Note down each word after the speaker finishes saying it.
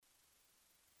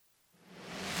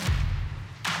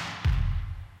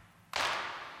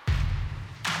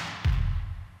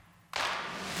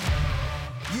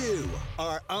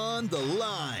are on the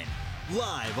line.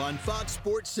 Live on Fox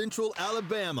Sports Central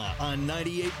Alabama on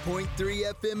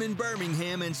 98.3 FM in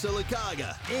Birmingham and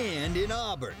Sylacauga, and in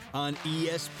Auburn on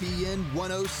ESPN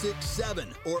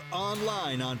 106.7 or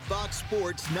online on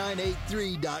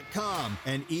foxsports983.com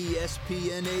and espnau.com.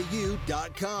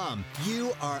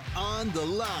 You are on the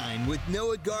line with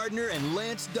Noah Gardner and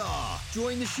Lance Daw.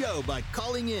 Join the show by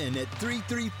calling in at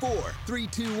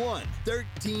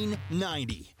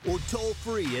 334-321-1390 or toll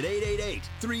free at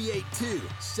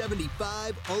 888-382-7502.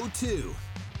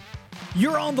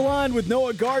 You're on the line with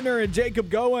Noah Gardner and Jacob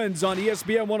Goins on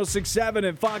ESPN 106.7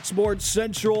 and Fox Sports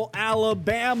Central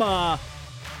Alabama.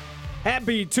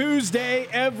 Happy Tuesday,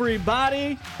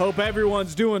 everybody. Hope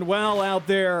everyone's doing well out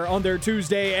there on their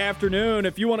Tuesday afternoon.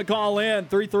 If you want to call in,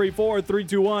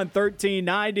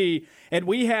 334-321-1390. And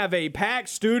we have a packed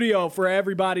studio for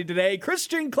everybody today.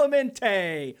 Christian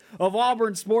Clemente of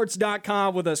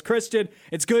AuburnSports.com with us. Christian,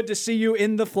 it's good to see you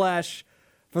in the flesh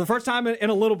for the first time in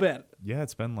a little bit. Yeah,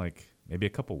 it's been like maybe a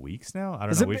couple weeks now. I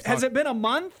don't know. Has it been a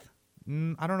month?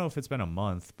 I don't know if it's been a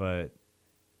month, but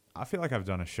I feel like I've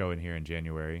done a show in here in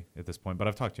January at this point. But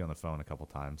I've talked to you on the phone a couple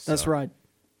times. That's right.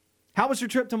 How was your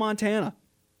trip to Montana?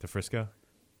 To Frisco?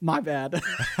 My bad.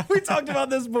 We talked about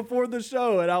this before the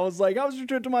show, and I was like, how was your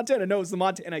trip to Montana? No, it was the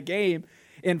Montana game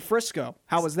in Frisco.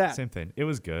 How was that? Same thing. It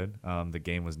was good. The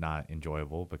game was not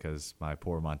enjoyable because my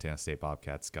poor Montana State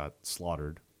Bobcats got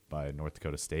slaughtered by North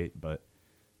Dakota State. But,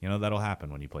 you know, that'll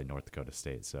happen when you play North Dakota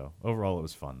State. So, overall, it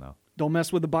was fun, though. Don't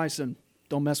mess with the Bison.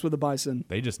 Don't mess with the Bison.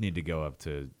 They just need to go up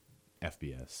to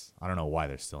FBS. I don't know why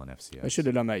they're still in FCS. They should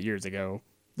have done that years ago.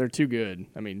 They're too good,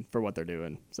 for what they're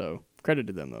doing. So, credit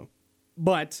to them, though.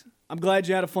 But I'm glad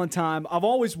you had a fun time. I've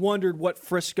always wondered what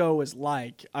Frisco is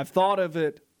like. I've thought of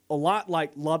it a lot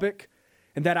like Lubbock,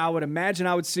 and that I would imagine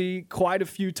I would see quite a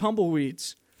few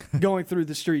tumbleweeds going through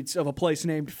the streets of a place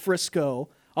named Frisco.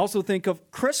 I also think of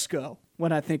Crisco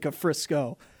when I think of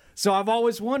Frisco. So I've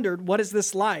always wondered, what is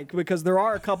this like? Because there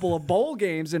are a couple of bowl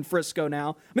games in Frisco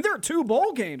now. There are 2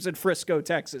 bowl games in Frisco,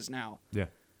 Texas now. Yeah.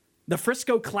 The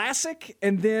Frisco Classic,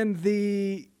 and then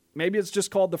maybe it's just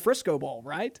called the Frisco Bowl,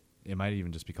 right? It might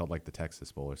even just be called like the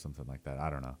Texas Bowl or something like that. I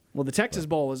don't know. Well, the Texas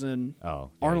Bowl is in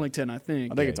Arlington, I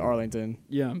think. I think it's Arlington.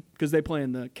 Yeah, because they play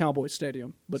in the Cowboys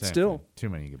Stadium. But Same still. thing. Too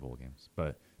many bowl games.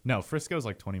 But no, Frisco's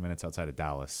like 20 minutes outside of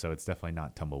Dallas, so it's definitely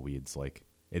not tumbleweeds. Like,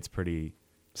 it's pretty...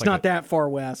 It's like not that far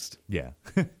west. Yeah.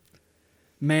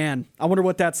 Man, I wonder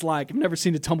what that's like. I've never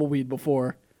seen a tumbleweed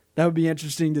before. That would be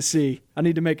interesting to see. I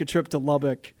need to make a trip to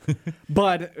Lubbock.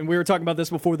 But, and we were talking about this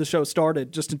before the show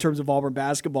started, just in terms of Auburn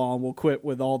basketball, and we'll quit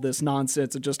with all this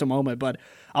nonsense in just a moment. But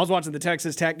I was watching the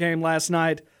Texas Tech game last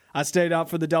night. I stayed up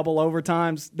for the double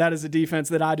overtimes. That is a defense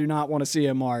that I do not want to see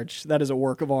in March. That is a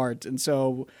work of art. And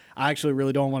so I actually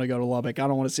really don't want to go to Lubbock. I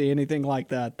don't want to see anything like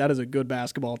that. That is a good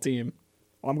basketball team.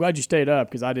 Well, I'm glad you stayed up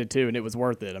because I did too, and it was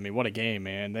worth it. What a game,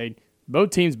 man.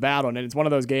 Both teams battled, and it's one of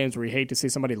those games where you hate to see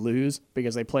somebody lose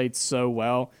because they played so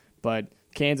well. But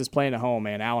Kansas playing at home,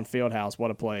 man, Allen Fieldhouse, what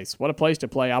a place. What a place to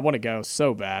play. I want to go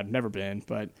so bad. Never been.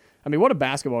 But, what a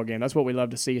basketball game. That's what we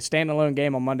love to see. A standalone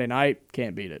game on Monday night,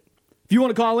 can't beat it. If you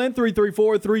want to call in,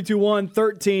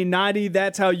 334-321-1390.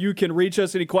 That's how you can reach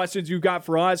us. Any questions you've got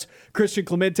for us, Christian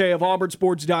Clemente of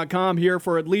AuburnSports.com here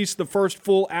for at least the first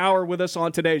full hour with us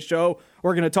on today's show.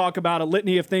 We're going to talk about a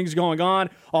litany of things going on,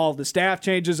 all of the staff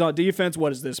changes on defense. What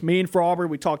does this mean for Auburn?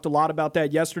 We talked a lot about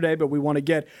that yesterday, but we want to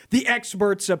get the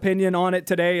expert's opinion on it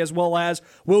today, as well as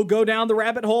we'll go down the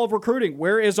rabbit hole of recruiting.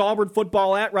 Where is Auburn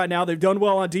football at right now? They've done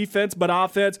well on defense, but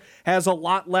offense has a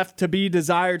lot left to be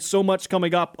desired. So much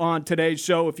coming up on today's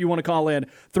show. If you want to call in,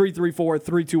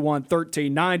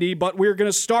 334-321-1390. But we're going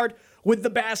to start with the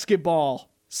basketball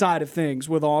side of things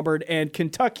with Auburn, and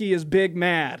Kentucky is big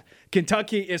mad.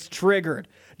 Kentucky is triggered.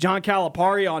 John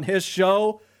Calipari on his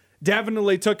show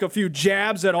definitely took a few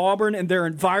jabs at Auburn and their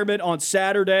environment on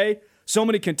Saturday. So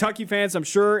many Kentucky fans, I'm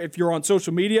sure if you're on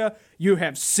social media, you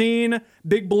have seen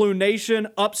Big Blue Nation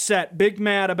upset, big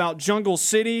mad about Jungle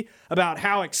City, about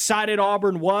how excited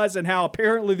Auburn was and how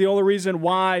apparently the only reason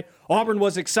why Auburn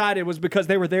was excited was because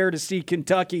they were there to see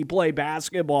Kentucky play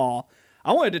basketball.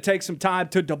 I wanted to take some time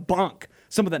to debunk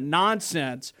some of the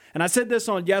nonsense. And I said this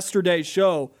on yesterday's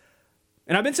show,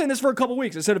 and I've been saying this for a couple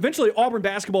weeks. I said eventually Auburn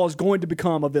basketball is going to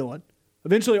become a villain.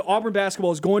 Eventually Auburn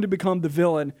basketball is going to become the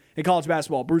villain in college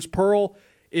basketball. Bruce Pearl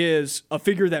is a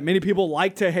figure that many people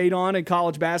like to hate on in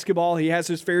college basketball. He has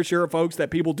his fair share of folks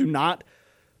that people do not.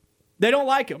 They don't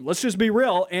like him. Let's just be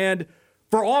real. And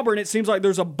for Auburn, it seems like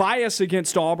there's a bias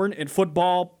against Auburn in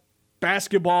football,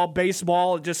 basketball,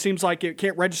 baseball. It just seems like it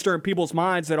can't register in people's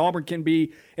minds that Auburn can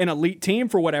be an elite team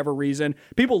for whatever reason.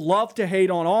 People love to hate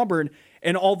on Auburn,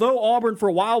 And although Auburn for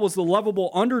a while was the lovable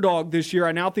underdog this year,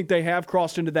 I now think they have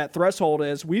crossed into that threshold,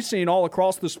 as we've seen all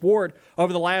across the sport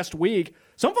over the last week.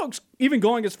 Some folks even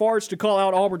going as far as to call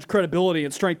out Auburn's credibility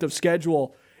and strength of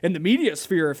schedule in the media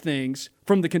sphere of things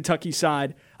from the Kentucky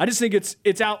side. I just think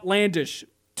it's outlandish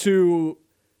to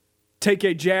take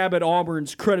a jab at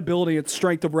Auburn's credibility and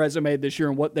strength of resume this year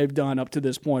and what they've done up to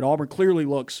this point. Auburn clearly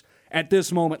looks at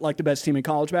this moment like the best team in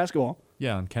college basketball.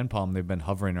 Yeah, on KenPom, they've been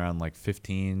hovering around like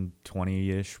 15,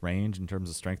 20-ish range in terms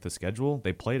of strength of schedule.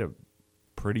 They played a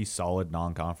pretty solid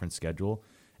non-conference schedule.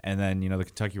 And then, the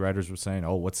Kentucky writers were saying,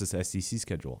 oh, what's this SEC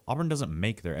schedule? Auburn doesn't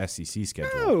make their SEC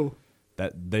schedule. No.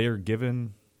 That they're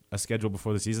given a schedule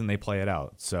before the season, they play it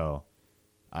out. So,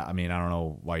 I mean, I don't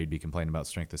know why you'd be complaining about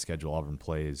strength of schedule. Auburn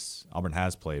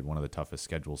has played one of the toughest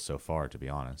schedules so far, to be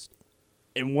honest.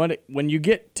 And when you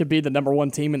get to be the number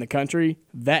one team in the country,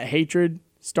 that hatred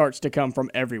starts to come from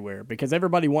everywhere because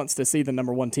everybody wants to see the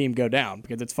number one team go down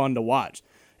because it's fun to watch.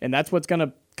 And that's what's going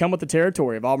to come with the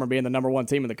territory of Auburn being the number one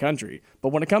team in the country. But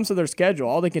when it comes to their schedule,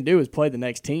 all they can do is play the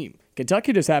next team.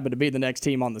 Kentucky just happened to be the next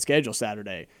team on the schedule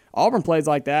Saturday. Auburn plays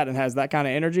like that and has that kind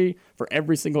of energy for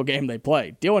every single game they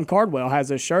play. Dylan Cardwell has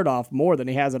his shirt off more than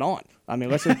he has it on. I mean,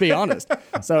 let's just be honest.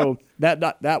 So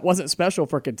that wasn't special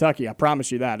for Kentucky, I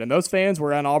promise you that. And those fans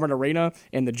were in Auburn Arena,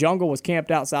 and the jungle was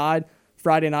camped outside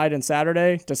Friday night and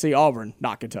Saturday to see Auburn,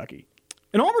 not Kentucky.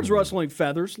 And Auburn's rustling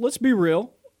feathers. Let's be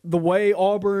real. The way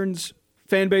Auburn's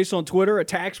fan base on Twitter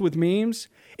attacks with memes,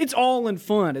 it's all in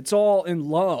fun. It's all in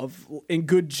love, in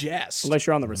good jest. Unless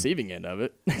you're on the receiving end of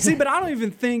it. See, but I don't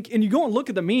even think, and you go and look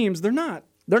at the memes, they're not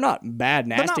bad,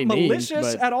 nasty they're not memes.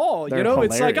 malicious at all.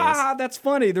 Hilarious. It's like, that's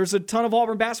funny. There's a ton of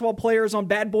Auburn basketball players on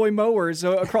bad boy mowers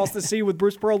across the sea with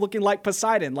Bruce Pearl looking like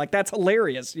Poseidon. Like, that's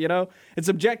hilarious, It's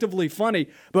objectively funny.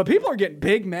 But people are getting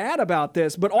big mad about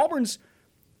this. But Auburn's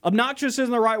obnoxious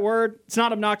isn't the right word. It's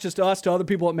not obnoxious to us. To other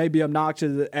people, it may be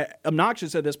obnoxious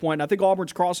at this point. And I think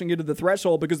Auburn's crossing into the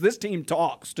threshold because this team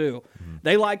talks, too. Mm-hmm.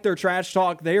 They like their trash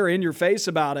talk. They are in your face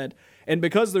about it. And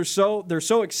because they're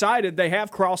so excited, they have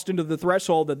crossed into the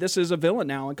threshold that this is a villain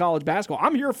now in college basketball.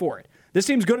 I'm here for it. This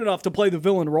team's good enough to play the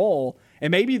villain role. And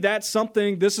maybe that's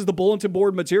something, this is the bulletin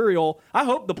board material. I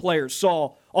hope the players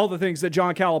saw all the things that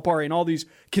John Calipari and all these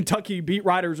Kentucky beat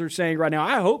writers are saying right now.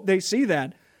 I hope they see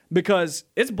that because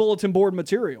it's bulletin board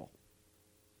material.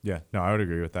 Yeah, no, I would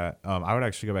agree with that. I would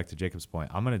actually go back to Jacob's point.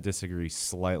 I'm going to disagree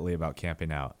slightly about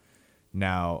camping out.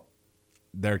 Now,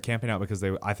 they're camping out because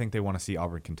I think they want to see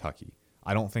Auburn, Kentucky.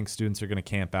 I don't think students are going to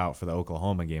camp out for the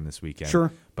Oklahoma game this weekend.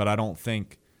 Sure. But I don't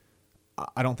think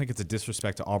it's a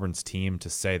disrespect to Auburn's team to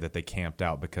say that they camped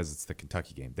out because it's the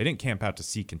Kentucky game. They didn't camp out to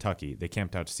see Kentucky. They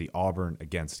camped out to see Auburn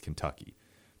against Kentucky.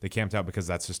 They camped out because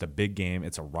that's just a big game.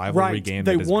 It's a rivalry game.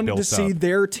 They wanted to see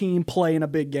their team play in a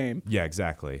big game. Yeah,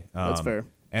 exactly. That's fair.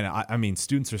 And I mean,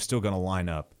 students are still going to line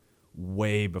up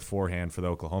way beforehand for the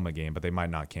Oklahoma game, but they might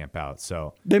not camp out.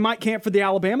 So they might camp for the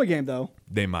Alabama game, though.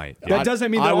 They might. That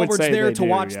doesn't mean that Auburn's there to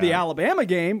watch the Alabama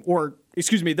game, or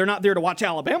excuse me, they're not there to watch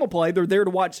Alabama play. They're there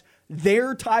to watch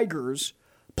their Tigers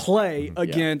play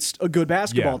against a good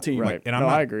basketball team. Right. And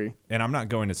I agree. And I'm not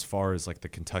going as far as like the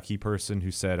Kentucky person who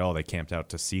said, "Oh, they camped out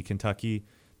to see Kentucky."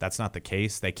 That's not the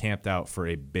case. They camped out for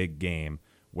a big game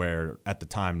where at the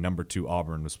time number 2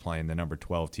 Auburn was playing the number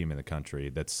 12 team in the country.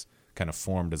 That's kind of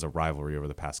formed as a rivalry over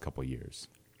the past couple of years.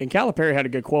 And Calipari had a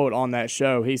good quote on that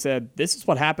show. He said, "This is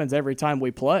what happens every time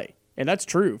we play." And that's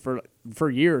true for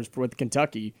years with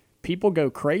Kentucky. People go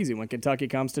crazy when Kentucky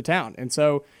comes to town. And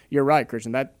so you're right,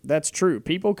 Christian. That's true.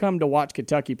 People come to watch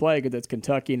Kentucky play because it's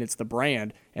Kentucky and it's the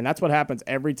brand. And that's what happens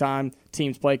every time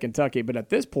teams play Kentucky. But at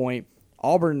this point,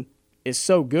 Auburn is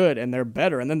so good and they're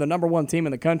better. And then the number 1 team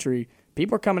in the country,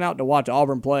 people are coming out to watch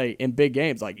Auburn play in big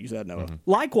games, like you said, Noah. Mm-hmm.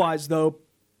 Likewise, though,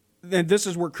 and this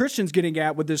is where Christian's getting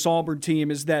at with this Auburn team,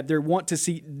 is that they want to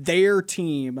see their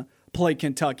team play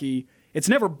Kentucky. It's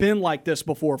never been like this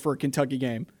before for a Kentucky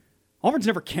game. Auburn's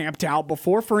never camped out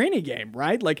before for any game,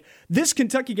 right? Like this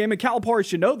Kentucky game, and Calipari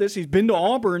should know this. He's been to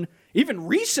Auburn even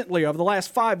recently over the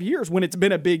last 5 years when it's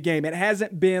been a big game. It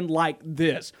hasn't been like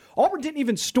this. Auburn didn't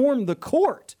even storm the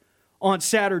court on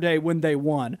Saturday when they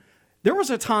won. There was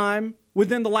a time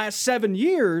within the last 7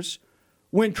 years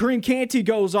when Kareem Canty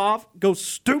goes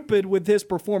stupid with his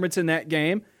performance in that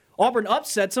game. Auburn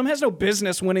upsets him, has no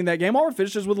business winning that game. Auburn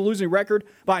finishes with a losing record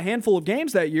by a handful of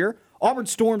games that year. Auburn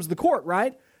storms the court,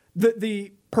 right?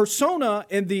 The persona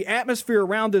and the atmosphere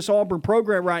around this Auburn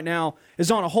program right now is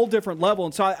on a whole different level.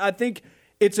 And so I think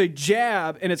it's a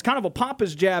jab, and it's kind of a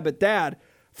pompous jab at that,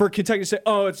 for Kentucky to say,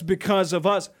 oh, it's because of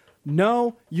us.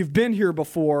 No, you've been here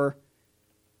before.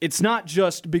 It's not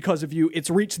just because of you. It's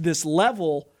reached this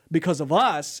level because of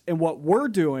us and what we're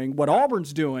doing, what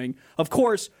Auburn's doing. Of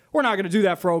course, we're not going to do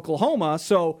that for Oklahoma,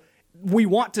 so we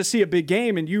want to see a big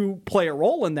game, and you play a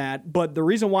role in that. But the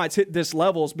reason why it's hit this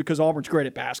level is because Auburn's great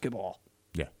at basketball.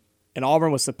 Yeah. And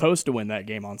Auburn was supposed to win that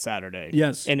game on Saturday.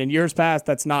 Yes. And in years past,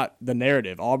 that's not the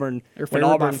narrative. They're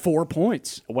favored by 4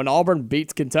 points. When Auburn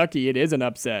beats Kentucky, it is an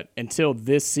upset until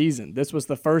this season. This was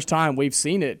the first time we've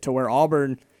seen it to where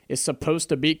Auburn is supposed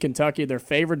to beat Kentucky. They're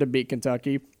favored to beat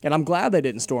Kentucky. And I'm glad they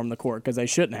didn't storm the court because they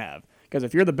shouldn't have. Because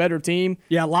if you're the better team.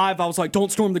 Yeah, live, I was like,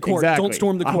 don't storm the court. Exactly. Don't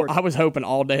storm the court. I was hoping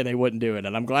all day they wouldn't do it,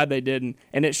 and I'm glad they didn't.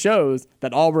 And it shows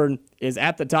that Auburn is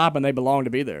at the top and they belong to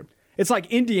be there. It's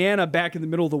like Indiana back in the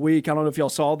middle of the week. I don't know if y'all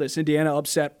saw this. Indiana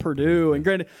upset Purdue. And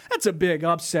granted, that's a big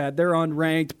upset. They're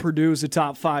unranked. Purdue's a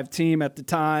top 5 team at the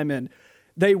time. And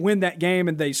they win that game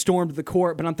and they stormed the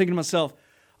court. But I'm thinking to myself,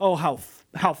 oh,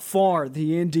 how far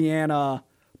the Indiana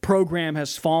program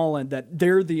has fallen, that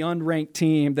they're the unranked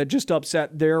team that just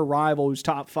upset their rival who's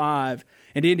top 5.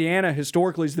 And Indiana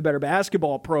historically is the better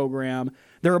basketball program.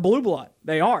 They're a blue blood.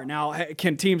 They are. Now,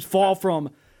 can teams fall from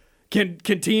 – can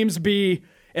teams be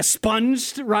 –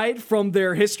 expunged, right, from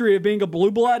their history of being a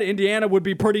blue blood? Indiana would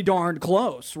be pretty darn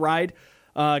close, right,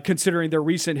 considering their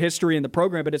recent history in the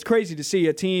program. But it's crazy to see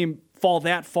a team fall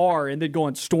that far and then go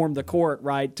and storm the court,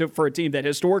 right, for a team that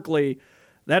historically,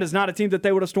 that is not a team that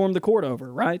they would have stormed the court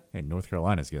over, right? Hey, North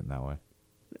Carolina's getting that way.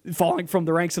 Falling from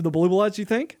the ranks of the blue bloods, you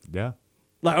think? Yeah.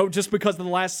 Like, oh, just because of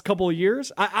the last couple of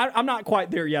years? I'm not quite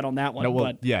there yet on that one. No, well,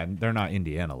 but yeah, they're not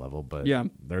Indiana level, but yeah,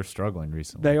 they're struggling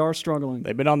recently. They are struggling.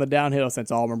 They've been on the downhill since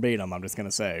Auburn beat them, I'm just going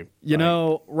to say. You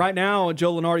know, right now,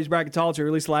 Joe Lunardi's bracketology, or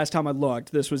at least last time I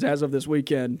looked, this was as of this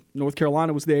weekend, North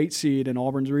Carolina was the 8th seed in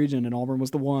Auburn's region, and Auburn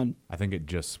was the 1. I think it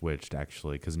just switched,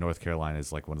 actually, because North Carolina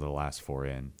is like one of the last 4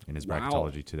 in his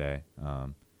bracketology today.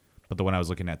 But the one I was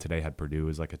looking at today had Purdue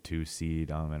as like a 2 seed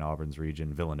in Auburn's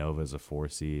region. Villanova is a 4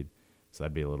 seed. So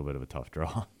that'd be a little bit of a tough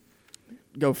draw.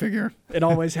 Go figure. It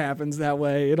always happens that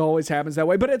way.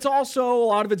 But it's also, a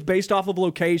lot of it's based off of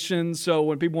locations. So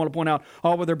when people want to point out,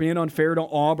 oh, well, they're being unfair to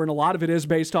Auburn, a lot of it is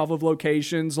based off of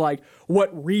locations. Like what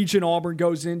region Auburn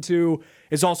goes into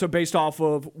is also based off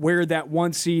of where that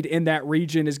 1 seed in that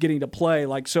region is getting to play.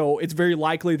 Like, so it's very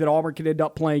likely that Auburn could end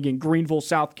up playing in Greenville,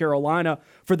 South Carolina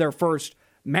for their first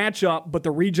matchup. But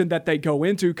the region that they go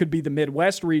into could be the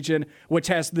Midwest region, which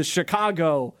has the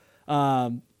Chicago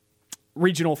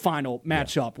regional final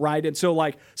matchup, right? And so,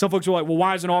 like, some folks are like, well,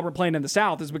 why isn't Auburn playing in the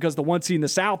South? It's because the 1 seed in the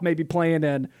South may be playing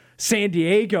in San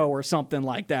Diego or something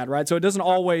like that, right? So it doesn't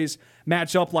always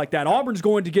match up like that. Auburn's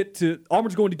going to get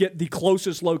the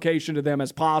closest location to them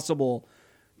as possible,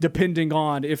 depending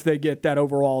on if they get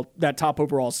that top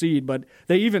overall seed. But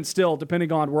they even still,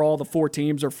 depending on where all the 4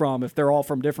 teams are from, if they're all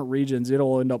from different regions,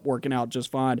 it'll end up working out just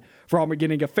fine for Auburn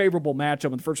getting a favorable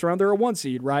matchup in the first round. They're a 1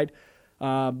 seed, right?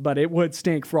 But it would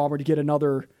stink for Auburn to get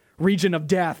another region of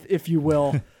death, if you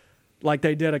will, like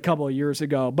they did a couple of years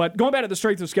ago. But going back to the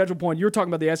strength of schedule point, you were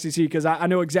talking about the SEC because I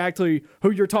know exactly who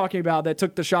you're talking about that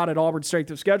took the shot at Auburn's strength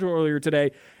of schedule earlier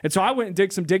today. And so I went and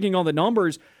did some digging on the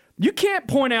numbers. You can't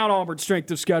point out Auburn's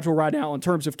strength of schedule right now in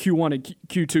terms of Q1 and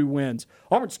Q2 wins.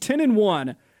 Auburn's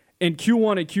 10-1 in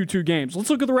Q1 and Q2 games.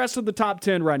 Let's look at the rest of the top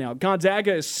 10 right now.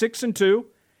 Gonzaga is 6-2.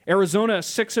 Arizona is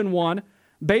 6-1.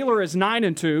 Baylor is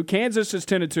 9-2. Kansas is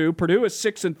 10-2. Purdue is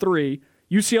 6-3.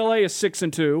 UCLA is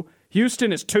 6-2.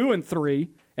 Houston is 2-3,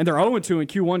 and they're 0-2 in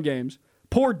Q1 games.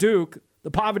 Poor Duke,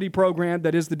 the poverty program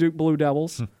that is the Duke Blue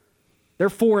Devils. They're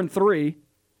 4-3.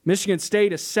 Michigan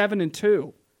State is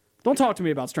 7-2. Don't talk to me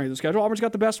about strength of schedule. Auburn's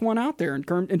got the best one out there in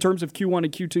terms of Q1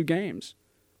 and Q2 games.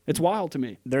 It's wild to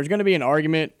me. There's going to be an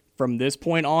argument from this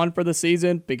point on for the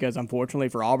season because, unfortunately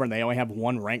for Auburn, they only have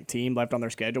 1 ranked team left on their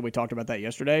schedule. We talked about that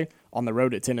yesterday on the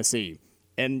road at Tennessee.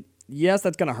 And, yes,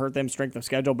 that's going to hurt them strength of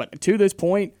schedule. But to this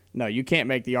point, no, you can't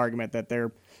make the argument that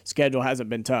their schedule hasn't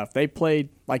been tough. They played,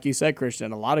 like you said,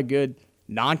 Christian, a lot of good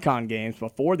non-con games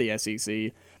before the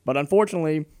SEC. But,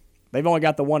 unfortunately, they've only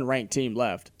got the 1 ranked team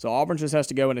left. So Auburn just has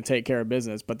to go in and take care of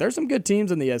business. But there's some good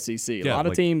teams in the SEC. A lot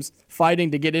of teams fighting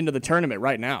to get into the tournament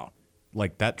right now.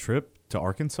 Like that trip to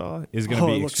Arkansas is going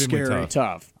to be extremely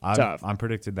tough. I'm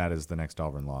predicted that as the next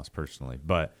Auburn loss personally,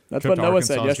 but that's trip what to Noah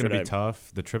Arkansas said is yesterday. going to be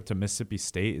tough. The trip to Mississippi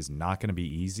State is not going to be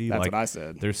easy. That's what I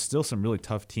said. There's still some really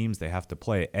tough teams they have to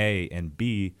play. A and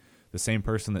B. The same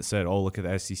person that said, "Oh, look at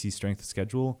the SEC strength of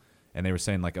schedule," and they were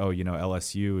saying like, "Oh, you know,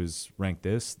 LSU is ranked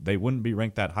this." They wouldn't be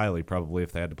ranked that highly probably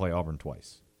if they had to play Auburn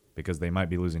twice because they might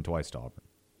be losing twice to Auburn.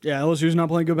 Yeah, LSU's not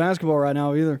playing good basketball right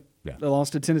now either. Yeah. They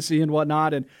lost to Tennessee and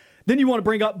whatnot, and then you want to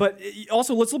bring up, but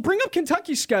also let's bring up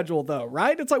Kentucky's schedule, though,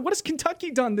 right? It's like, what has Kentucky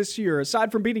done this year,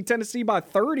 aside from beating Tennessee by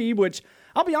 30, which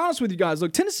I'll be honest with you guys.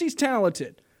 Look, Tennessee's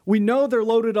talented. We know they're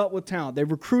loaded up with talent. They've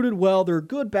recruited well. They're a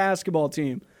good basketball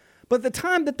team. But the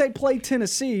time that they played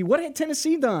Tennessee, what had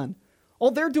Tennessee done? All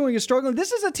they're doing is struggling.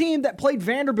 This is a team that played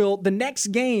Vanderbilt the next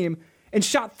game and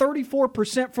shot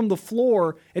 34% from the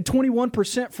floor and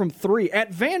 21% from three.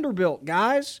 At Vanderbilt,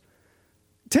 guys,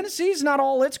 Tennessee's not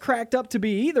all it's cracked up to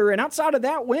be either. And outside of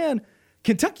that win,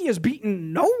 Kentucky has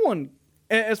beaten no one.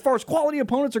 As far as quality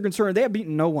opponents are concerned, they have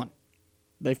beaten no one.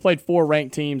 They've played 4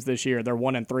 ranked teams this year. They're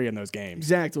 1-3 in those games.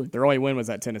 Exactly. Their only win was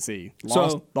at Tennessee.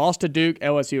 Lost to Duke,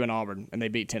 LSU, and Auburn, and they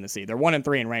beat Tennessee. They're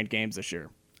 1-3 in ranked games this year.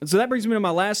 And so that brings me to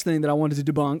my last thing that I wanted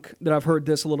to debunk, that I've heard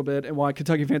this a little bit, and why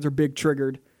Kentucky fans are big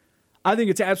triggered. I think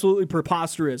it's absolutely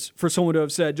preposterous for someone to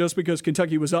have said just because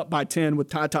Kentucky was up by 10 with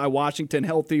Ty Washington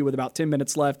healthy with about 10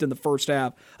 minutes left in the first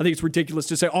half, I think it's ridiculous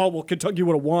to say, oh, well, Kentucky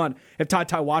would have won if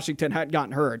Ty Washington hadn't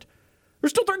gotten hurt. There's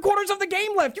still 3/4 of the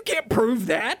game left. You can't prove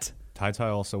that. Ty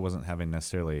also wasn't having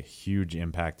necessarily a huge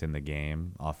impact in the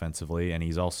game offensively, and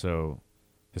he's also,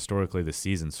 historically this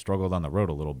season, struggled on the road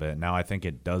a little bit. Now I think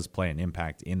it does play an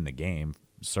impact in the game,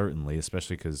 certainly,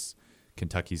 especially because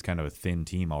Kentucky's kind of a thin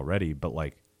team already. But,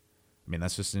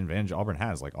 that's just an advantage Auburn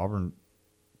has. Auburn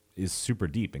is super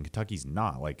deep, and Kentucky's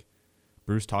not.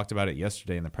 Bruce talked about it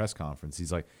yesterday in the press conference.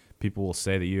 He's like, people will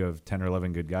say that you have 10 or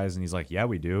 11 good guys, and he's like, yeah,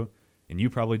 we do, and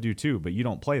you probably do too, but you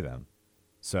don't play them.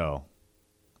 So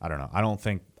I don't know.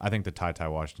 I think the Ty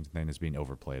Washington thing is being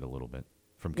overplayed a little bit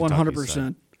from Kentucky's 100%.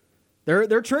 side.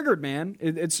 They're triggered, man.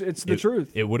 It's the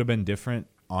truth. It would have been different,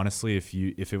 honestly, if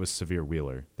it was Severe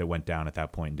Wheeler that went down at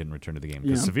that point and didn't return to the game.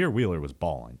 Because Severe Wheeler was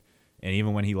balling. And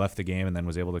even when he left the game and then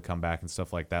was able to come back and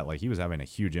stuff like that, he was having a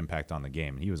huge impact on the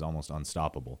game. And he was almost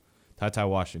unstoppable. Ty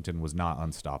Washington was not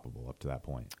unstoppable up to that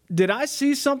point. Did I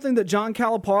see something that John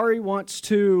Calipari wants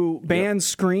to ban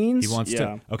screens? He wants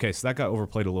to. Okay, so that got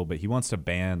overplayed a little bit. He wants to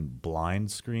ban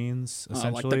blind screens,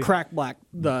 essentially. Like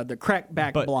the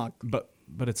crackback block.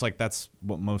 But it's that's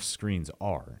what most screens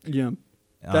are. Yeah.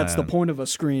 That's the point of a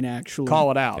screen, actually. Call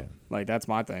it out. Yeah. That's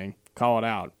my thing. Call it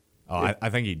out. Oh, I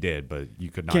think he did, but you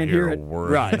could not Can't hear hear a it.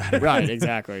 word. Right,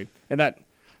 exactly. And that,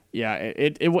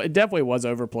 it definitely was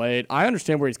overplayed. I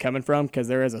understand where he's coming from because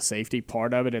there is a safety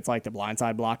part of it. It's like the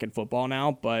blindside block in football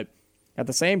now. But at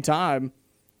the same time,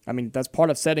 that's part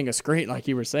of setting a screen, like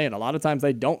you were saying. A lot of times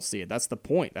they don't see it. That's the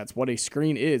point. That's what a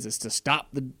screen is to stop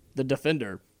the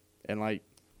defender. And,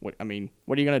 what are you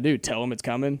going to do? Tell him it's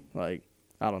coming?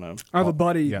 I don't know. I have a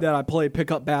buddy that I play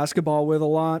pickup basketball with a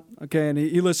lot, okay, and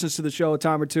he listens to the show a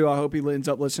time or two. I hope he ends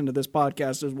up listening to this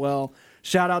podcast as well.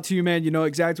 Shout out to you, man. You know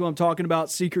exactly what I'm talking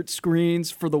about. Secret screens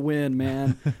for the win,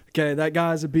 man. Okay, that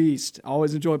guy's a beast. I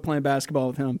always enjoy playing basketball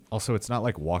with him. Also, it's not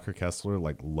like Walker Kessler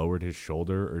lowered his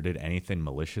shoulder or did anything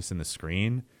malicious in the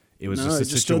screen. It was just a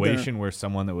situation where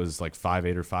someone that was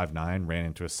 5'8" or 5'9" ran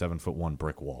into a 7'1"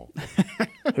 brick wall.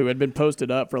 Who had been posted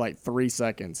up for 3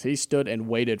 seconds. He stood and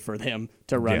waited for them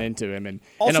to run into him. And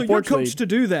also, and you're coached to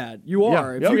do that. You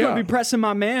are. If you're going to be pressing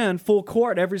my man full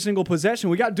court every single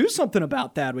possession, we got to do something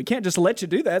about that. We can't just let you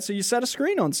do that, so you set a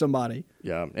screen on somebody.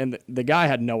 Yeah, and the guy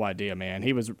had no idea, man.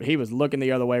 He was looking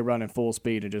the other way, running full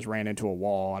speed, and just ran into a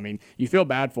wall. You feel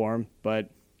bad for him, but...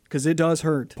 Because it does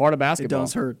hurt. Part of basketball. It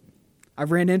does hurt. I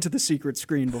ran into the secret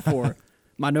screen before.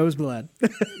 My nose bled.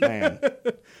 Man.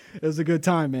 It was a good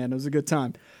time, man. It was a good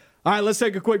time. All right, let's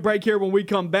take a quick break here. When we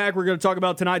come back, we're going to talk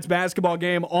about tonight's basketball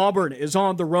game. Auburn is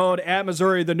on the road at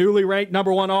Missouri. The newly ranked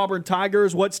number 1 Auburn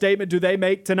Tigers. What statement do they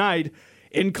make tonight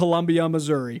in Columbia,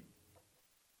 Missouri?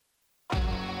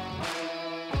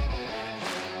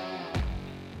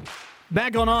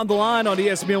 Back on the Line on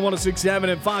ESPN 106.7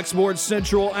 and Fox Sports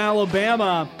Central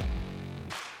Alabama.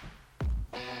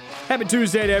 Happy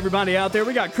Tuesday to everybody out there.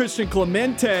 We got Christian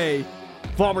Clemente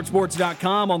of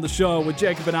AuburnSports.com on the show with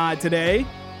Jacob and I today.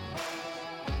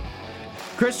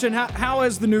 Christian, how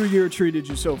has the new year treated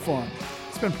you so far?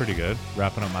 It's been pretty good.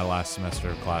 Wrapping up my last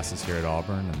semester of classes here at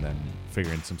Auburn and then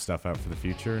figuring some stuff out for the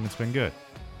future, and it's been good.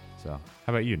 So, how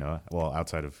about you, Noah? Well,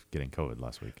 outside of getting COVID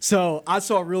last week. So, I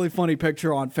saw a really funny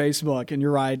picture on Facebook, and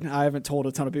you're right. I haven't told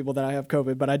a ton of people that I have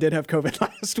COVID, but I did have COVID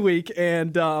last week,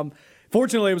 and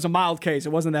fortunately, it was a mild case.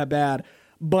 It wasn't that bad.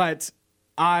 But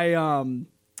I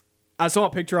saw a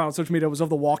picture on social media. It was of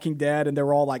The Walking Dead, and they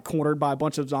were all cornered by a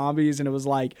bunch of zombies. And it was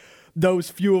those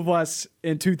few of us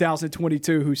in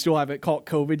 2022 who still haven't caught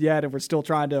COVID yet, and we're still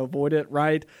trying to avoid it,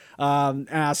 right? And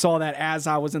I saw that as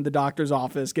I was in the doctor's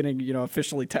office getting,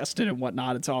 officially tested and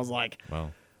whatnot. And so I was like,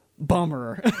 wow,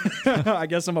 bummer. I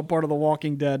guess I'm a part of The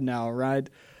Walking Dead now, right?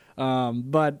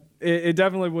 But it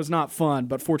definitely was not fun,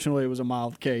 but fortunately it was a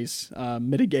mild case,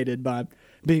 mitigated by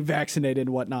being vaccinated and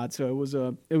whatnot. So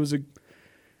it was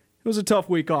a tough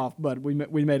week off, but we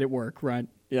made it work, right?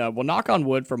 Yeah, well, knock on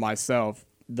wood for myself.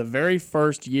 the very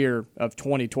first year of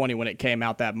 2020 when it came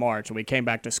out that March and we came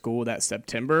back to school that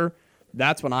September,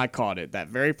 that's when I caught it. That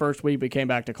very first week we came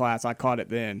back to class, I caught it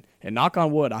then. And knock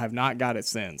on wood, I have not got it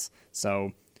since.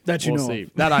 So that you we'll know see.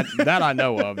 of. That I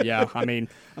know of. Yeah, I mean,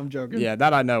 I'm joking. Yeah,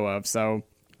 that I know of. So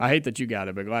I hate that you got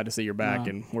it, but glad to see you're back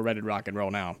and we're ready to rock and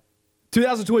roll now.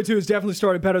 2022 has definitely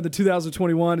started better than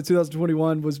 2021, and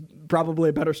 2021 was probably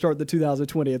a better start than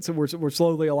 2020. We're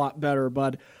slowly a lot better,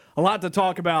 but a lot to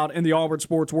talk about in the Auburn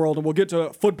sports world, and we'll get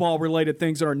to football-related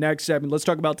things in our next segment. Let's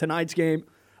talk about tonight's game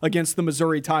against the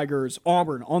Missouri Tigers.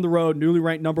 Auburn, on the road, newly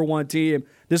ranked number 1 team.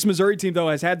 This Missouri team, though,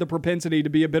 has had the propensity to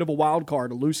be a bit of a wild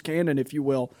card, a loose cannon, if you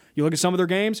will. You look at some of their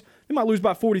games, they might lose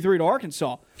by 43 to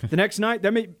Arkansas. The next night,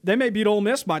 they may beat Ole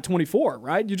Miss by 24,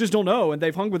 right? You just don't know, and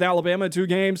they've hung with Alabama in 2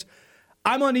 games.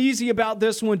 I'm uneasy about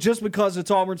this one just because it's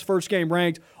Auburn's first game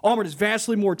ranked. Auburn is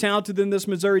vastly more talented than this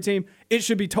Missouri team. It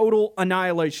should be total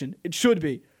annihilation. It should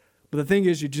be. But the thing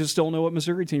is, you just don't know what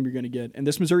Missouri team you're going to get. And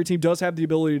this Missouri team does have the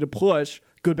ability to push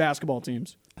good basketball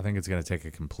teams. I think it's going to take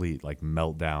a complete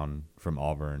meltdown from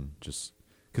Auburn just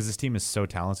because this team is so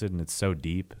talented and it's so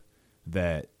deep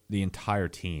that the entire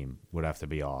team would have to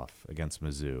be off against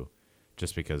Mizzou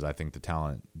just because I think the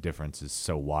talent difference is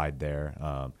so wide there.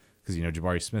 Because,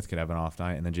 Jabari Smith could have an off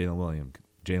night, and then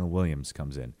Jalen Williams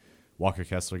comes in. Walker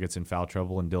Kessler gets in foul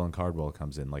trouble, and Dylan Cardwell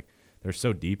comes in. They're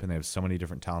so deep, and they have so many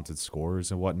different talented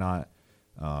scorers and whatnot.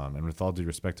 And with all due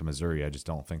respect to Missouri, I just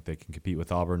don't think they can compete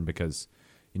with Auburn because,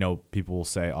 people will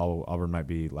say, oh, Auburn might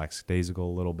be lackadaisical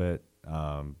a little bit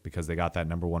because they got that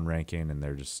number 1 ranking, and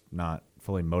they're just not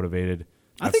fully motivated.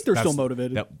 I think they're still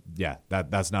motivated.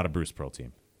 That's not a Bruce Pearl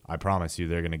team. I promise you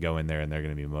they're going to go in there and they're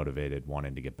going to be motivated,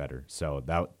 wanting to get better. So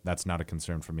that's not a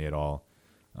concern for me at all.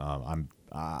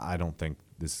 I don't think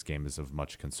this game is of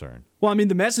much concern. Well, the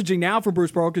messaging now from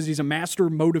Bruce Pearl, because he's a master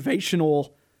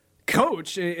motivational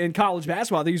coach in college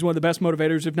basketball. I think he's one of the best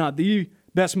motivators, if not the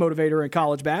best motivator in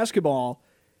college basketball.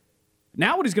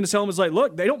 Now what he's going to tell them is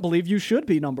look, they don't believe you should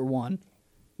be number 1.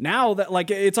 Now that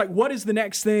it's what is the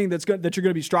next thing that you're going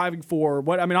to be striving for?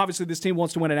 Obviously this team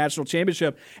wants to win a national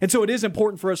championship, and so it is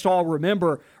important for us to all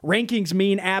remember rankings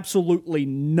mean absolutely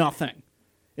nothing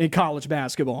in college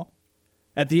basketball.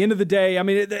 At the end of the day,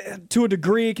 to a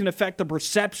degree, it can affect the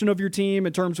perception of your team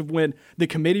in terms of when the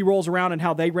committee rolls around and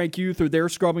how they rank you through their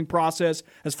scrubbing process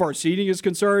as far as seeding is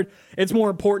concerned. It's more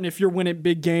important if you're winning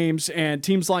big games, and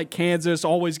teams like Kansas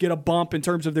always get a bump in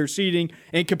terms of their seeding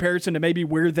in comparison to maybe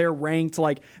where they're ranked.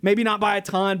 Maybe not by a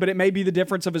ton, but it may be the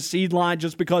difference of a seed line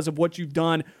just because of what you've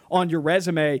done on your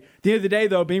resume. At the end of the day,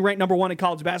 though, being ranked number 1 in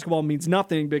college basketball means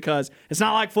nothing because it's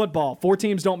not like football. 4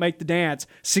 teams don't make the dance,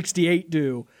 68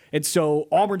 do. And so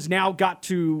Auburn's now got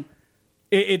to –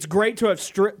 it's great to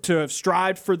have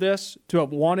strived for this, to have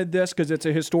wanted this because it's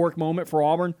a historic moment for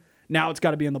Auburn. Now it's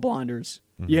got to be in the blinders.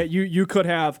 Mm-hmm. Yeah, you could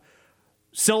have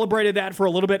celebrated that for a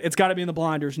little bit. It's got to be in the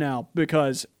blinders now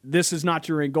because this is not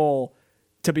your end goal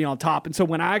to be on top. And so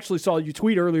when I actually saw you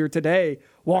tweet earlier today,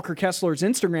 Walker Kessler's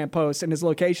Instagram post and his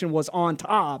location was on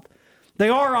top. They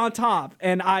are on top,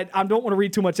 and I don't want to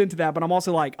read too much into that, but I'm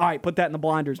also all right, put that in the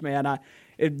blinders, man.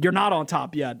 You're not on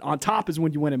top yet. On top is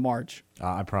when you win in March.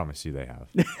 I promise you they have.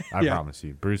 I promise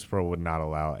you. Bruce Pearl would not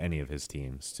allow any of his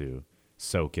teams to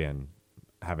soak in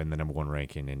having the number 1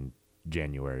 ranking in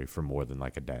January for more than a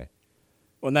day.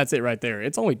 Well, and that's it right there.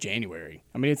 It's only January.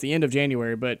 It's the end of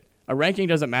January, but a ranking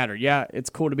doesn't matter. Yeah, it's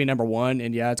cool to be number 1,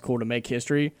 and yeah, it's cool to make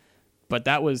history. But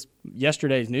that was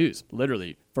yesterday's news,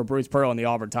 literally, for Bruce Pearl and the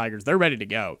Auburn Tigers. They're ready to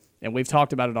go, and we've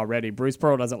talked about it already. Bruce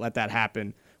Pearl doesn't let that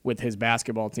happen with his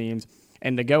basketball teams.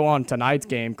 And to go on tonight's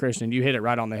game, Christian, you hit it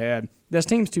right on the head. This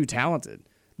team's too talented.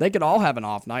 They could all have an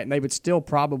off night, and they would still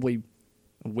probably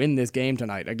win this game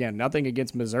tonight. Again, nothing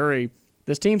against Missouri.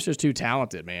 This team's just too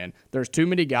talented, man. There's too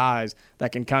many guys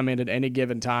that can come in at any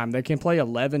given time. They can play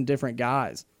 11 different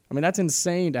guys. That's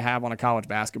insane to have on a college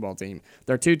basketball team.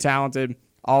 They're too talented.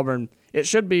 Auburn, it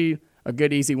should be a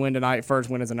good, easy win tonight. First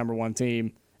win as a number 1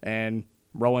 team, and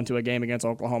roll into a game against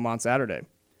Oklahoma on Saturday.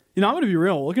 I'm going to be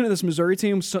real. Looking at this Missouri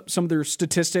team, some of their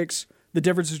statistics, the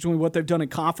difference between what they've done in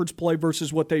conference play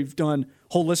versus what they've done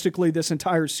holistically this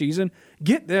entire season.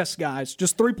 Get this, guys.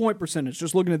 Just 3-point percentage.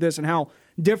 Just looking at this and how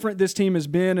different this team has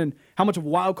been and how much of a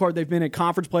wild card they've been in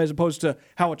conference play as opposed to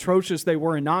how atrocious they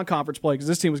were in non-conference play because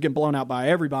this team was getting blown out by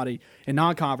everybody in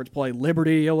non-conference play.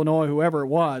 Liberty, Illinois, whoever it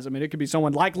was. It could be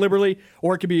someone like Liberty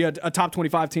or it could be a top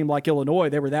 25 team like Illinois.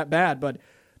 They were that bad, but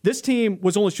this team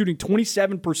was only shooting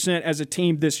 27% as a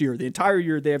team this year. The entire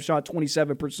year, they have shot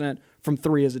 27% from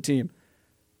 3 as a team.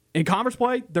 In conference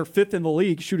play, they're 5th in the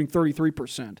league, shooting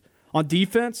 33%. On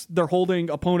defense, they're holding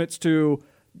opponents to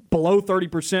below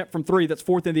 30% from three. That's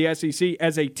fourth in the SEC.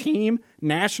 As a team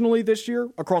nationally this year,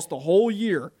 across the whole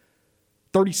year,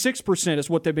 36% is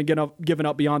what they've been giving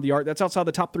up beyond the arc. That's outside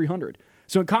the top 300.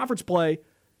 So in conference play,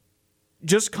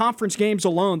 just conference games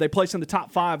alone, they place in the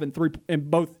top 5 in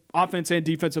both offense and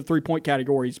defensive three-point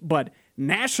categories. But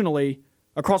nationally,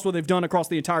 across what they've done across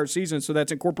the entire season, so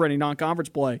that's incorporating non-conference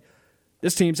play,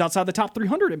 this team's outside the top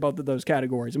 300 in both of those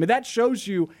categories. I mean, that shows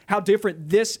you how different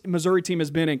this Missouri team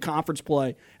has been in conference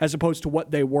play as opposed to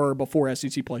what they were before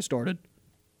SEC play started.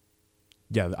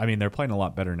 Yeah, I mean, they're playing a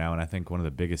lot better now, and I think one of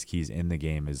the biggest keys in the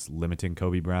game is limiting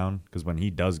Kobe Brown, because when he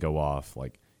does go off,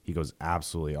 like, he goes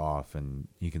absolutely off, and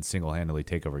he can single-handedly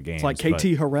take over games. It's like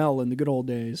KT Harrell in the good old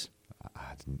days.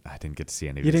 I didn't get to see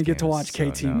any of You his didn't get to games, watch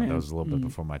so KT, no, man. That was a little bit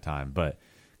before my time. But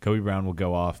Kobe Brown will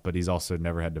go off, but he's also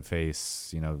never had to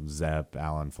face, Zepp,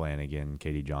 Allen Flanagan,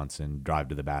 Katie Johnson, drive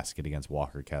to the basket against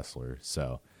Walker Kessler.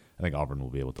 So I think Auburn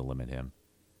will be able to limit him.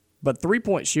 But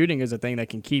three-point shooting is a thing that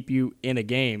can keep you in a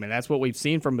game, and that's what we've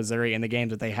seen from Missouri in the games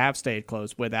that they have stayed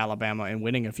close with Alabama and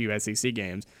winning a few SEC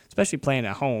games, especially playing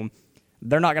at home.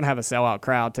 They're not going to have a sellout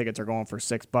crowd. Tickets are going for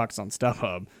 $6 on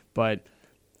StubHub. But,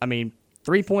 I mean,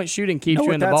 three-point shooting keeps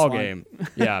you in the ball game.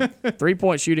 Yeah,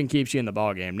 three-point shooting keeps you in the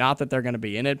ball game. Not that they're going to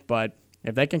be in it, but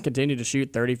if they can continue to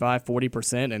shoot 35,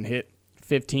 40% and hit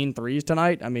 15 threes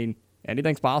tonight, I mean,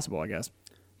 anything's possible, I guess.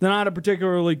 They're not a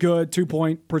particularly good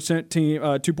 2-point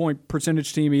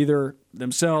percentage team either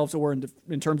themselves or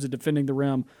in terms of defending the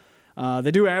rim.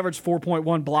 They do average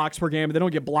 4.1 blocks per game. They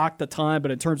don't get blocked a ton,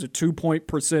 but in terms of 2-point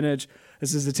percentage,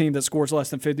 this is a team that scores less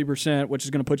than 50%, which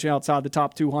is going to put you outside the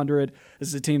top 200. This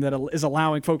is a team that is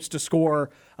allowing folks to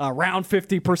score around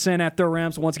 50% at their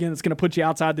rims. Once again, it's going to put you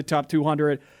outside the top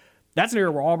 200. That's an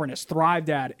area where Auburn has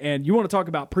thrived at. And you want to talk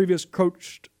about previous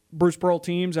coached Bruce Pearl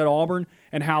teams at Auburn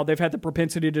and how they've had the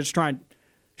propensity to just try and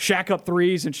shack up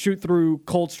threes and shoot through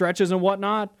cold stretches and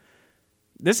whatnot.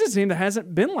 This is a team that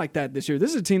hasn't been like that this year. This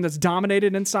is a team that's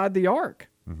dominated inside the arc.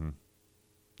 Mm-hmm.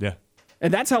 Yeah.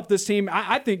 And that's helped this team,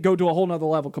 I think, go to a whole nother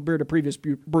level compared to previous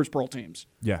Bruce Pearl teams.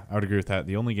 Yeah, I would agree with that.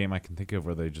 The only game I can think of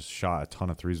where they just shot a ton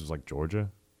of threes was like Georgia,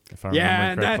 if I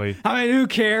remember correctly. Who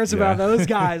cares about those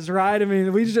guys, right? I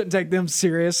mean, we shouldn't take them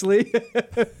seriously.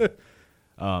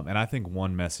 And I think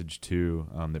one message, too,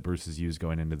 that Bruce has used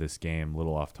going into this game, a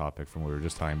little off topic from what we were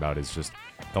just talking about, is just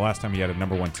the last time he had a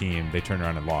number one team, they turned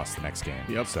around and lost the next game.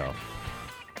 Yep. So,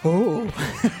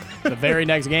 the very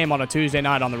next game on a Tuesday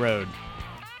night on the road.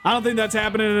 I don't think that's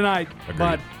happening tonight, Agreed.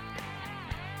 but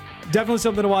definitely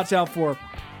something to watch out for.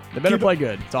 They better play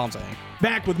good. That's all I'm saying.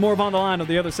 Back with more of On the Line on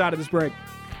the other side of this break.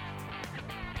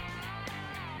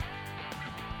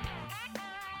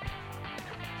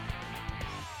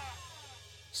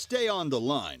 Stay on the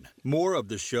line. More of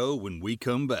the show when we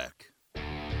come back.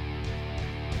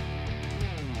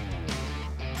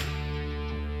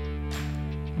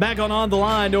 Back on the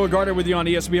Line, Noah Gardner with you on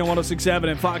ESPN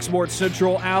 106.7 and Fox Sports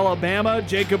Central Alabama.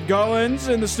 Jacob Goins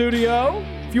in the studio.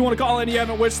 If you want to call in, you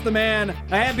haven't wished the man a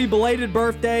happy belated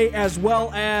birthday as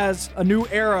well as a new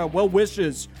era. Well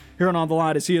wishes here on the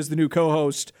Line as he is the new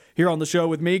co-host here on the show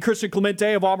with me. Christian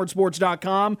Clemente of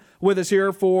AuburnSports.com with us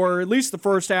here for at least the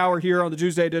first hour here on the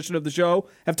Tuesday edition of the show.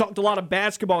 Have talked a lot of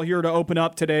basketball here to open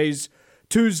up today's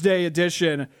Tuesday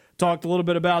edition. Talked a little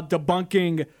bit about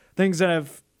debunking things that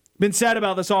have been said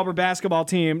about this Auburn basketball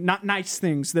team, not nice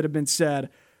things that have been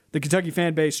said. The Kentucky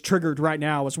fan base triggered right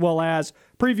now, as well as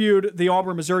previewed the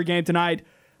Auburn-Missouri game tonight.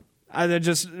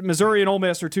 Missouri and Ole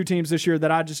Miss are two teams this year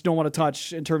that I just don't want to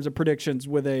touch in terms of predictions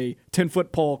with a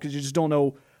 10-foot pole because you just don't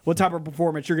know what type of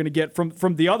performance you're going to get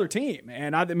from the other team.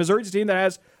 And I think Missouri's a team that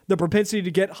has the propensity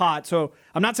to get hot. So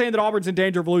I'm not saying that Auburn's in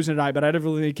danger of losing tonight, but I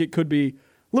definitely think it could be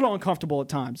a little uncomfortable at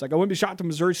times. Like, I wouldn't be shocked if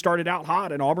Missouri started out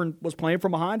hot and Auburn was playing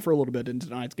from behind for a little bit in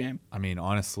tonight's game. I mean,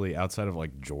 honestly, outside of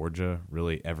like Georgia,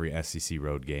 really every SEC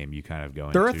road game you kind of go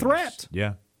into. They're a threat.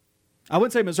 Yeah. I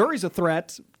wouldn't say Missouri's a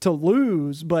threat to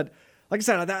lose, but like I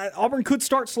said, Auburn could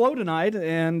start slow tonight,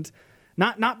 and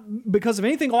not because of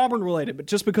anything Auburn related, but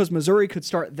just because Missouri could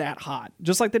start that hot,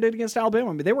 just like they did against Alabama.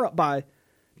 I mean, they were up by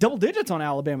double digits on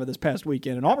Alabama this past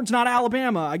weekend, and Auburn's not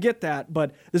Alabama. I get that,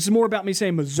 but this is more about me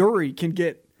saying Missouri can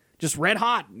get just red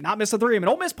hot, not miss a three. I mean,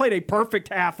 Ole Miss played a perfect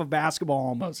half of basketball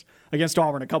almost against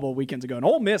Auburn a couple of weekends ago, and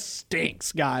Ole Miss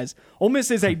stinks, guys. Ole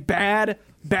Miss is a bad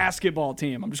basketball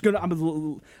team. I'm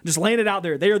just laying it out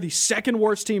there. They are the second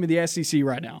worst team in the SEC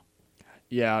right now.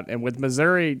 Yeah, and with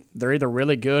Missouri, they're either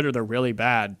really good or they're really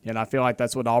bad, and I feel like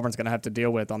that's what Auburn's going to have to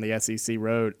deal with on the SEC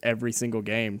road every single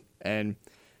game. And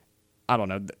I don't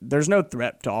know. There's no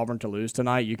threat to Auburn to lose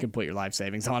tonight. You can put your life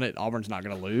savings on it. Auburn's not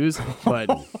going to lose,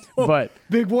 but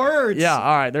big words. Yeah,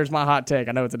 all right. There's my hot take.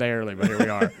 I know it's a day early, but here we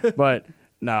are. But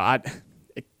No,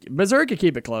 Missouri could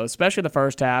keep it close, especially the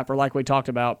first half, or like we talked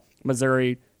about,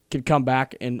 Missouri could come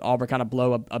back and Auburn kind of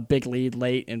blow a big lead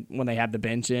late and when they have the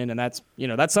bench in, and that's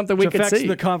something we could see. Affects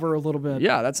the cover a little bit.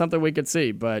 Yeah, that's something we could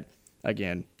see. But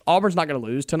again, Auburn's not going to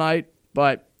lose tonight,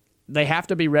 but they have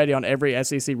to be ready on every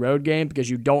SEC road game because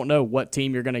you don't know what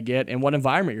team you're going to get and what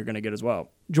environment you're going to get as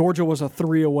well. Georgia was a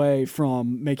 3 away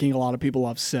from making a lot of people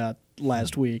upset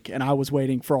last week, and I was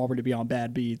waiting for Auburn to be on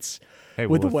bad beats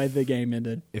with the way the game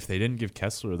ended. If they didn't give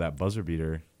Kessler that buzzer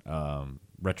beater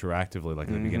retroactively, like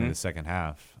at the beginning of the second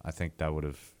half, I think that would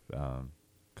have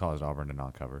caused Auburn to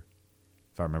not cover,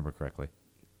 if I remember correctly.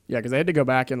 Yeah, because they had to go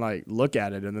back and look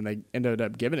at it, and then they ended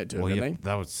up giving it to him, didn't they?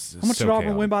 That was How much did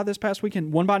Auburn win by this past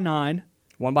weekend? 1 by 9.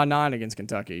 1 by 9 against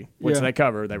Kentucky, which they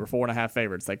covered. They were 4.5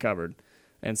 favorites. They covered.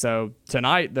 And so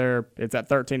tonight it's at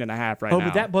 13.5 right now. Oh,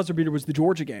 but that buzzer beater was the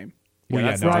Georgia game. Well,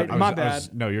 that's right. My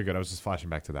bad. No, you're good. I was just flashing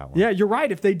back to that one. Yeah, you're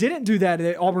right. If they didn't do that,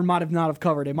 Auburn might have not have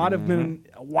covered. It might have been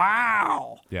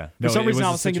wow. Yeah. For some reason, I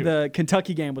was thinking the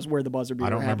Kentucky game was where the buzzer beater. I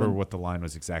don't remember happened. what the line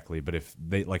was exactly, but if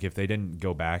they didn't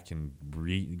go back and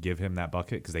give him that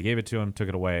bucket because they gave it to him, took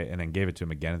it away, and then gave it to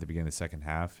him again at the beginning of the second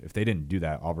half. If they didn't do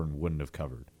that, Auburn wouldn't have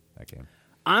covered that game.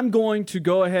 I'm going to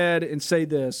go ahead and say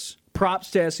this: props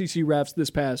to SEC refs this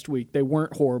past week. They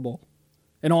weren't horrible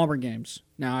in Auburn games.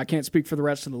 Now, I can't speak for the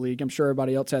rest of the league. I'm sure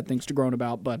everybody else had things to groan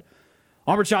about, but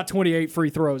Auburn shot 28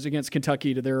 free throws against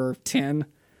Kentucky to their 10.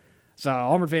 So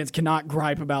Auburn fans cannot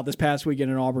gripe about this past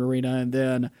weekend in Auburn Arena. And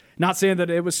then, not saying that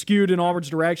it was skewed in Auburn's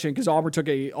direction, because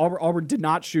Auburn did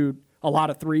not shoot a lot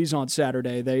of threes on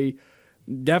Saturday. They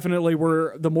definitely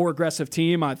were the more aggressive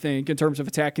team, I think, in terms of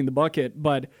attacking the bucket.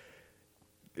 But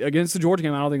against the Georgia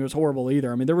game, I don't think it was horrible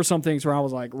either. I mean, there were some things where I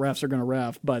was like, refs are going to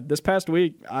ref. But this past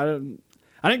week,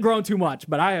 I didn't groan too much,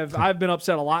 but I've been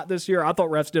upset a lot this year. I thought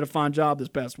refs did a fine job this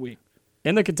past week.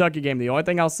 In the Kentucky game, the only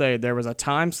thing I'll say, there was a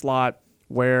time slot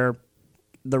where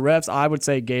the refs, I would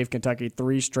say, gave Kentucky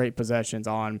 3 straight possessions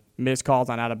on missed calls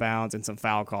on out of bounds and some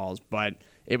foul calls, but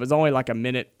it was only like a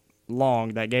minute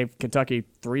long that gave Kentucky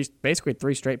basically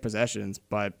 3 straight possessions.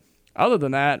 But other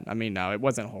than that, I mean, no, it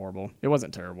wasn't horrible. It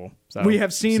wasn't terrible. So we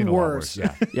have seen worse.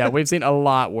 Yeah. Yeah, we've seen a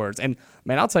lot worse. And,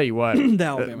 man, I'll tell you what. The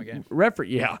Alabama game.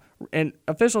 And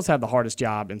officials have the hardest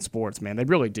job in sports, man. They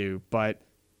really do. But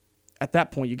at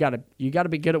that point, you got to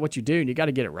be good at what you do, and you got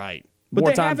to get it right. But More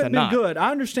they times haven't than been not. good.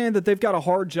 I understand that they've got a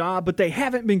hard job, but they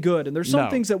haven't been good. And there's some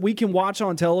things that we can watch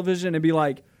on television and be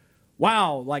like,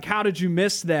 wow, like how did you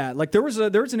miss that? Like there was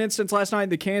an instance last night in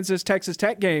the Kansas-Texas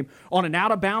Tech game on an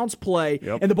out-of-bounds play,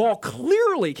 and the ball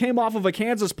clearly came off of a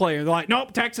Kansas player. They're like,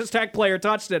 nope, Texas Tech player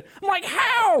touched it. I'm like,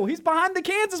 how? He's behind the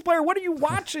Kansas player. What are you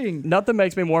watching? Nothing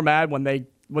makes me more mad when they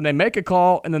make a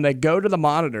call and then they go to the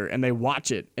monitor and they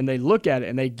watch it and they look at it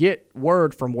and they get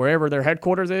word from wherever their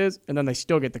headquarters is and then they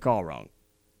still get the call wrong.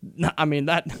 I mean,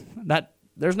 that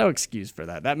there's no excuse for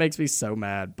that. That makes me so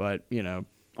mad, but, you know.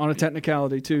 On a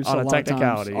technicality, too. So on a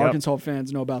technicality, times, Arkansas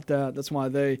fans know about that. That's why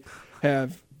they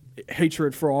have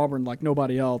hatred for Auburn like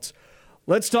nobody else.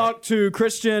 Let's talk to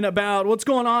Christian about what's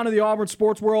going on in the Auburn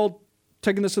sports world,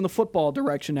 taking this in the football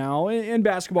direction now, and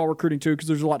basketball recruiting, too, because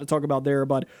there's a lot to talk about there.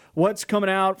 But what's coming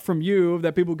out from you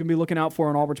that people can be looking out for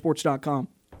on auburnsports.com?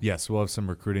 Yes, we'll have some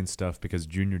recruiting stuff because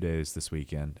Junior Day is this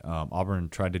weekend. Auburn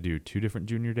tried to do 2 different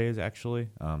Junior Days, actually.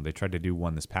 They tried to do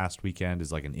one this past weekend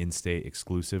as like an in-state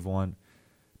exclusive one.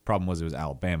 Problem was it was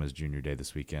Alabama's Junior Day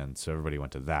this weekend, so everybody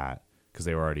went to that because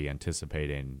they were already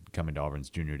anticipating coming to Auburn's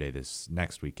Junior Day this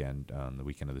next weekend, the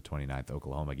weekend of the 29th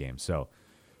Oklahoma game. So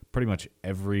pretty much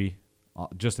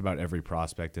just about every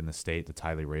prospect in the state that's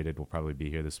highly rated will probably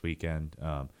be here this weekend,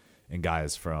 and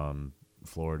guys from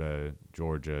Florida,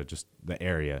 Georgia, just the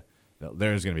area.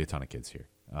 There's going to be a ton of kids here,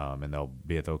 and they'll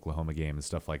be at the Oklahoma game and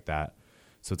stuff like that.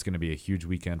 So it's going to be a huge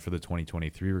weekend for the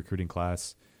 2023 recruiting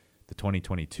class. The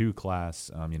 2022 class,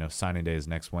 signing day is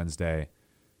next Wednesday.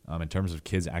 In terms of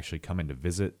kids actually coming to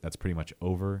visit, that's pretty much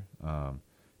over.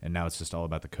 And now it's just all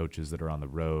about the coaches that are on the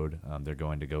road. They're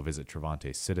going to go visit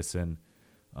Trevante Citizen.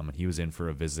 And he was in for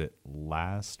a visit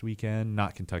last weekend,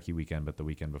 not Kentucky weekend, but the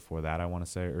weekend before that, I want to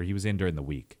say. Or he was in during the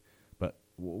week. But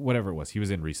whatever it was, he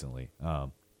was in recently.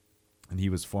 And he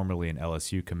was formerly an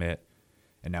LSU commit.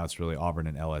 And now it's really Auburn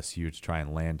and LSU to try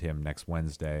and land him next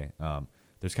Wednesday.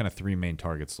 There's kind of 3 main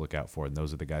targets to look out for, and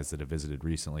those are the guys that have visited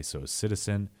recently. So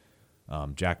Citizen,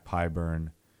 Jack Pyburn,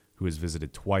 who has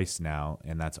visited twice now,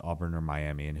 and that's Auburn or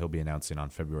Miami, and he'll be announcing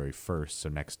on February 1st, so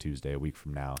next Tuesday, a week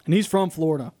from now. And he's from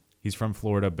Florida. He's from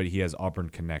Florida, but he has Auburn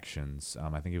connections.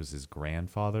 I think it was his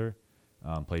grandfather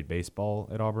played baseball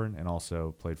at Auburn and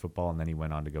also played football, and then he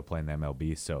went on to go play in the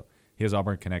MLB. So he has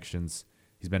Auburn connections.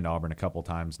 He's been to Auburn a couple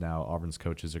times now. Auburn's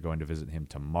coaches are going to visit him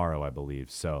tomorrow, I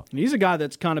believe. So And he's a guy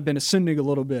that's kind of been ascending a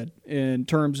little bit in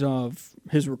terms of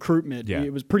his recruitment. Yeah.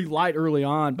 It was pretty light early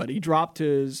on, but he dropped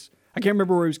his – I can't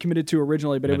remember where he was committed to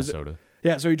originally, but Minnesota.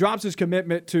 So he drops his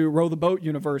commitment to Row the Boat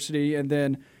University, and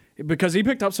then because he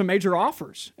picked up some major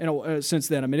offers since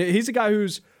then. I mean, he's a guy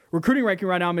whose recruiting ranking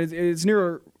right now, I mean, it's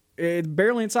near – it's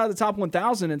barely inside the top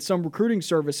 1,000 in some recruiting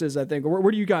services, I think.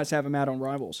 Where do you guys have him at on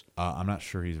Rivals? I'm not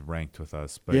sure he's ranked with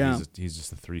us, but he's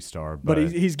just a 3-star. But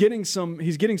he's getting some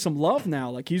love now.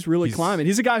 Like he's really climbing.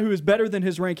 He's a guy who is better than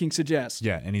his ranking suggests.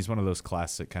 Yeah, and he's one of those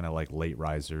classic kind of like late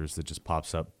risers that just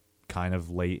pops up kind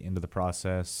of late into the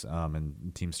process,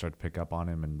 and teams start to pick up on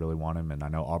him and really want him. And I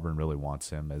know Auburn really wants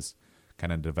him as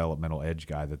kind of developmental edge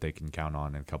guy that they can count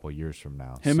on in a couple of years from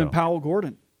now. Him and Powell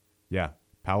Gordon. Yeah.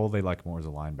 Powell, they like more as a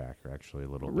linebacker, actually, a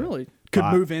little bit. Really? Could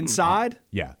move inside?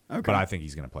 Yeah. Okay. But I think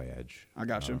he's going to play edge. I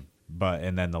got you.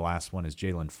 And then the last one is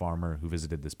Jalen Farmer, who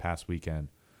visited this past weekend,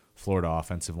 Florida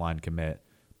offensive line commit,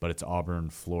 but it's Auburn,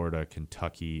 Florida,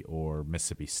 Kentucky, or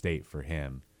Mississippi State for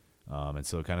him. And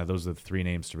so kind of those are the three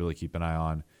names to really keep an eye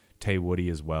on. Tay Woody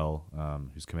as well,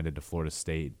 who's committed to Florida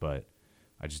State, but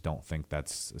I just don't think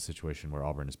that's a situation where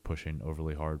Auburn is pushing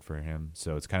overly hard for him.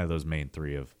 So it's kind of those main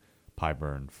three of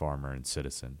Pyburn, Farmer, and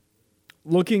Citizen.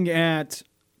 Looking at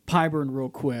Pyburn real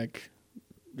quick,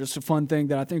 just a fun thing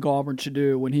that I think Auburn should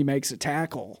do when he makes a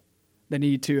tackle. They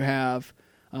need to have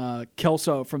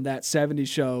Kelso from that 70s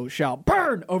show shout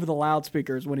 "burn" over the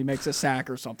loudspeakers when he makes a sack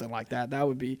or something like that. That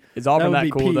would be Is Auburn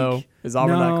that cool peak. though? Is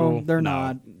Auburn that cool? They're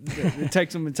not. It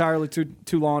takes them entirely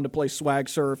too long to play swag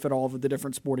surf at all of the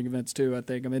different sporting events too. I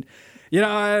think. I mean,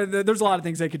 there's a lot of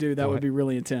things they could do that would be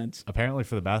really intense. Apparently,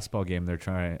 for the basketball game, they're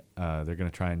going to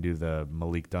try and do the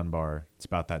Malik Dunbar. It's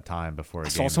about that time before a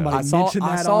game. I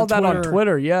saw that on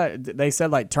Twitter. Yeah, they said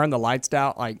like turn the lights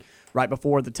out like right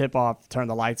before the tip off, turn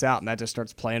the lights out, and that just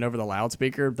starts playing over the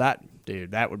loudspeaker. That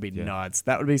would be nuts.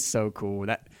 That would be so cool.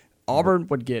 That Auburn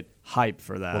would get hype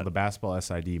for that. Well, the basketball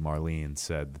SID Marlene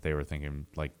said that they were thinking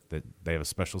like that they have a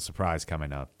special surprise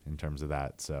coming up in terms of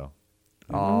that. So,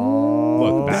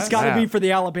 look, that's got to be for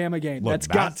the Alabama game. That's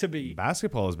got to be.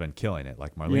 Basketball has been killing it.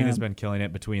 Like Marlene has been killing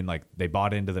it. Between like they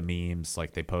bought into the memes,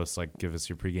 like they post like give us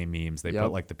your pregame memes. They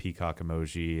put like the peacock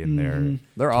emoji in their.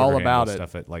 They're all about it.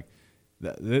 Stuff like.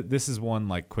 This is one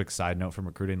like quick side note from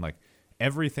recruiting. Like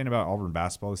everything about Auburn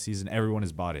basketball this season, everyone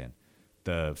has bought in.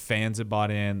 The fans have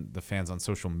bought in. The fans on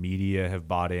social media have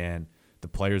bought in. The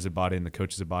players have bought in. The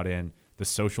coaches have bought in. The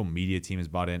social media team has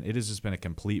bought in. It has just been a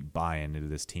complete buy-in into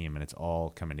this team, and it's all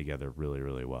coming together really,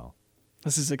 really well.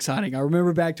 This is exciting. I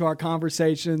remember back to our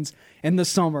conversations in the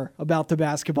summer about the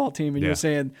basketball team, and you were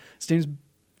saying this team's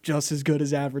just as good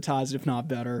as advertised, if not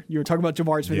better. You were talking about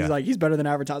Jabari Smith. He's like, he's better than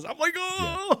advertised. I'm like,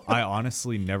 oh! Yeah. I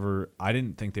honestly I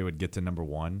didn't think they would get to number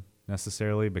one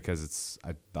necessarily because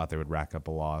I thought they would rack up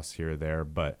a loss here or there,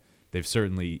 but they've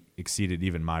certainly exceeded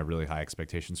even my really high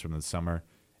expectations from the summer.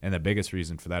 And the biggest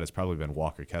reason for that has probably been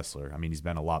Walker Kessler. I mean, he's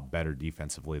been a lot better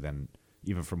defensively than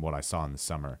even from what I saw in the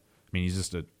summer. I mean, he's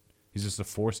just a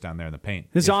force down there in the paint.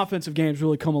 His offensive game's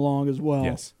really come along as well.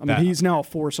 Yes. I mean, he's now a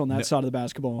force on that side of the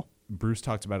basketball. Bruce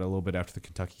talked about it a little bit after the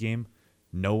Kentucky game.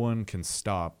 No one can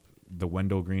stop the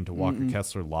Wendell Green to Walker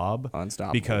Kessler lob.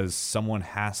 Unstoppable. Because someone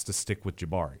has to stick with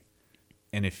Jabari.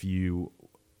 And if you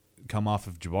come off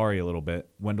of Jabari a little bit,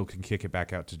 Wendell can kick it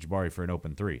back out to Jabari for an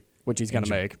open three. Which he's going to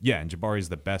make. Yeah, and Jabari's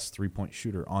the best three-point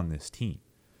shooter on this team.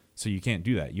 So you can't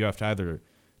do that. You have to either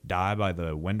die by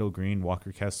the Wendell Green,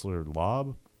 Walker Kessler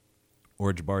lob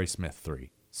or Jabari Smith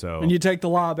three. So and you take the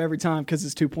lob every time because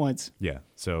it's 2 points. Yeah,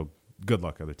 so good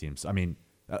luck, other teams. I mean,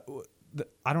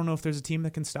 I don't know if there's a team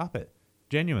that can stop it.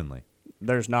 Genuinely.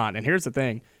 There's not. And here's the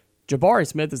thing. Jabari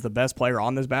Smith is the best player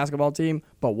on this basketball team,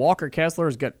 but Walker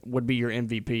Kessler would be your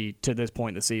MVP to this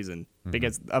point in the season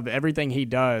because of everything he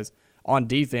does on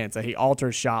defense. He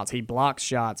alters shots. He blocks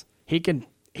shots. He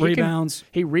rebounds.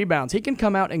 He rebounds. He can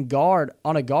come out and guard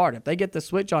on a guard. If they get the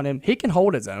switch on him, he can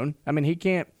hold his own. I mean, he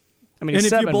can't. I mean, and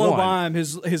he's if you blow 7'1". by him,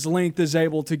 his length is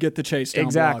able to get the chase down.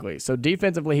 Exactly. Block. So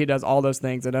defensively, he does all those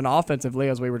things, and then offensively,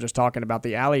 as we were just talking about,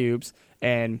 the alley oops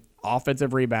and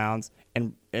offensive rebounds,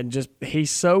 and just he's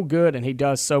so good, and he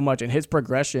does so much, and his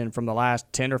progression from the last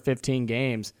 10 or 15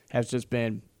 games has just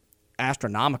been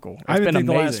astronomical. It's been amazing.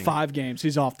 The last 5 games,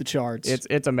 he's off the charts.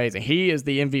 It's amazing. He is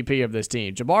the MVP of this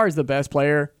team. Jabari's the best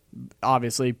player,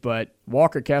 obviously, but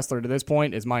Walker Kessler to this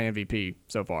point is my MVP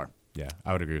so far. Yeah,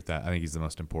 I would agree with that. I think he's the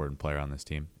most important player on this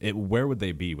team. Where would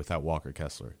they be without Walker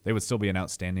Kessler? They would still be an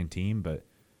outstanding team, but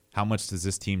how much does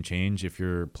this team change if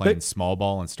you're playing small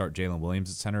ball and start Jalen Williams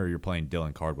at center, or you're playing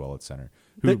Dylan Cardwell at center?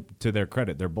 Who, to their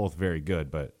credit, they're both very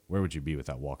good, but where would you be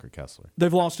without Walker Kessler?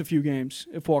 They've lost a few games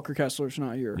if Walker Kessler's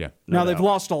not here. Yeah. Now, they've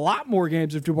lost a lot more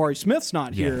games if Jabari Smith's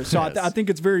not here. So I think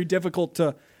it's very difficult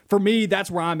to – for me,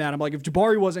 that's where I'm at. I'm like, if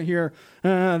Jabari wasn't here,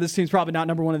 this team's probably not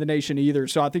number one in the nation either.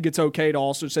 So I think it's okay to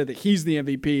also say that he's the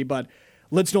MVP, but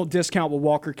let's don't discount what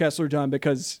Walker Kessler done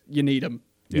because you need him.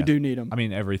 You do need him. I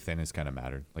mean, everything has kind of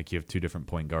mattered. Like, you have two different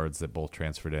point guards that both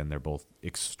transferred in. They're both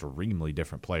extremely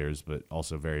different players, but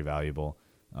also very valuable.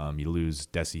 You lose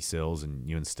Desi Sills, and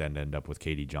you instead end up with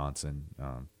Katie Johnson.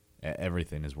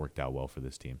 Everything has worked out well for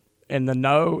this team. And the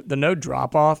no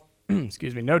drop off,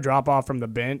 no drop off from the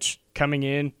bench coming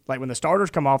in. Like when the starters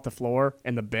come off the floor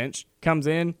and the bench comes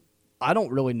in, I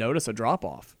don't really notice a drop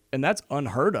off, and that's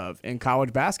unheard of in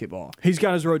college basketball. He's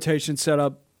got his rotation set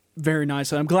up very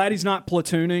nicely. I'm glad he's not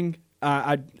platooning.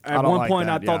 At one point,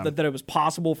 I thought that it was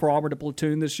possible for Auburn to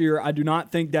platoon this year. I do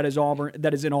not think that is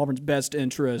in Auburn's best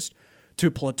interest to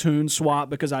platoon swap,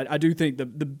 because I do think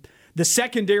the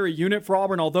secondary unit for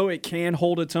Auburn, although it can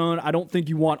hold its own, I don't think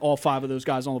you want all five of those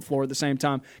guys on the floor at the same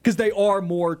time, because they are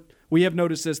more. We have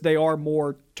noticed this. They are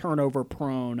more turnover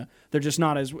prone. They're just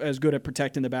not as good at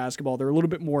protecting the basketball. They're a little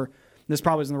bit more. This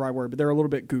probably isn't the right word, but they're a little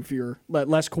bit goofier,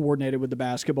 less coordinated with the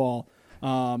basketball.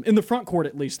 In the front court,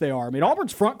 at least they are. I mean,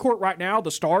 Auburn's front court right now,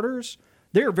 the starters,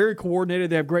 they are very coordinated.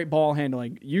 They have great ball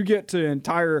handling. You get to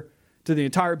the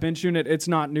entire bench unit, it's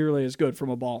not nearly as good from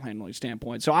a ball handling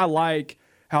standpoint. So I like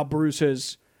how Bruce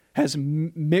has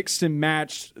mixed and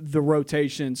matched the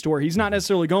rotations to where he's not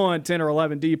necessarily going 10 or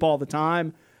 11 deep all the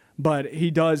time, but he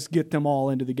does get them all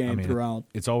into the game throughout.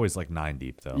 It's always like 9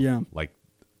 deep, though. Yeah. Like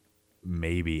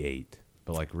maybe 8,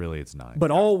 but like really it's 9.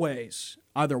 But always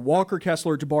either Walker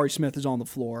Kessler or Jabari Smith is on the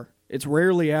floor. It's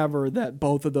rarely ever that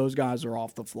both of those guys are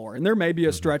off the floor. And there may be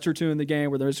a stretch or two in the game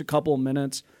where there's a couple of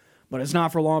minutes, but it's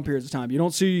not for long periods of time. You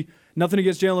don't see nothing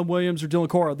against Jalen Williams or Dylan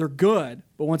Cora. They're good,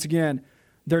 but once again,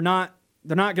 they're not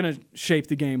going to shape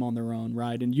the game on their own,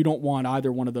 right? And you don't want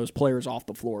either one of those players off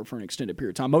the floor for an extended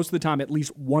period of time. Most of the time, at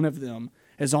least one of them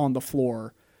is on the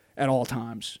floor at all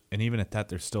times. And even at that,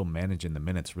 they're still managing the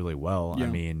minutes really well. Yeah. I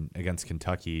mean, against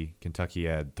Kentucky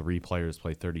had 3 players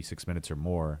play 36 minutes or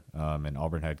more, and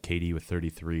Auburn had Katie with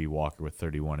 33, Walker with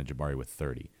 31, and Jabari with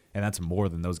 30. And that's more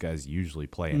than those guys usually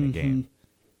play in a game.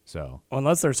 So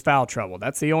unless there's foul trouble,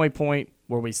 that's the only point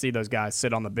where we see those guys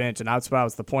sit on the bench. And that's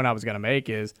the point I was going to make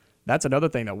is that's another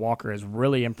thing that Walker has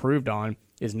really improved on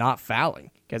is not fouling.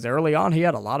 Because early on, he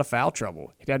had a lot of foul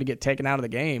trouble. He had to get taken out of the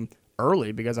game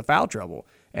early because of foul trouble.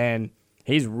 And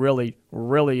he's really,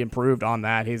 really improved on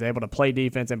that. He's able to play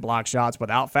defense and block shots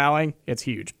without fouling. It's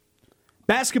huge.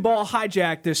 Basketball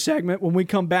hijacked this segment. When we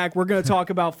come back, we're going to talk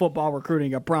about football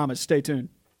recruiting. I promise. Stay tuned.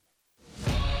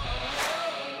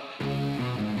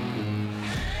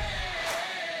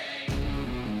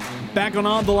 Back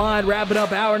on The Line, wrapping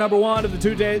up hour number 1 of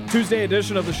the Tuesday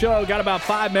edition of the show. Got about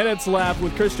 5 minutes left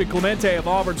with Christian Clemente of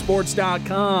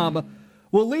AuburnSports.com.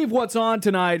 We'll leave what's on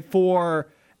tonight for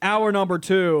hour number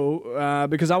 2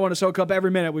 because I want to soak up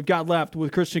every minute we've got left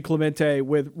with Christian Clemente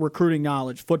with recruiting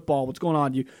knowledge, football, what's going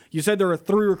on. You said there are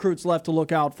 3 recruits left to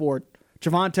look out for.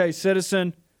 Javonte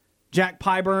Citizen, Jack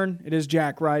Pyburn. It is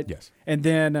Jack, right? Yes. And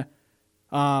then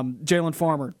Jalen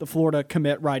Farmer, the Florida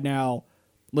commit right now.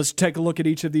 Let's take a look at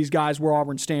each of these guys, where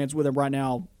Auburn stands with him right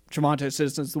now. Javonte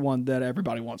Citizen's the one that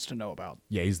everybody wants to know about.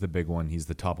 Yeah, he's the big one. He's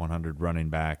the top 100 running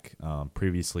back,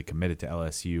 previously committed to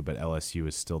LSU, but LSU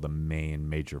is still the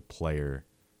major player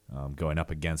going up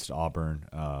against Auburn.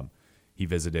 He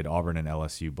visited Auburn and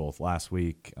LSU both last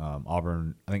week. I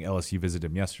think LSU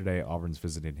visited him yesterday. Auburn's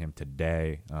visited him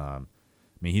today.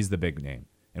 He's the big name,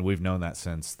 and we've known that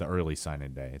since the early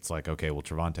signing day. It's like, okay, well,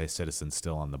 Javonte Citizen's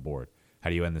still on the board. How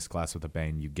do you end this class with a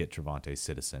bang? You get Javonte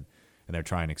Citizen. And they're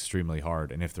trying extremely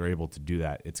hard. And if they're able to do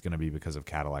that, it's going to be because of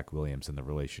Cadillac Williams and the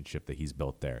relationship that he's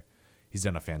built there. He's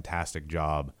done a fantastic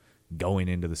job going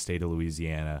into the state of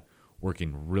Louisiana,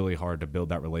 working really hard to build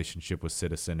that relationship with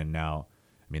Citizen. And now,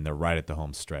 they're right at the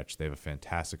home stretch. They have a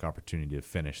fantastic opportunity to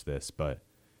finish this, but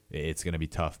it's going to be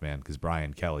tough, man, because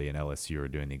Brian Kelly and LSU are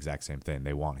doing the exact same thing.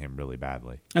 They want him really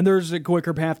badly. And there's a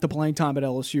quicker path to playing time at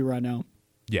LSU right now.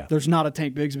 Yeah. There's not a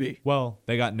Tank Bigsby. Well,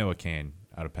 they got Noah Kane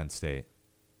out of Penn State.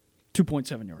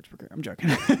 2.7 yards per carry. I'm joking.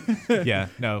 Yeah,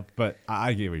 no, but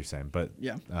I get what you're saying. But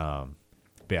yeah.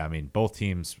 Both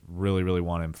teams really, really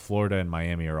want him. Florida and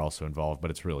Miami are also involved, but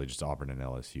it's really just Auburn and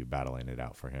LSU battling it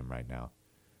out for him right now.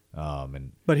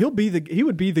 But he would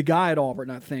be the guy at Auburn,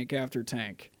 I think, after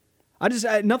Tank.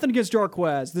 Nothing against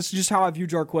Jarquez. This is just how I view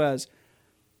Jarquez.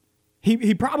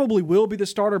 He probably will be the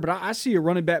starter, but I see a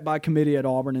running back by committee at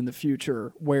Auburn in the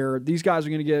future where these guys are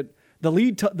going to get the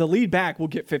lead back will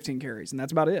get 15 carries, and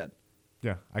that's about it.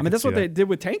 Yeah, I mean that's what they did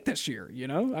with Tank this year. You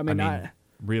know, I mean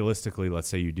realistically, let's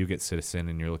say you do get Citizen,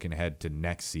 and you're looking ahead to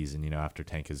next season. You know, after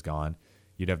Tank is gone,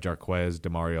 you'd have Jarquez,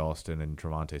 Damari Alston, and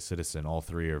Trevante Citizen. All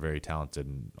three are very talented,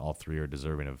 and all three are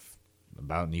deserving of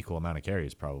about an equal amount of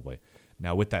carries, probably.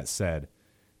 Now, with that said,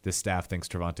 this staff thinks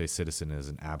Trevante Citizen is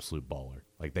an absolute baller.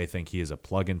 Like, they think he is a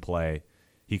plug-and-play.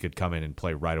 He could come in and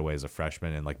play right away as a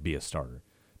freshman and, like, be a starter.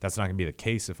 That's not going to be the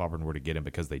case if Auburn were to get him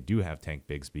because they do have Tank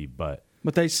Bigsby, but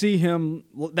they see him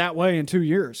that way in 2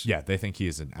 years. Yeah, they think he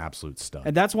is an absolute stud.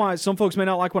 And that's why some folks may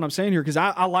not like what I'm saying here because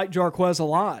I like Jarquez a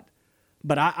lot.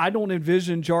 But I don't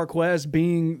envision Jarquez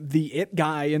being the it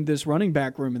guy in this running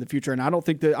back room in the future. And I don't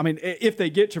think that – I mean, if they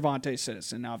get Trevante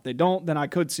Citizen. Now, if they don't, then I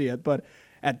could see it. But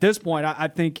at this point, I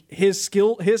think his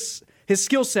skill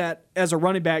set as a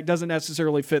running back doesn't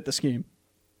necessarily fit the scheme.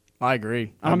 I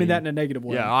agree. I don't mean that in a negative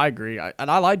way. Yeah, I agree. And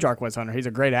I like Jarquez Hunter. He's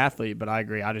a great athlete, but I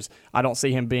agree. I don't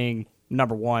see him being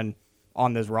number one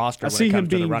on this roster. I see him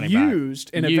being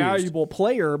used and a valuable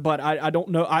player, but I don't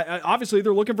know. Obviously,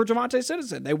 they're looking for Trevante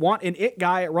Citizen. They want an it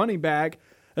guy at running back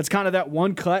that's kind of that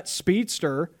one-cut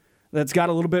speedster that's got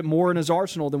a little bit more in his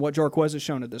arsenal than what Jarquez has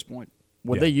shown at this point.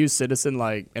 Would they use Citizen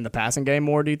like in the passing game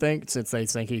more, do you think, since they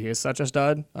think he is such a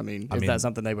stud? I mean, is that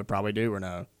something they would probably do or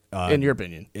no? In your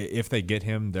opinion? If they get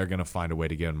him, they're going to find a way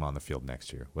to get him on the field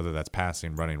next year. Whether that's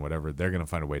passing, running, whatever, they're going to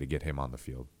find a way to get him on the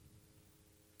field.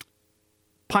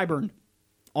 Pyburn,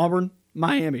 Auburn,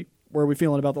 Miami. Where are we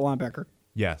feeling about the linebacker?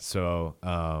 Yeah, so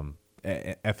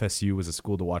FSU was a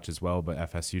school to watch as well, but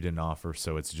FSU didn't offer,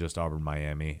 so it's just Auburn,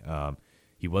 Miami.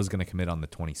 He was going to commit on the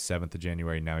 27th of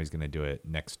January. Now he's going to do it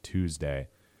next Tuesday.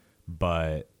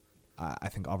 But I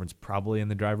think Auburn's probably in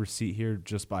the driver's seat here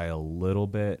just by a little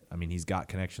bit. I mean, he's got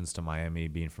connections to Miami,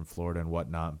 being from Florida and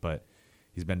whatnot, but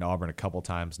he's been to Auburn a couple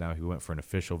times now. He went for an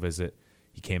official visit.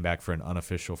 He came back for an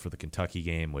unofficial for the Kentucky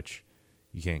game, which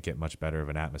you can't get much better of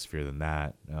an atmosphere than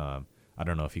that. I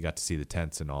don't know if you got to see the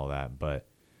tents and all that, but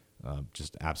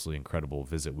just absolutely incredible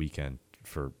visit weekend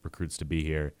for recruits to be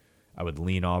here. I would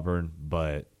lean Auburn,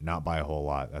 but not by a whole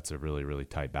lot. That's a really, really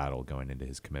tight battle going into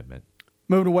his commitment.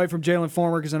 Moving away from Jalen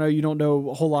Farmer, because I know you don't know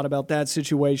a whole lot about that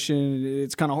situation.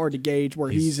 It's kind of hard to gauge where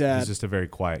he's at. He's just a very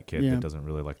quiet kid that doesn't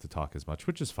really like to talk as much,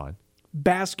 which is fine.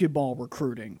 Basketball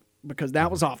recruiting, because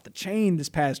that was off the chain this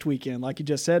past weekend. Like you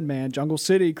just said, man, Jungle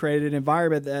City created an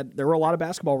environment that there were a lot of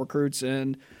basketball recruits,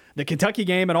 and the Kentucky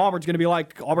game at Auburn's going to be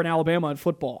like Auburn, Alabama in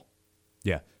football.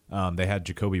 Yeah. They had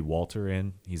Jacoby Walter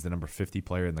in. He's the number 50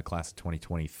 player in the class of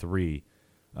 2023,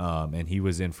 and he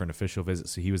was in for an official visit,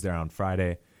 so he was there on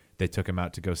Friday. They took him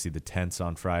out to go see the tents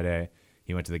on Friday.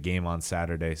 He went to the game on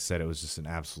Saturday, said it was just an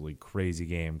absolutely crazy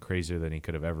game, crazier than he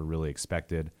could have ever really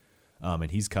expected. And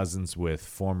he's cousins with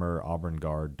former Auburn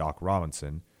guard Doc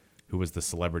Robinson, who was the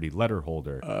celebrity letter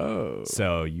holder. Oh.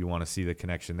 So you want to see the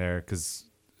connection there because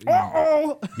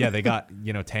yeah, they got,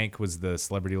 Tank was the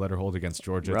celebrity letter holder against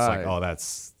Georgia. It's like,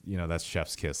 that's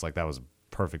chef's kiss. Like, that was a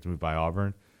perfect move by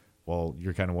Auburn. Well,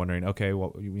 you're kind of wondering, okay,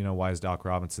 well, why is Doc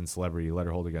Robinson celebrity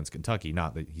letter holder against Kentucky?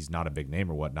 Not that he's not a big name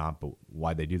or whatnot, but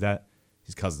why'd they do that?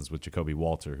 He's cousins with Jacoby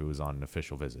Walter, who was on an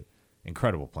official visit.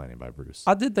 Incredible planning by Bruce.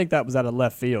 I did think that was out of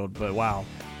left field, but wow,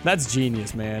 that's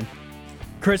genius, man.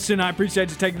 Christian, I appreciate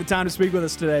you taking the time to speak with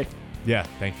us today. Yeah,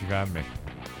 thank you for having me.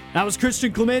 That was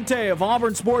Christian Clemente of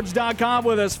AuburnSports.com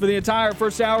with us for the entire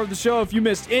first hour of the show. If you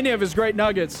missed any of his great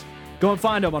nuggets, go and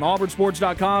find him on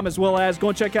AuburnSports.com, as well as go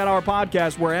and check out our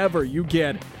podcast wherever you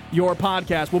get your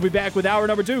podcast. We'll be back with hour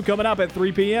number 2 coming up at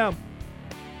 3 p.m.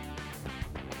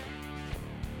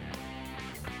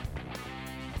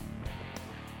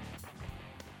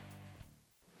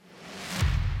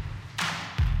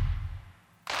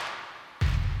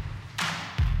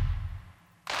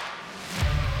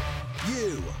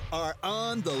 You are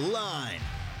on the line.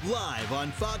 Live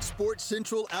on Fox Sports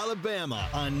Central Alabama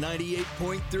on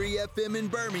 98.3 FM in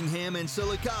Birmingham and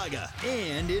Sylacauga,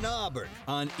 and in Auburn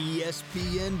on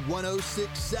ESPN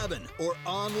 106.7 or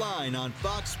online on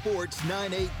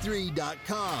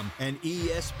FoxSports983.com and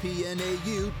ESPNAU.com.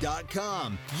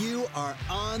 You are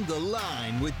on the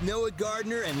line with Noah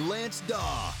Gardner and Lance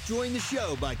Daw. Join the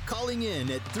show by calling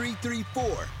in at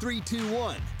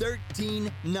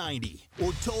 334-321-1390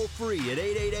 or toll free at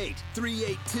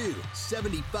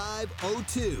 888-382-7502.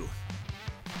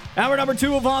 Hour number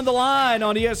 2 of On the Line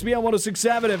on ESPN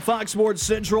 106.7 and Fox Sports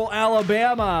Central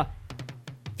Alabama.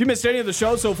 If you missed any of the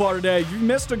show so far today, you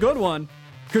missed a good one.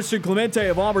 Christian Clemente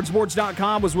of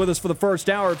AuburnSports.com was with us for the first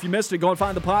hour. If you missed it, go and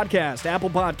find the podcast. Apple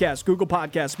Podcasts, Google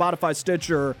Podcasts, Spotify,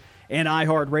 Stitcher, and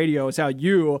iHeartRadio is how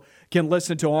you can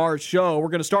listen to our show. We're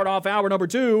going to start off hour number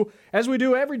 2, as we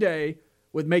do every day,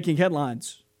 with Making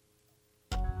Headlines.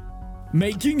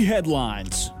 Making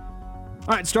Headlines.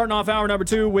 All right, starting off hour number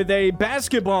 2 with a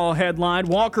basketball headline.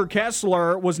 Walker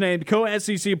Kessler was named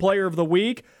Co-SEC Player of the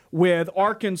Week with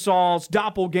Arkansas's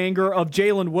doppelganger of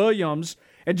Jalen Williams.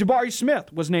 And Jabari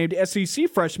Smith was named SEC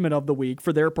Freshman of the Week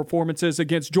for their performances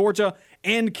against Georgia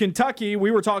and Kentucky.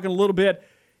 We were talking a little bit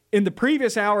in the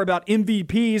previous hour about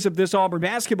MVPs of this Auburn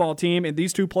basketball team, and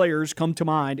these two players come to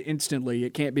mind instantly.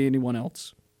 It can't be anyone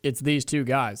else. It's these two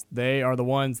guys. They are the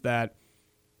ones that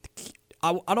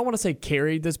I don't want to say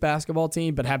carried this basketball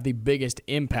team, but have the biggest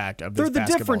impact of this basketball team.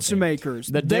 They're the difference makers.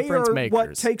 The difference makers.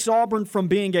 What takes Auburn from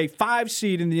being a 5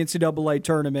 seed in the NCAA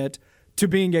tournament to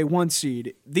being a 1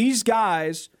 seed. These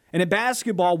guys, and in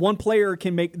basketball, one player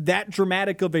can make that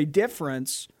dramatic of a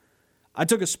difference. I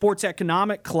took a sports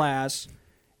economic class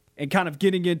and kind of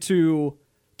getting into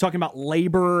talking about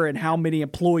labor and how many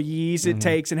employees it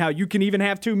takes and how you can even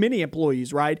have too many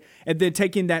employees, right? And then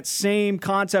taking that same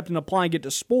concept and applying it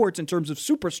to sports in terms of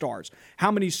superstars. How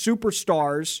many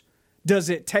superstars does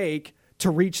it take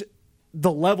to reach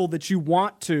the level that you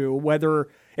want to, whether,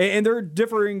 and there are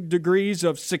differing degrees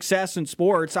of success in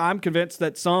sports. I'm convinced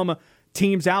that some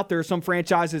teams out there, some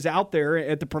franchises out there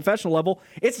at the professional level,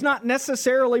 it's not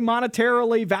necessarily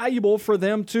monetarily valuable for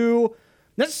them to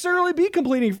necessarily be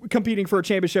competing for a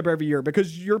championship every year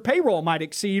because your payroll might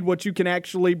exceed what you can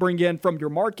actually bring in from your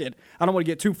market. I don't want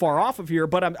to get too far off of here,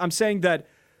 but I'm saying that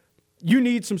you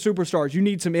need some superstars. You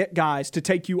need some it guys to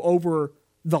take you over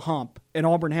the hump, and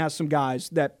Auburn has some guys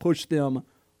that push them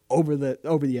over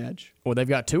the edge. Well, they've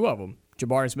got 2 of them,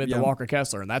 Jabari Smith and Walker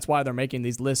Kessler, and that's why they're making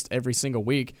these lists every single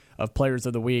week of Players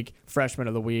of the Week, Freshmen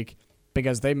of the Week,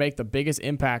 because they make the biggest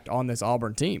impact on this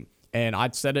Auburn team. And I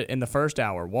said it in the first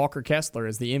hour. Walker Kessler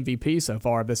is the MVP so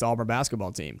far of this Auburn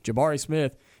basketball team. Jabari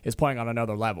Smith is playing on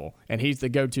another level, and he's the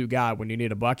go-to guy when you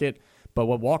need a bucket. But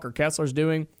what Walker Kessler's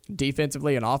doing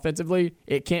defensively and offensively,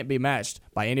 it can't be matched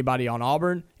by anybody on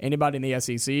Auburn, anybody in the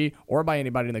SEC, or by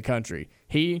anybody in the country.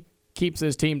 He keeps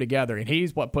his team together, and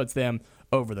he's what puts them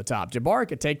over the top. Jabari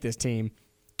could take this team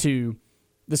to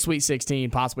the Sweet 16,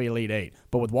 possibly Elite 8.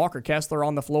 But with Walker Kessler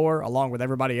on the floor, along with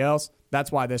everybody else,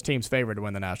 that's why this team's favored to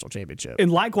win the national championship.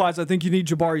 And likewise, I think you need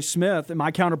Jabari Smith. And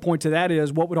my counterpoint to that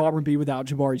is, what would Auburn be without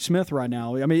Jabari Smith right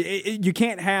now? I mean, you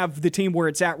can't have the team where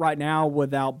it's at right now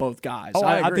without both guys. Oh,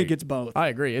 I think it's both. I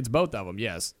agree. It's both of them,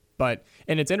 yes. And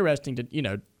it's interesting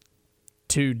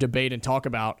to debate and talk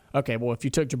about, okay, well, if you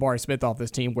took Jabari Smith off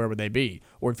this team, where would they be?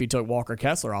 Or if you took Walker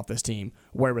Kessler off this team,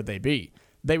 where would they be?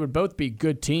 They would both be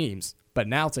good teams. But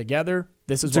now together,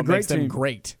 this is what makes them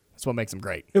great. That's what makes them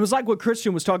great. It was like what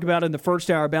Christian was talking about in the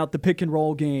first hour about the pick and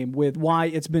roll game, with why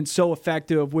it's been so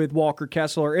effective with Walker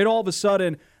Kessler. It all of a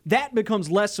sudden, that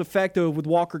becomes less effective with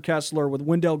Walker Kessler, with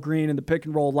Wendell Green in the pick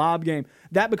and roll lob game.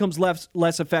 That becomes less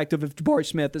effective if Jabari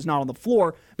Smith is not on the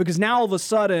floor, because now all of a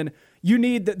sudden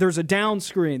there's a down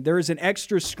screen. There is an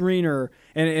extra screener,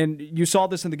 and you saw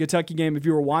this in the Kentucky game if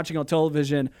you were watching on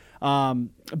television.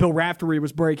 Bill Raftery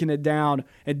was breaking it down,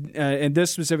 and in this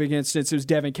specific instance, it was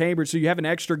Devin Cambridge. So you have an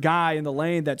extra guy in the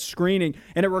lane that's screening,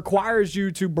 and it requires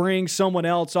you to bring someone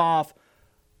else off.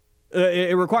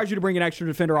 It requires you to bring an extra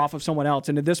defender off of someone else.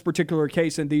 And in this particular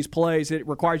case, in these plays, it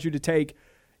requires you to take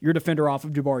your defender off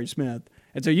of Jabari Smith.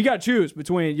 And so you got to choose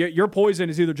between your poison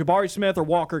is either Jabari Smith or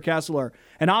Walker Kessler.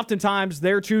 And oftentimes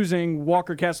they're choosing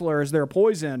Walker Kessler as their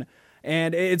poison.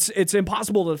 And it's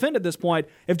impossible to defend at this point.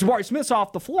 If Jabari Smith's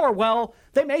off the floor, well,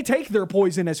 they may take their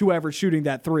poison as whoever's shooting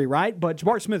that 3, right? But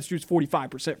Jabari Smith shoots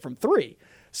 45% from 3.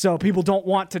 So people don't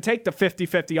want to take the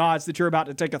 50-50 odds that you're about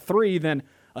to take a 3 than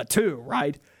a 2,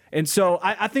 right? And so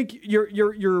I think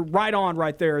you're right on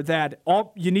right there that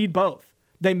you need both.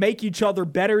 They make each other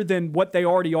better than what they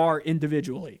already are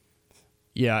individually.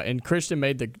 Yeah, and Christian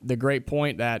made the great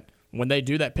point that when they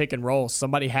do that pick and roll,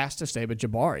 somebody has to stay with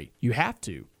Jabari. You have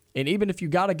to. And even if you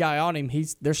got a guy on him,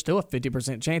 there's still a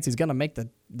 50% chance he's going to make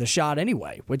the shot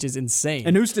anyway, which is insane.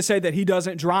 And who's to say that he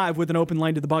doesn't drive with an open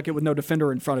lane to the bucket with no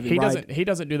defender in front of him, He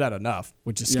doesn't do that enough,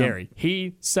 which is scary.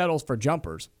 He settles for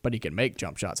jumpers, but he can make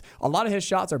jump shots. A lot of his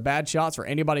shots are bad shots for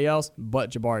anybody else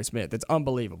but Jabari Smith. It's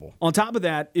unbelievable. On top of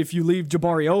that, if you leave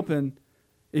Jabari open,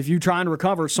 if you try and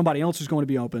recover, somebody else is going to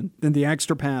be open. Then the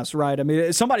extra pass, right? I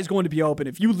mean, somebody's going to be open.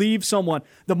 If you leave someone,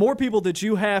 the more people that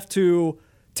you have to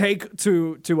take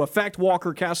to affect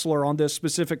Walker Kessler on this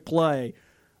specific play,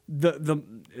 the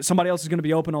somebody else is going to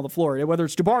be open on the floor, whether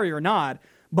it's Jabari or not.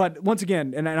 But once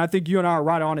again, and I think you and I are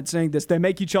right on in saying this, they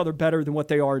make each other better than what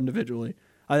they are individually.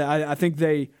 I think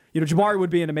Jabari would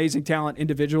be an amazing talent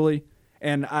individually,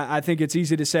 and I think it's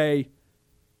easy to say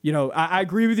I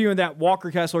agree with you in that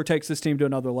Walker Kessler takes this team to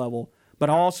another level. But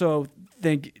I also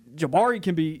think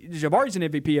Jabari's an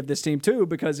MVP of this team too,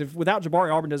 because without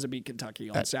Jabari, Auburn doesn't beat Kentucky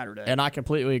on Saturday. And I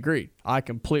completely agree.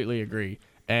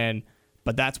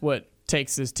 But that's what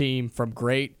takes this team from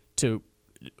great to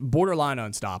borderline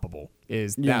unstoppable.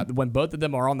 Is that when both of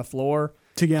them are on the floor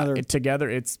together,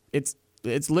 it's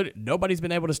nobody's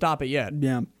been able to stop it yet.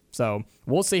 Yeah. So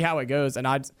we'll see how it goes. And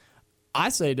I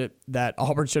say that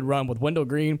Auburn should run with Wendell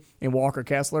Green and Walker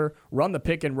Kessler, run the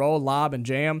pick and roll, lob, and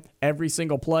jam every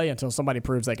single play until somebody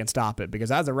proves they can stop it. Because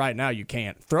as of right now, you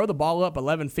can't. Throw the ball up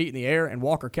 11 feet in the air, and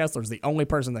Walker Kessler is the only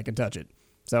person that can touch it.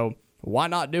 So why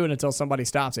not do it until somebody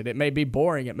stops it? It may be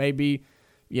boring. It may be,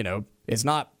 it's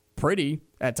not pretty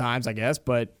at times, I guess.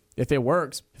 But if it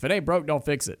works, if it ain't broke, don't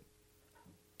fix it.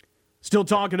 Still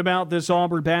talking about this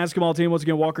Auburn basketball team. Once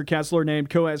again, Walker Kessler named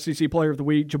co-SEC Player of the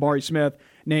Week. Jabari Smith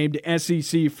named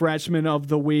SEC Freshman of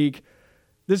the Week.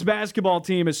 This basketball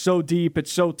team is so deep.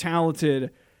 It's so talented.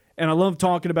 And I love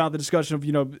talking about the discussion of,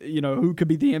 who could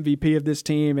be the MVP of this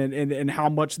team and how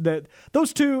much that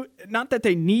those two, not that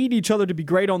they need each other to be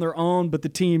great on their own, but the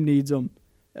team needs them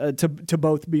to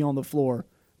both be on the floor.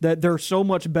 That they're so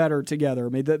much better together. I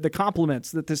mean, the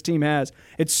compliments that this team has,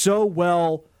 it's so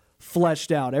well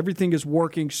fleshed out. Everything is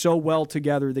working so well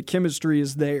together. The chemistry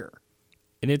is there.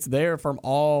 And it's there from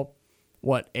all,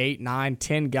 8, 9,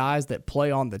 10 guys that play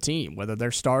on the team, whether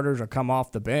they're starters or come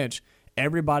off the bench.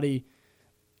 Everybody's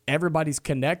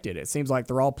connected. It seems like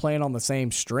they're all playing on the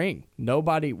same string.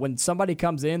 When somebody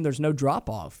comes in, there's no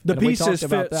drop-off. The pieces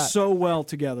fit so well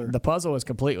together. The puzzle is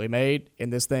completely made,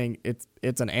 and this thing,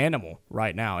 it's an animal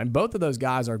right now. And both of those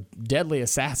guys are deadly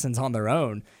assassins on their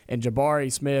own. And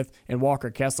Jabari Smith and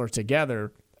Walker Kessler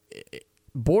together,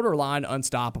 borderline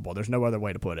unstoppable. There's no other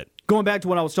way to put it. Going back to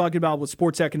what I was talking about with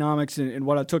sports economics and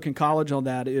what I took in college on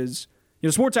that is,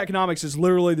 sports economics is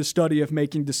literally the study of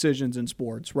making decisions in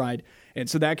sports, right? And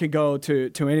so that can go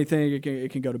to anything.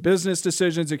 It can go to business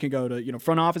decisions. It can go to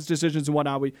front office decisions and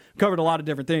whatnot. We covered a lot of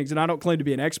different things, and I don't claim to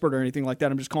be an expert or anything like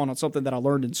that. I'm just calling on something that I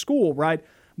learned in school, right?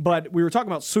 But we were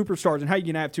talking about superstars and how you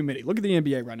can have too many. Look at the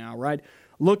NBA right now, right?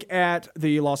 Look at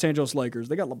the Los Angeles Lakers.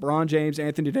 They got LeBron James,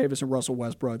 Anthony Davis, and Russell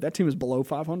Westbrook. That team is below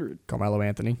 500. Carmelo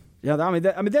Anthony. Yeah,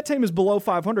 that team is below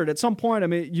 500. At some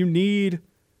point, you need.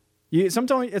 At some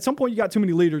point, you got too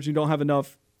many leaders. You don't have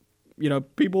enough,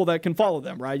 people that can follow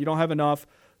them, right? You don't have enough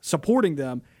supporting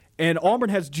them. And Auburn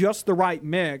has just the right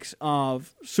mix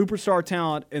of superstar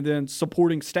talent and then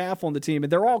supporting staff on the team.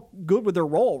 And they're all good with their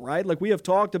role, right? Like we have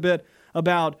talked a bit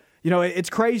about, it's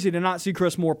crazy to not see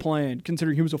Chris Moore playing,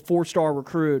 considering he was a 4-star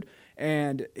recruit.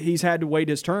 And he's had to wait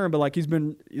his turn, but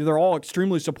they're all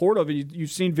extremely supportive. And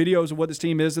you've seen videos of what this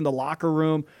team is in the locker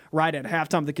room right at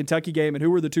halftime of the Kentucky game, and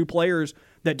who were the two players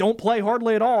that don't play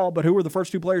hardly at all, but who were the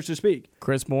first two players to speak?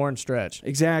 Chris Moore and Stretch.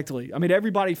 Exactly.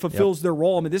 Everybody fulfills their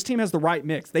role. This team has the right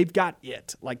mix. They've got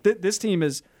it. This team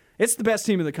it's the best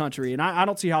team in the country, and I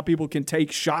don't see how people can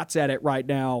take shots at it right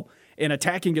now in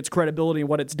attacking its credibility and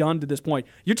what it's done to this point.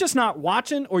 You're just not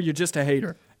watching, or you're just a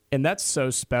hater. And that's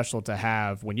so special to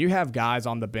have when you have guys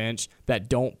on the bench that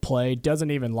don't play, doesn't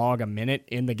even log a minute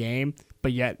in the game,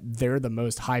 but yet they're the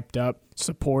most hyped up,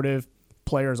 supportive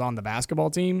players on the basketball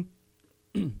team.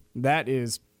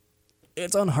 It's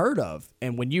unheard of.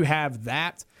 And when you have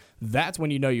that, that's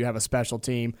when you know you have a special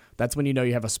team. That's when you know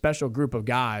you have a special group of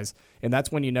guys. And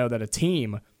that's when you know that a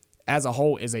team as a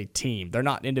whole is a team. They're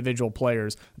not individual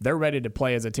players. They're ready to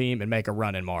play as a team and make a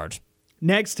run in March.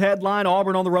 Next headline,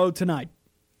 Auburn on the road tonight.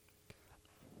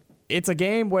 It's a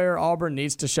game where Auburn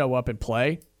needs to show up and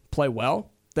play well.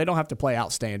 They don't have to play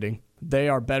outstanding. They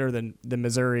are better than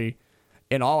Missouri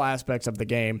in all aspects of the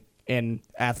game, in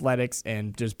athletics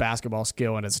and just basketball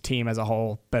skill, and as a team as a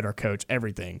whole, better coach,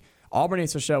 everything. Auburn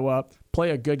needs to show up,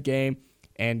 play a good game,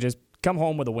 and just come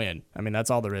home with a win. That's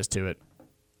all there is to it.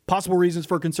 Possible reasons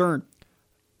for concern.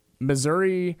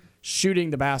 Missouri shooting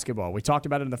the basketball. We talked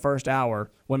about it in the first hour.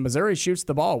 When Missouri shoots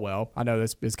the ball well, I know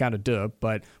this is kind of duh,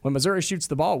 but when Missouri shoots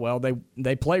the ball well,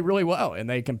 they play really well, and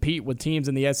they compete with teams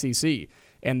in the SEC.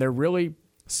 And they're really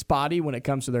spotty when it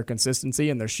comes to their consistency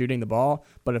and their shooting the ball.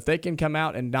 But if they can come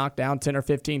out and knock down 10 or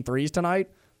 15 threes tonight,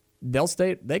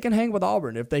 they can hang with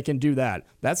Auburn if they can do that.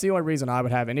 That's the only reason I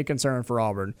would have any concern for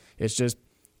Auburn. It's just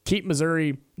keep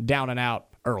Missouri down and out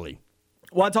early.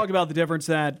 Well, I talk about the difference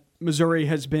that Missouri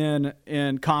has been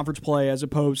in conference play as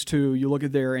opposed to you look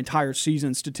at their entire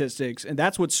season statistics, and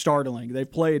that's what's startling.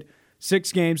 They've played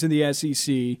 6 games in the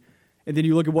SEC, and then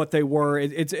you look at what they were.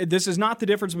 This is not the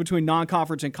difference between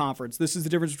non-conference and conference. This is the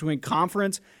difference between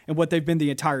conference and what they've been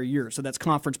the entire year. So that's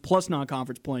conference plus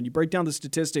non-conference play. And you break down the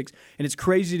statistics, and it's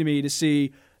crazy to me to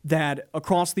see that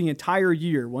across the entire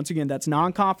year, once again, that's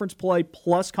non-conference play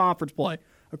plus conference play,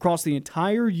 across the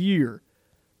entire year,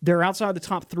 they're outside the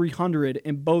top 300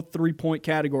 in both three-point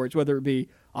categories, whether it be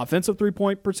offensive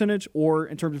three-point percentage or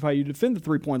in terms of how you defend the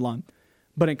three-point line.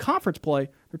 But in conference play,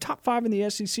 they're top 5 in the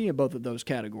SEC in both of those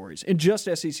categories, in just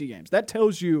SEC games. That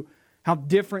tells you how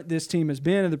different this team has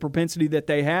been and the propensity that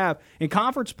they have. In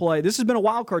conference play, this has been a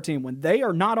wild card team. When they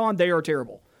are not on, they are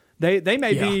terrible. They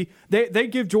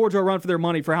give Georgia a run for their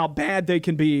money for how bad they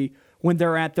can be when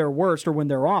they're at their worst or when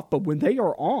they're off. But when they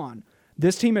are on,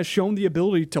 this team has shown the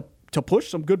ability to push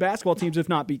some good basketball teams, if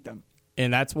not beat them.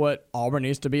 And that's what Auburn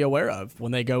needs to be aware of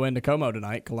when they go into Como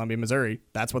tonight, Columbia, Missouri.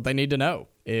 That's what they need to know,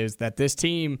 is that this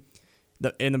team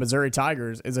in the Missouri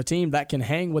Tigers is a team that can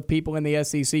hang with people in the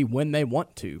SEC when they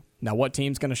want to. Now, what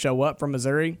team's going to show up from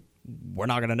Missouri, we're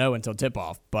not going to know until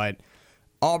tip-off. But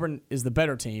Auburn is the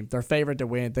better team. They're favored to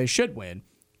win. They should win.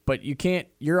 But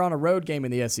you're on a road game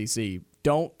in the SEC.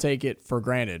 Don't take it for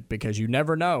granted because you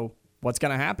never know what's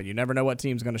going to happen. You never know what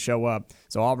team's going to show up.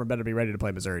 So Auburn better be ready to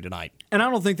play Missouri tonight. And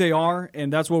I don't think they are,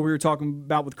 and that's what we were talking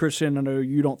about with Christian. I know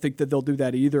you don't think that they'll do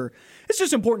that either. It's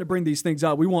just important to bring these things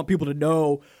up. We want people to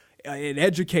know and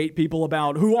educate people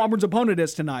about who Auburn's opponent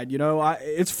is tonight. You know,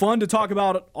 it's fun to talk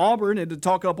about Auburn and to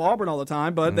talk up Auburn all the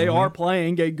time, but they are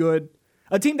playing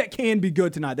a team that can be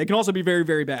good tonight. They can also be very,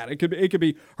 very bad. It could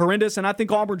be horrendous, and I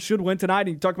think Auburn should win tonight. And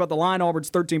you talk about the line, Auburn's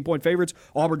 13-point favorites.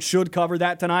 Auburn should cover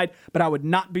that tonight, but I would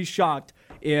not be shocked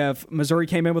if Missouri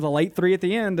came in with a late 3 at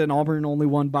the end and Auburn only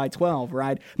won by 12,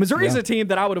 right? Missouri is a team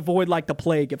that I would avoid like the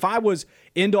plague. If I was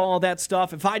into all that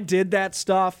stuff, if I did that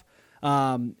stuff,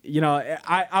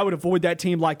 I would avoid that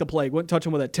team like the plague. Wouldn't touch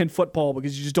them with a 10-foot pole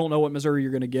because you just don't know what Missouri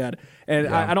you're going to get. And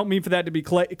I don't mean for that to be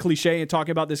cliche in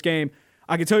talking about this game.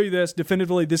 I can tell you this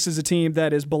definitively, this is a team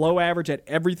that is below average at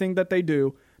everything that they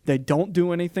do. They don't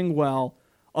do anything well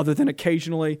other than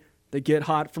occasionally they get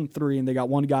hot from 3 and they got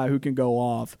one guy who can go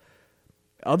off.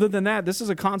 Other than that, this is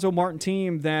a Conzo Martin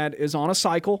team that is on a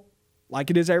cycle.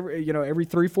 Like it is every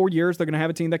 3-4 years, they're going to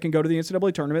have a team that can go to the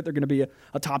NCAA tournament. They're going to be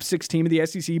a top 6 team in the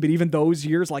SEC. But even those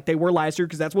years, like they were last year,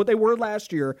 because that's what they were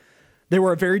last year, they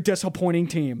were a very disappointing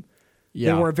team.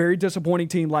 Yeah. They were a very disappointing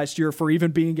team last year for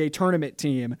even being a tournament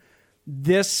team.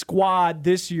 This squad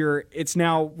this year, it's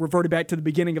now reverted back to the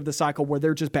beginning of the cycle where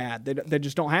they're just bad. They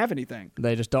just don't have anything.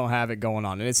 They just don't have it going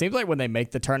on. And it seems like when they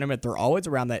make the tournament, they're always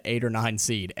around that 8 or 9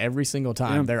 seed every single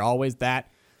time. Yeah. They're always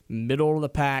that middle of the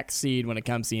pack seed when it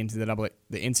comes to the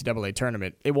NCAA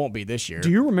tournament. It won't be this year. Do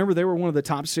you remember they were one of the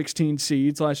top 16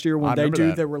 seeds last year when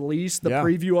they released the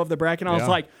preview of the bracket? And I was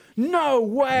like, no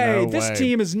way. This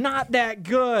team is not that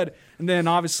good. And then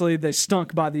obviously they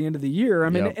stunk by the end of the year. I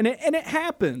mean, and it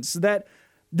happens that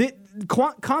the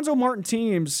Conzo Martin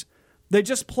teams, they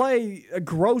just play a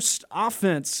gross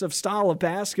offensive style of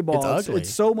basketball. It's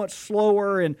so much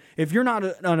slower. And if you're not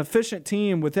an efficient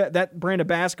team with that brand of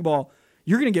basketball,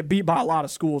 you're going to get beat by a lot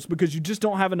of schools because you just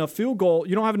don't have enough field goal.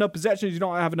 You don't have enough possessions. You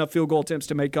don't have enough field goal attempts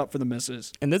to make up for the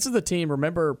misses. And this is the team,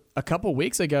 remember, a couple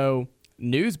weeks ago,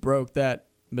 news broke that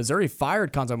Missouri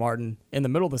fired Conzo Martin in the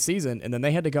middle of the season, and then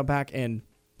they had to come back and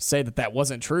say that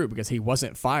wasn't true because he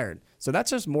wasn't fired. So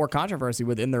that's just more controversy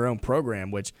within their own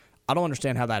program, which I don't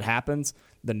understand how that happens.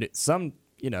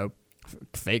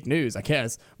 Fake news, I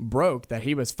guess, broke that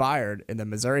he was fired, and then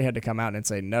Missouri had to come out and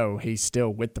say, no, he's still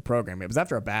with the program. It was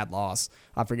after a bad loss.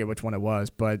 I forget which one it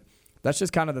was, but that's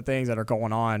just kind of the things that are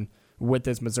going on with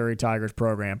this Missouri Tigers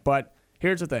program. But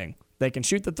here's the thing. They can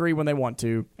shoot the 3 when they want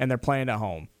to, and they're playing at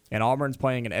home. And Auburn's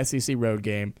playing an SEC road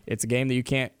game. It's a game that you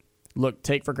can't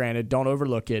take for granted. Don't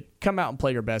overlook it. Come out and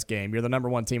play your best game. You're the number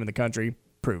 1 team in the country.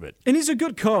 Prove it. And he's a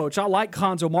good coach. I like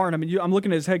Conzo Martin. I mean, I'm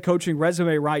looking at his head coaching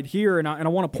resume right here, and I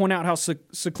want to point out how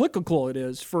cyclical it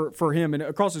is for him and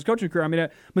across his coaching career. I mean,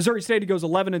 at Missouri State, he goes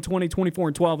 11-20,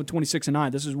 24-12, and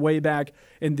 26-9. This is way back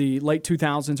in the late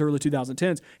 2000s, early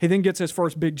 2010s. He then gets his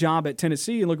first big job at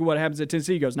Tennessee, and look at what happens at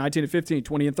Tennessee. He goes 19-15,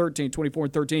 20-13,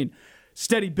 24-13.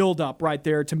 Steady build-up right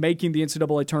there to making the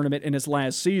NCAA tournament in his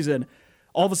last season.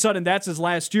 All of a sudden, that's his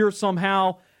last year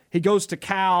somehow. He goes to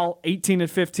Cal,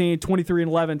 18-15,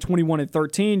 23-11,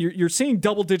 21-13. You're seeing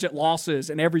double-digit losses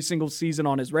in every single season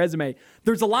on his resume.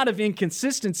 There's a lot of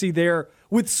inconsistency there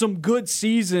with some good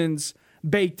seasons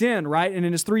baked in, right? And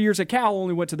in his 3 years at Cal,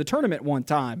 only went to the tournament one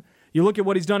time. You look at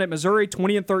what he's done at Missouri,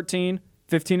 20-13,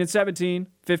 15-17,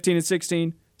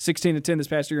 15-16, 16-10 this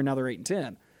past year, and now they're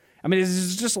 8-10. I mean,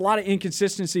 there's just a lot of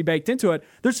inconsistency baked into it.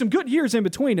 There's some good years in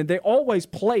between, and they always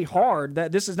play hard.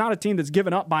 That this is not a team that's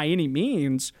given up by any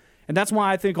means, and that's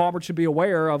why I think Auburn should be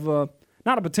aware of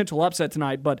not a potential upset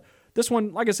tonight, but this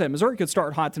one, like I said, Missouri could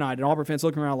start hot tonight, and Auburn fans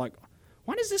looking around like,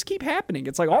 why does this keep happening?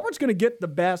 It's like Auburn's going to get the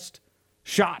best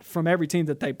shot from every team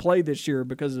that they play this year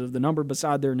because of the number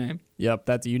beside their name. Yep,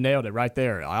 you nailed it right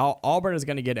there. Auburn is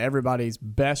going to get everybody's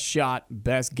best shot,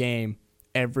 best game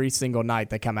every single night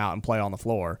they come out and play on the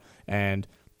floor, and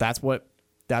that's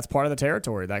part of the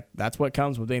territory. That's what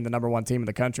comes with being the number one team in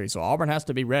the country. So Auburn has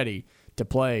to be ready to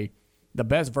play the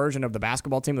best version of the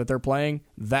basketball team that they're playing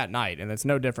that night, and it's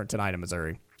no different tonight in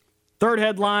Missouri. Third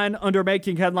headline under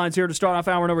making headlines here to start off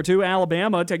hour number 2.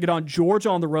 Alabama taking on Georgia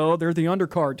on the road. They're the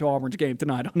undercard to Auburn's game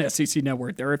tonight on SEC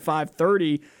Network. They're at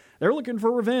 5:30. They're looking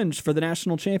for revenge for the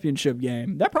national championship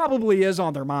game. That probably is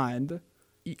on their mind.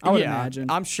 I would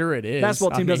imagine. I'm sure it is.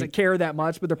 Basketball team doesn't care that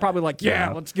much, but they're probably like,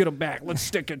 let's get them back. Let's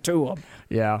stick it to them.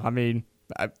 Yeah, I mean,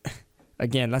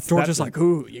 again, Georgia's like,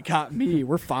 ooh, you caught me.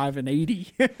 We're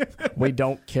 5-80. We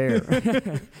don't care.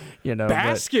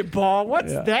 Basketball?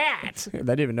 What's that? They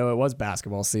didn't even know it was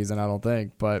basketball season, I don't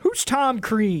think. But who's Tom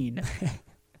Crean?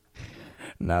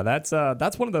 No, that's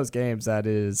one of those games that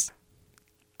is,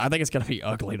 I think it's going to be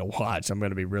ugly to watch. I'm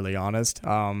going to be really honest.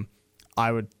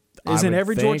 Isn't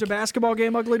every Georgia basketball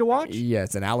game ugly to watch?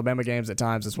 Yes, and Alabama games at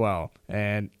times as well.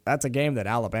 And that's a game that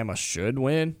Alabama should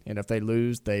win. And if they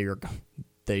lose, they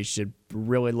should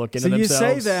really look into themselves.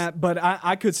 So you say that, but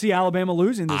I could see Alabama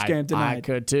losing this game tonight. I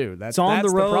could too. That's the road.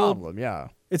 The problem, yeah.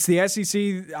 It's the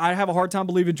SEC. I have a hard time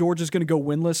believing Georgia's going to go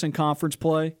winless in conference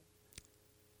play.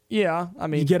 Yeah, I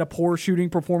mean, you get a poor shooting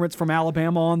performance from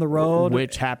Alabama on the road,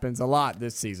 which happens a lot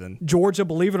this season. Georgia,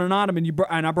 believe it or not, I mean,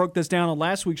 and I broke this down on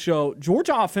last week's show.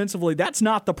 Georgia offensively, that's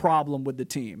not the problem with the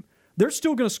team. They're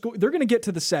still going to score. They're going to get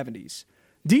to the 70s.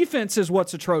 Defense is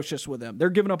what's atrocious with them. They're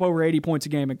giving up over 80 points a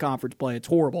game in conference play. It's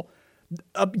horrible.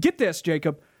 Get this,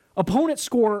 Jacob. Opponents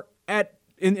score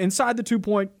inside the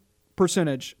 2-point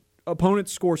percentage.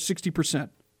 Opponents score 60%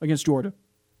 against Georgia.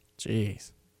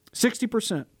 Jeez,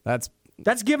 60%.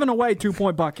 That's giving away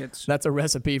 2-point buckets. That's a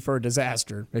recipe for a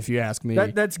disaster, if you ask me.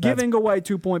 That's giving away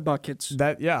 2-point buckets.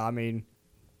 I mean,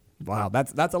 wow,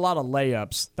 that's a lot of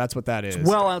layups. That's what that is. It's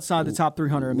well outside the top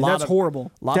 300. I mean, that's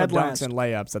horrible. A lot of dunks and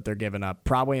layups that they're giving up,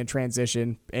 probably in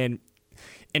transition. And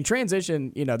in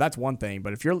transition, that's one thing.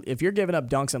 But if you're giving up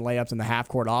dunks and layups in the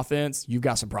half-court offense, you've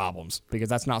got some problems because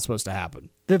that's not supposed to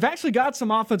happen. They've actually got some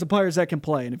offensive players that can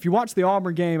play. And if you watch the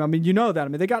Auburn game, I mean, you know that. I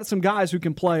mean, they got some guys who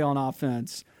can play on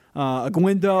offense.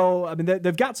 Guindo, I mean,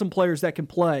 they've got some players that can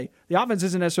play. The offense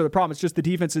isn't necessarily the problem. It's just the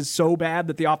defense is so bad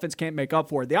that the offense can't make up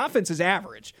for it. The offense is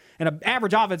average, and an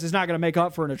average offense is not going to make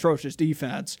up for an atrocious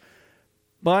defense.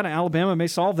 But Alabama may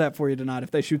solve that for you tonight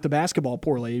if they shoot the basketball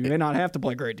poorly. You may not have to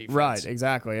play great defense. Right,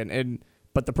 exactly.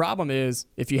 But the problem is,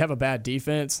 if you have a bad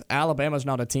defense, Alabama's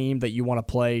not a team that you want to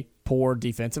play poor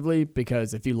defensively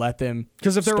because if you let them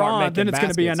because if they're on, then it's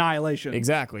going to be annihilation.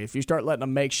 Exactly. If you start letting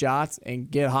them make shots and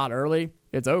get hot early,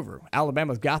 it's over.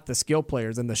 Alabama's got the skill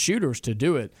players and the shooters to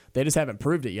do it. They just haven't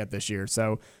proved it yet this year.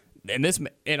 So, and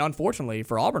unfortunately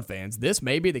for Auburn fans, this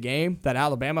may be the game that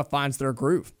Alabama finds their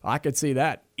groove. I could see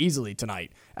that easily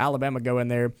tonight. Alabama go in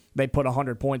there, they put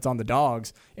 100 points on the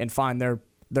Dogs and find their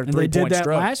 3-point stroke. And they did that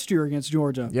last year against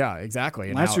Georgia. Yeah, exactly.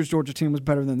 And last year's Georgia team was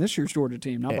better than this year's Georgia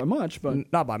team. Not by much,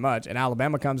 but not by much. And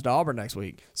Alabama comes to Auburn next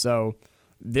week. So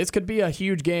this could be a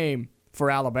huge game for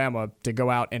Alabama to go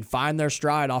out and find their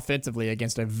stride offensively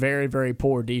against a very, very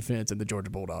poor defense in the Georgia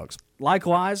Bulldogs.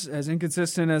 Likewise, as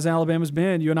inconsistent as Alabama's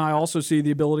been, you and I also see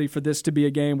the ability for this to be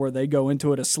a game where they go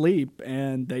into it asleep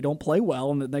and they don't play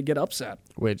well and then they get upset.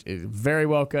 Which is very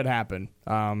well could happen.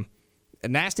 A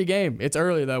nasty game. It's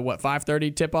early, though.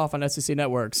 5:30 tip-off on SEC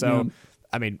Network. So,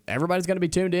 I mean, everybody's going to be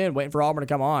tuned in, waiting for Auburn to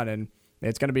come on, and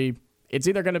it's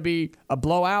either going to be a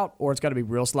blowout or it's going to be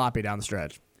real sloppy down the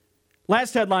stretch.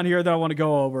 Last headline here that I want to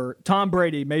go over. Tom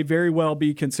Brady may very well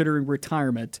be considering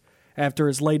retirement after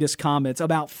his latest comments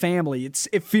about family.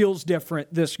 It feels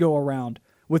different this go-around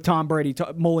with Tom Brady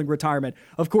mulling retirement.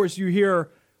 Of course, you hear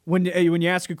when you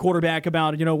ask a quarterback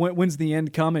about, when's the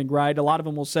end coming, right? A lot of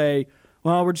them will say,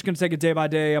 well, we're just going to take it day by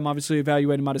day. I'm obviously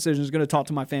evaluating my decisions. Going to talk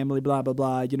to my family. Blah blah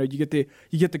blah. You get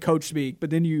the coach speak, but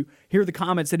then you hear the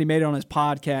comments that he made on his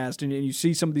podcast, and you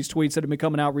see some of these tweets that have been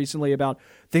coming out recently about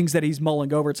things that he's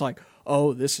mulling over. It's like,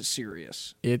 oh, this is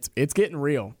serious. It's getting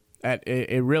real.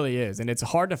 It really is, and it's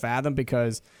hard to fathom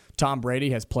because Tom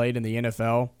Brady has played in the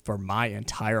NFL for my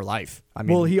entire life. I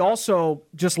mean, well, he also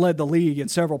just led the league in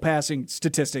several passing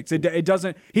statistics. It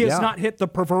doesn't. He has not hit the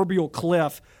proverbial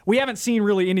cliff. We haven't seen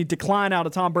really any decline out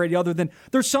of Tom Brady, other than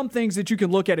there's some things that you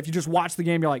can look at if you just watch the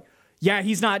game. You're like, yeah,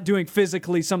 he's not doing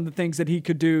physically some of the things that he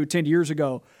could do 10 years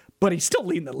ago, but he's still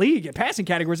leading the league in passing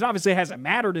categories. It obviously hasn't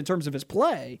mattered in terms of his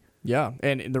play. Yeah,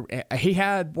 and he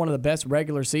had one of the best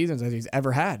regular seasons that he's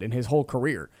ever had in his whole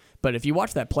career. But if you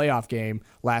watch that playoff game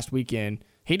last weekend,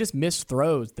 he just missed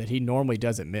throws that he normally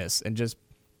doesn't miss, and just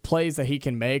plays that he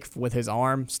can make with his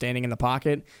arm standing in the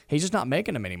pocket. He's just not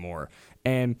making them anymore.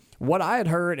 And what I had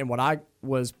heard and what I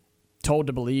was told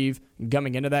to believe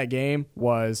coming into that game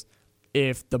was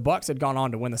if the Bucs had gone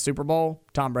on to win the Super Bowl,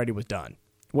 Tom Brady was done.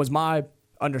 Was my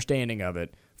understanding of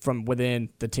it from within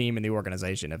the team and the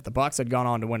organization. If the Bucs had gone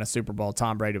on to win a Super Bowl,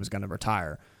 Tom Brady was going to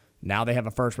retire. Now they have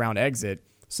a first-round exit,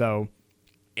 so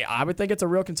I would think it's a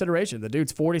real consideration. The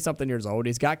dude's 40-something years old.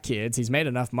 He's got kids. He's made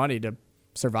enough money to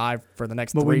survive for the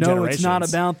next 3 generations. But we know it's not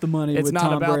about the money with Tom Brady. It's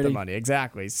not about the money,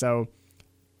 exactly. So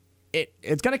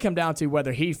it's going to come down to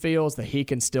whether he feels that he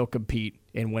can still compete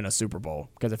and win a Super Bowl.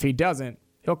 Because if he doesn't,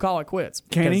 he'll call it quits.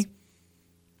 Can he?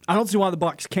 I don't see why the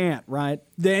Bucs can't, right?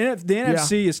 The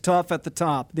NFC is tough at the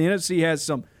top. The NFC has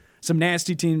some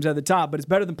nasty teams at the top, but it's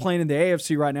better than playing in the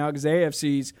AFC right now because the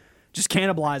AFC's just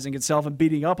cannibalizing itself and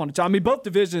beating up on it. I mean, both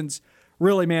divisions,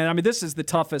 really, man. I mean, this is the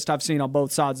toughest I've seen on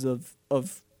both sides of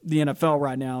the NFL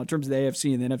right now in terms of the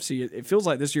AFC and the NFC. It feels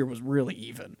like this year was really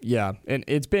even. Yeah, and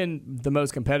it's been the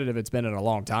most competitive it's been in a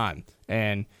long time.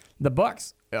 And the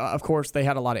Bucs, of course, they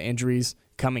had a lot of injuries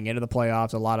coming into the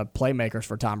playoffs. A lot of playmakers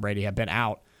for Tom Brady have been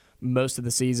out most of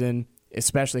the season,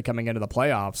 especially coming into the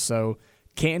playoffs. So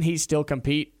can he still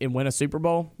compete and win a Super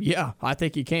Bowl? Yeah, I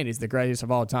think he can. He's the greatest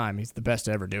of all time. He's the best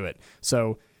to ever do it.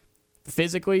 So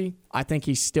physically, I think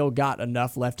he's still got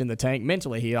enough left in the tank.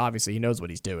 Mentally, he knows what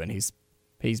he's doing. He's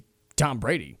Tom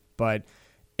Brady. But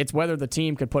it's whether the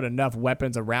team could put enough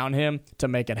weapons around him to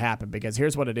make it happen. Because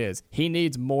here's what it is. He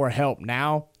needs more help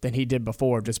now than he did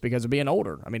before just because of being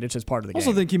older. I mean, it's just part of the game. I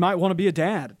also think he might want to be a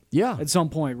dad at some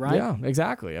point, right? Yeah,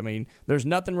 exactly. I mean, there's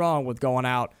nothing wrong with going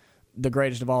out the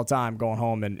greatest of all time, going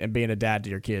home and being a dad to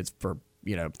your kids for,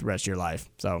 the rest of your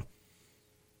life. So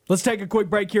let's take a quick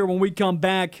break here. When we come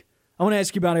back, I want to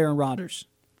ask you about Aaron Rodgers.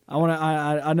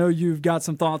 I know you've got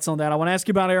some thoughts on that. I want to ask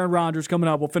you about Aaron Rodgers coming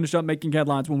up. We'll finish up making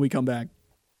headlines when we come back.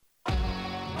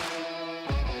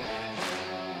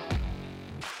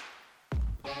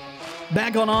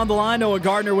 Back on the Line, Noah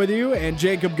Gardner with you and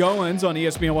Jacob Goins on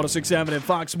ESPN 106.7 and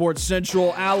Fox Sports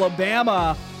Central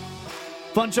Alabama.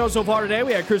 Fun show so far today.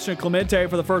 We had Christian Clemente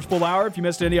for the first full hour. If you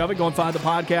missed any of it, go and find the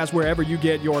podcast wherever you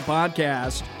get your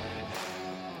podcast.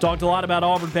 Talked a lot about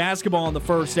Auburn basketball in the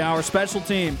first hour. Special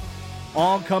team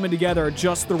all coming together at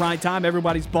just the right time.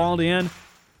 Everybody's balled in.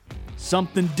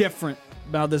 Something different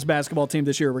about this basketball team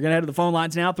this year. We're going to head to the phone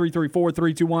lines now.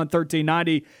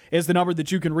 334-321-1390 is the number that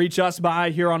you can reach us by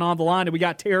here on the Line. And we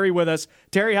got Terry with us.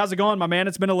 Terry, how's it going, my man?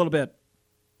 It's been a little bit.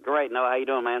 Great. Noah, how you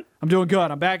doing, man? I'm doing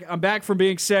good. I'm back from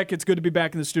being sick. It's good to be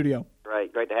back in the studio.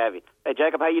 Great to have you. Hey,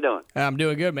 Jacob, how you doing? I'm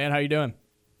doing good, man. How you doing?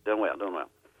 Doing well.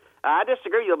 I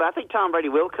disagree with you, but I think Tom Brady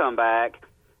will come back.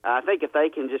 I think if they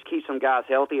can just keep some guys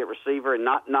healthy at receiver and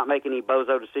not make any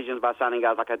bozo decisions by signing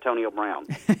guys like Antonio Brown.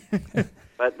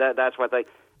 But that's what they.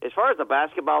 As far as the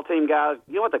basketball team, guys,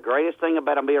 you know what the greatest thing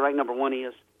about them being ranked number one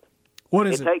is? What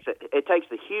is it? It takes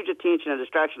the huge attention and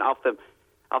distraction off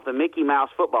the Mickey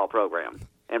Mouse football program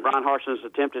and Brian Harson's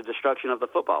attempted destruction of the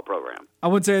football program. I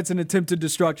wouldn't say it's an attempted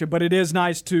destruction, but it is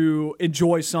nice to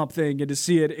enjoy something and to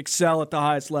see it excel at the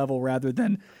highest level rather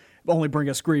than only bring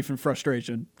us grief and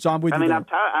frustration. So I'm with you there.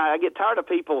 I get tired of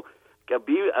people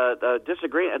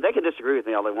disagreeing. They can disagree with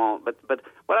me all they want, but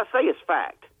what I say is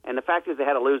fact, and the fact is they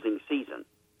had a losing season.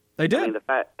 They did. I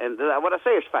mean, what I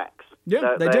say is facts.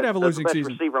 Yeah, they did have a losing season. The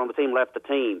best receiver on the team left the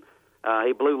team.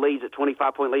 He blew leads at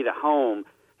 25-point lead at home.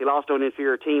 He lost to an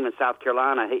inferior team in South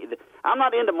Carolina. I'm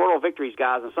not into moral victories,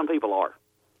 guys, and some people are.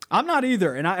 I'm not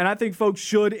either, and I think folks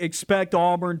should expect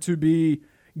Auburn to be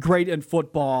great in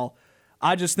football.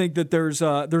 I just think that there's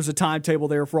a timetable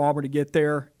there for Auburn to get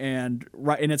there, and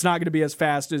it's not going to be as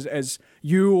fast as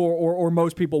you or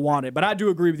most people want it. But I do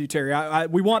agree with you, Terry.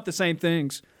 We want the same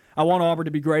things. I want Auburn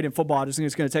to be great in football. I just think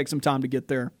it's going to take some time to get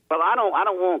there. Well, I don't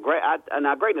want great.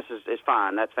 Now, greatness is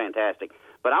fine. That's fantastic.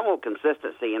 But I want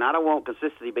consistency, and I don't want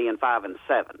consistency being 5 and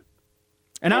 7.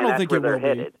 And I don't think it will be.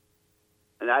 Headed.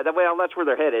 Well, that's where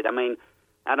they're headed. I mean,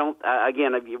 I don't.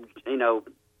 Again,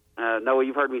 Noah,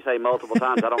 you've heard me say multiple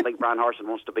times. I don't think Brian Harsin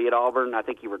wants to be at Auburn. I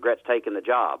think he regrets taking the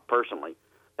job. Personally,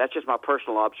 that's just my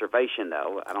personal observation,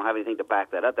 though. I don't have anything to back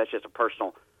that up. That's just a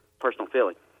personal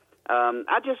feeling.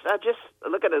 I just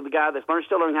look at the guy that's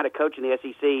still learning how to coach in the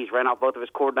SEC. He's ran off both of his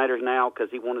coordinators now because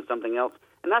he wanted something else,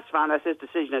 and that's fine. That's his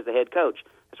decision as the head coach.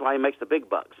 That's why he makes the big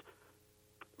bucks.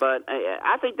 But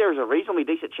I think there's a reasonably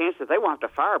decent chance that they won't have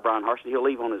to fire Brian Harsin. He'll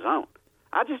leave on his own.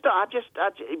 But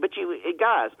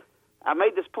guys, I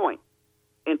made this point.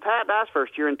 In Pat Dye's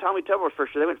first year and Tommy Tuberville's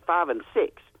first year, they went 5 and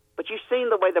 6. But you've seen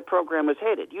the way the program was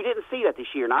headed. You didn't see that this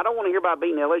year, and I don't want to hear about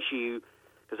beating LSU.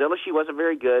 because LSU wasn't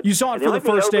very good. You saw it And for the only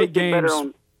thing first Ole 8 Miss did better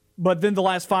games, but then the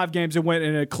last 5 games it went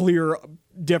in a clear,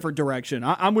 different direction.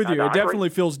 I'm with you. It definitely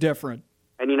feels different.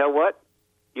 And you know what?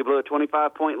 You blew a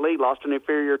 25-point lead, lost an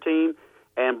inferior team,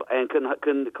 and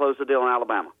couldn't close the deal in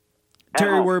Alabama.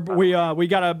 Terry, we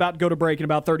got about to go to break in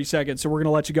about 30 seconds, so we're going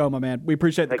to let you go, my man. We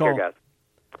appreciate the call. Take care, guys.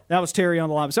 That was Terry on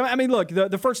the line. So, I mean, look,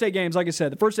 the first 8 games, like I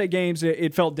said,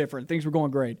 it felt different. Things were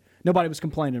going great. Nobody was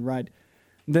complaining, right?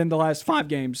 Then the last 5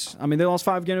 games, I mean, they lost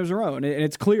 5 games in a row. And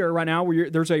it's clear right now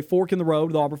there's a fork in the road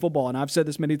with Auburn football. And I've said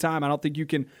this many times. I don't think you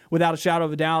can, without a shadow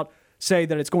of a doubt, say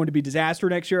that it's going to be disaster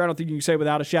next year. I don't think you can say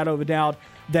without a shadow of a doubt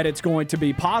that it's going to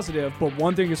be positive. But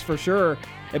one thing is for sure,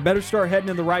 it better start heading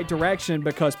in the right direction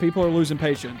because people are losing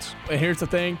patience. And here's the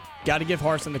thing. Got to give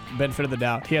Harsin the benefit of the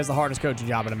doubt. He has the hardest coaching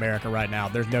job in America right now.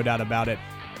 There's no doubt about it.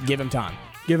 Give him time.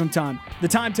 Give him time. The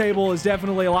timetable is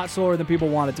definitely a lot slower than people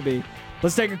want it to be.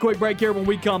 Let's take a quick break here. When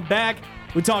we come back,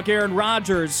 we talk Aaron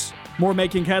Rodgers, more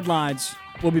making headlines.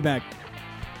 We'll be back.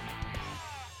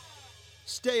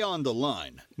 Stay on the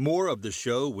line. More of the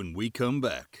show when we come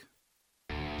back.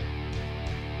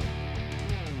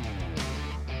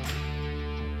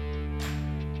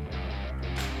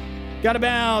 Got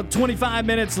about 25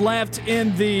 minutes left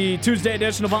in the Tuesday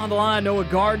edition of On the Line. Noah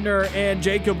Gardner and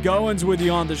Jacob Goins with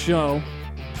you on the show.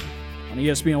 On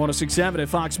ESPN 106.7 at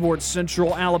Fox Sports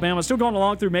Central Alabama. Still going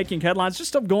along through making headlines. Just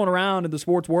stuff going around in the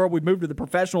sports world. We've moved to the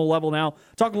professional level now.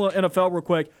 Talking a little NFL real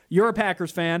quick. You're a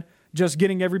Packers fan. Just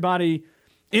getting everybody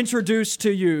introduced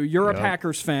to you. You're a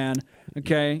Packers fan.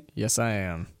 Okay. Yes, I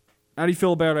am. How do you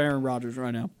feel about Aaron Rodgers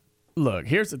right now? Look,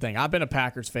 here's the thing. I've been a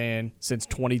Packers fan since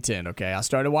 2010, okay? I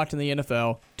started watching the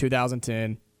NFL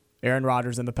 2010. Aaron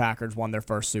Rodgers and the Packers won their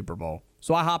first Super Bowl.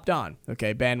 So I hopped on,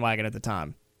 okay, bandwagon at the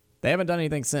time. They haven't done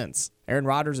anything since. Aaron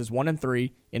Rodgers is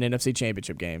 1-3 in NFC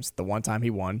Championship games. The one time he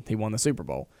won the Super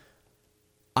Bowl.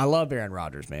 I love Aaron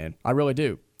Rodgers, man. I really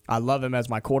do. I love him as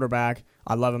my quarterback.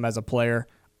 I love him as a player.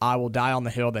 I will die on the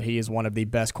hill that he is one of the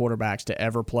best quarterbacks to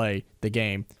ever play the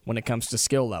game when it comes to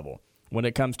skill level. When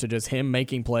it comes to just him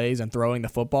making plays and throwing the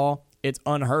football, it's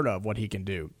unheard of what he can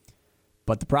do.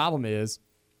 But the problem is,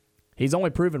 he's only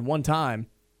proven one time,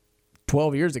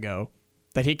 12 years ago,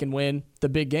 that he can win the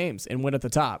big games and win at the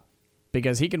top.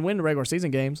 Because he can win the regular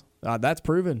season games. That's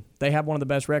proven. They have one of the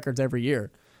best records every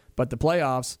year. But the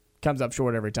playoffs comes up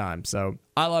short every time. So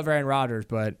I love Aaron Rodgers,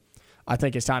 but I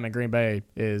think his time in Green Bay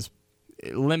is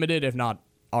limited, if not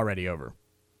already over.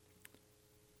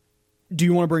 Do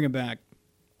you want to bring him back?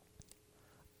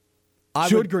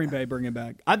 Should Green Bay bring him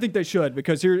back? I think they should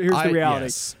because here's the reality.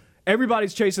 Yes.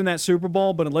 Everybody's chasing that Super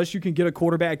Bowl, but unless you can get a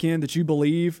quarterback in that you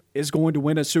believe is going to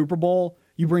win a Super Bowl,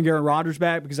 you bring Aaron Rodgers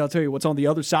back because I'll tell you what's on the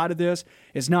other side of this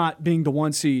is not being the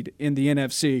 1 seed in the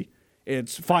NFC.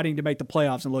 It's fighting to make the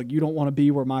playoffs. And look, you don't want to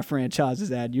be where my franchise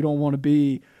is at. You don't want to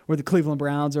be where the Cleveland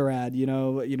Browns are at,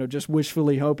 just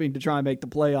wishfully hoping to try and make the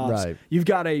playoffs. Right. You've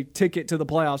got a ticket to the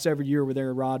playoffs every year with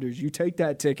Aaron Rodgers. You take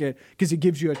that ticket because it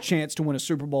gives you a chance to win a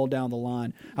Super Bowl down the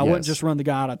line. I wouldn't just run the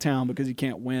guy out of town because he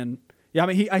can't win. Yeah, I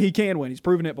mean, he can win. He's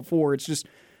proven it before. It's just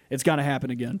it's got to happen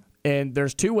again. And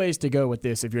there's 2 ways to go with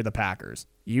this if you're the Packers.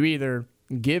 You either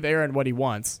give Aaron what he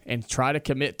wants and try to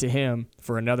commit to him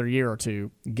for another year or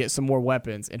 2, get some more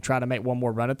weapons, and try to make one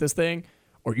more run at this thing,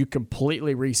 or you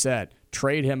completely reset,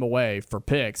 trade him away for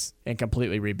picks, and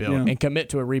completely rebuild and commit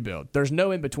to a rebuild. There's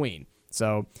no in between.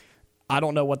 So I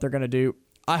don't know what they're going to do.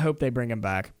 I hope they bring him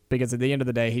back because at the end of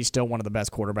the day, he's still one of the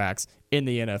best quarterbacks in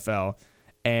the NFL.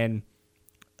 And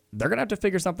they're going to have to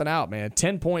figure something out, man.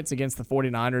 10 points against the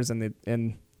 49ers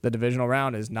in the divisional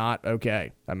round is not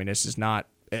okay. I mean, it's just not.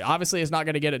 Obviously, it's not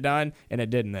going to get it done, and it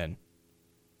didn't then.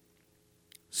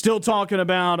 Still talking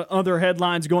about other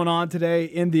headlines going on today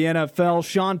in the NFL.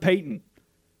 Sean Payton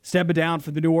stepping down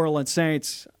for the New Orleans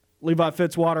Saints. Levi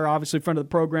Fitzwater, obviously friend of the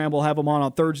program. We'll have him on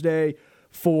Thursday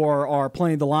for our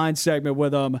Playing the Line segment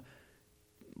with him.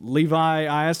 Levi,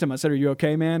 I asked him, I said, are you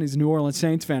okay, man? He's a New Orleans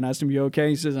Saints fan. I asked him, you okay?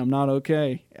 He says, I'm not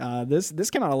okay. This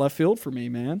came out of left field for me,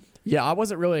 man. Yeah, I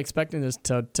wasn't really expecting this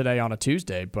today on a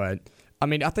Tuesday, but I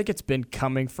mean, I think it's been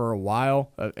coming for a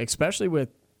while, especially with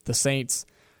the Saints'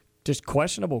 just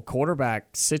questionable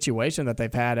quarterback situation that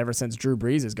they've had ever since Drew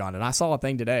Brees has gone. And I saw a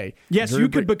thing today. Yes, you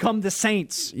could become the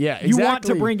Saints. Yeah, exactly. You want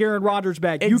to bring Aaron Rodgers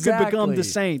back. Exactly. You could become the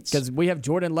Saints. Because we have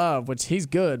Jordan Love, which he's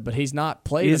good, but he's not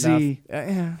played Is enough. he?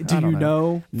 Do you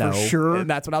know No. for sure? And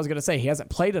that's what I was going to say. He hasn't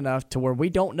played enough to where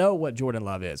we don't know what Jordan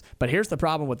Love is. But here's the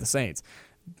problem with the Saints.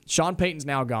 Sean Payton's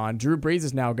now gone. Drew Brees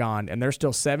is now gone. And they're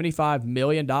still $75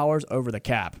 million over the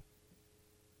cap.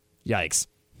 Yikes.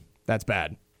 That's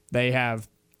bad. They have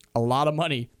a lot of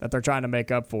money that they're trying to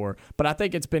make up for. But I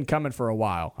think it's been coming for a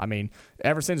while. I mean,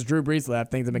 ever since Drew Brees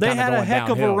left, things have been kind of going downhill. They had a heck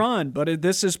of a run, but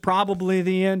this is probably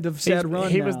the end of said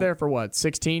run. He was there for what,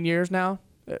 16 years now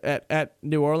at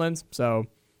New Orleans? So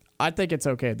I think it's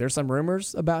okay. There's some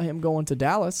rumors about him going to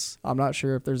Dallas. I'm not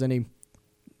sure if there's any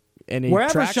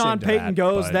wherever Sean to Payton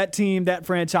goes, but that team, that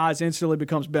franchise instantly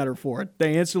becomes better for it.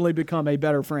 They instantly become a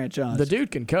better franchise. The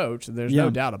dude can coach. There's no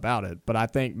doubt about it. But I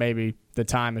think maybe the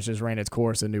time has just ran its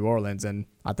course in New Orleans, and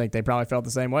I think they probably felt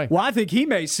the same way. Well, I think he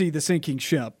may see the sinking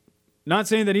ship. Not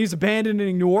saying that he's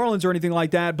abandoning New Orleans or anything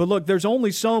like that, but look, there's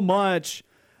only so much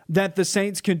that the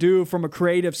Saints can do from a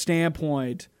creative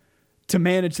standpoint to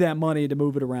manage that money to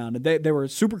move it around. They were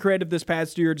super creative this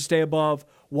past year to stay above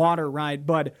water, right?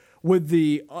 But with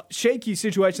the shaky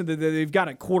situation that they've got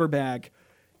at quarterback,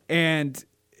 and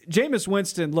Jameis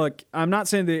Winston, look, I'm not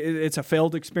saying that it's a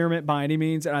failed experiment by any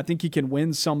means, and I think he can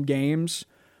win some games,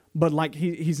 but like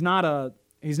he's not a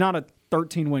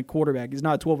 13-win quarterback. He's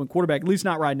not a 12-win quarterback, at least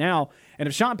not right now. And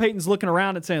if Sean Payton's looking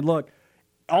around and saying, look,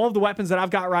 all of the weapons that I've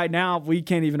got right now, we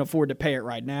can't even afford to pay it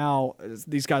right now.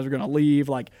 These guys are going to leave.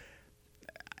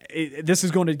 This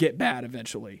is going to get bad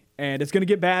eventually. And it's going to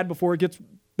get bad before it gets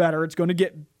better. It's going to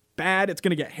get bad. It's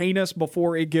going to get heinous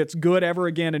before it gets good ever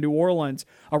again in New Orleans.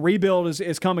 A rebuild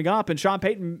is coming up, and Sean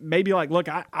Payton may be like, look,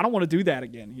 I don't want to do that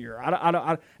again here.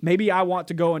 Maybe I want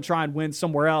to go and try and win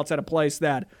somewhere else at a place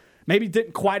that maybe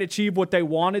didn't quite achieve what they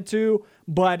wanted to,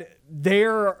 but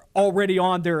they're already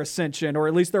on their ascension, or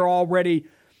at least they've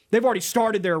already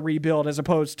started their rebuild, as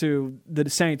opposed to the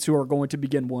Saints, who are going to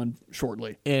begin one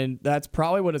shortly. And that's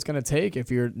probably what it's going to take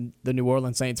if you're the New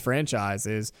Orleans Saints franchise,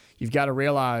 is you've got to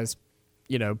realize,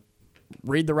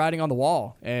 read the writing on the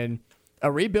wall. And a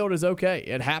rebuild is okay.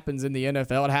 It happens in the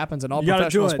NFL. It happens in all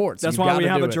professional sports. That's why we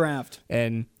have a draft.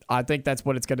 And I think that's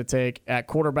what it's going to take at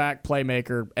quarterback,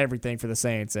 playmaker, everything for the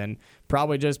Saints. And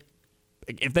probably just,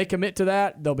 if they commit to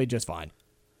that, they'll be just fine.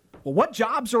 Well, what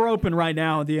jobs are open right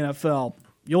now in the NFL?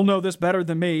 You'll know this better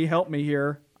than me. Help me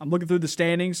here. I'm looking through the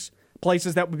standings,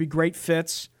 places that would be great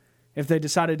fits if they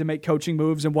decided to make coaching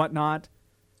moves and whatnot.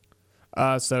 In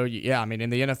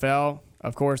the NFL,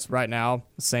 of course, right now,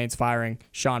 the Saints firing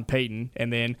Sean Payton,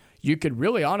 and then you could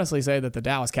really honestly say that the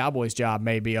Dallas Cowboys job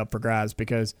may be up for grabs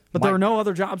because. But there are no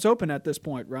other jobs open at this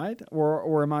point, right?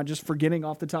 Or am I just forgetting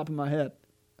off the top of my head?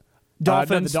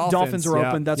 Dolphins are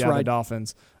open. That's right. The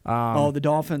Dolphins. The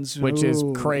Dolphins, which is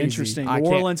crazy. Interesting. New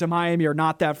Orleans and Miami are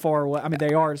not that far away. I mean,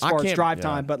 they are as far as drive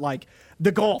time, but like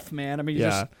the Gulf, man. I mean, you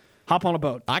just hop on a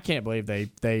boat. I can't believe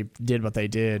they did what they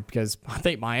did, because I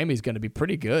think Miami's going to be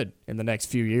pretty good in the next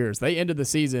few years. They ended the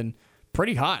season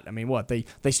pretty hot. I mean,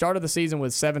 they started the season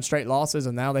with 7 straight losses,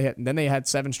 and now they had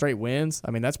 7 straight wins. I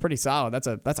mean, that's pretty solid.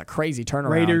 That's a crazy turnaround.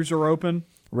 Raiders are open.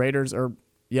 Raiders are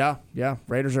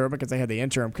open because they had the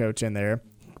interim coach in there,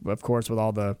 of course, with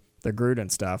all the Gruden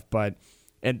stuff.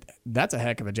 And that's a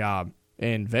heck of a job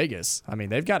in Vegas. I mean,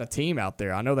 they've got a team out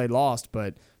there. I know they lost,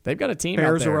 but they've got a team out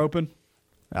there. Bears are open.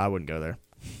 I wouldn't go there.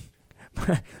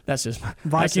 That's just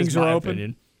Vikings are open.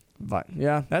 Opinion. But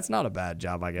yeah, that's not a bad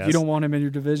job, I guess. You don't want him in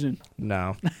your division.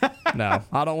 No,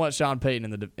 I don't want Sean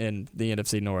Payton in the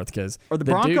NFC North, because are the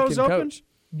Broncos open? Coach.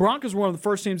 Broncos were one of the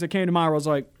first teams that came to mind. I was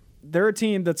like, they're a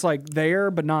team that's like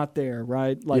there but not there,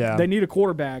 right? Like they need a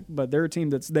quarterback, but they're a team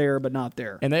that's there but not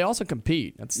there. And they also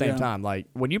compete at the same time. Like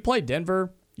when you play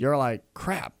Denver, you're like,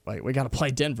 crap, like we got to play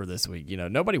Denver this week.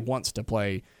 Nobody wants to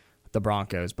play the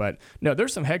Broncos. But no,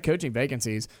 there's some head coaching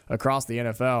vacancies across the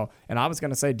NFL, and I was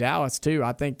going to say Dallas too.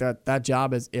 I think that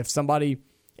job is, if somebody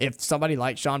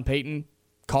like Sean Payton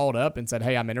called up and said,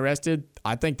 hey, I'm interested,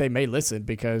 I think they may listen,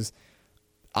 because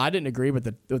I didn't agree with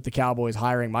the Cowboys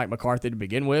hiring Mike McCarthy to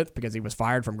begin with, because he was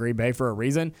fired from Green Bay for a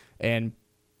reason, and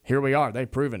here we are.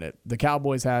 They've proven it. The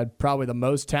Cowboys had probably the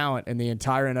most talent in the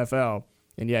entire NFL,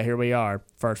 and here we are,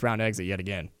 first round exit yet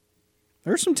again.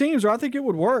 There's some teams where I think it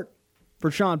would work for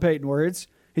Sean Payton, where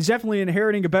he's definitely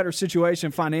inheriting a better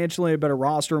situation financially, a better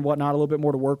roster and whatnot, a little bit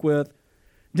more to work with.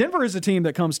 Denver is a team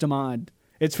that comes to mind.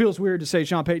 It feels weird to say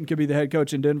Sean Payton could be the head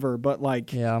coach in Denver, but I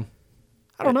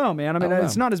don't know, man. I mean,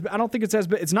 it's not as. I don't think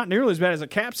it's not nearly as bad as a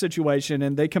Cap situation,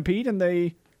 and they compete, and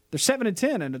they're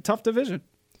 7-10 in a tough division.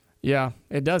 Yeah,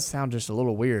 it does sound just a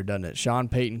little weird, doesn't it? Sean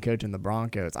Payton coaching the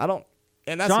Broncos. Sean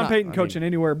Payton coaching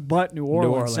anywhere but New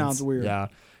Orleans sounds weird. Yeah,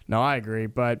 no, I agree,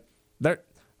 but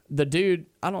the dude,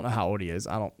 I don't know how old he is.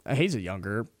 He's a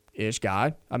younger-ish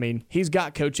guy. I mean, he's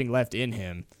got coaching left in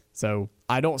him, so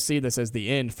I don't see this as the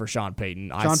end for Sean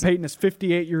Payton. Sean Payton is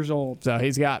 58 years old. So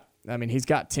he's got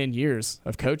 10 years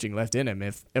of coaching left in him,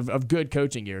 of good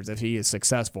coaching years, if he is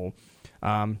successful.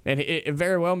 And it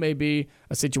very well may be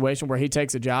a situation where he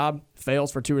takes a job,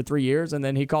 fails for 2 or 3 years, and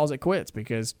then he calls it quits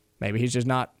because maybe he's just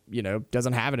not,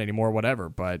 doesn't have it anymore, whatever.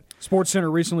 But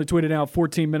SportsCenter recently tweeted out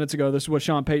 14 minutes ago. This is what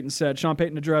Sean Payton said. Sean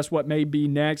Payton addressed what may be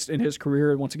next in his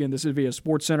career. Once again, this is via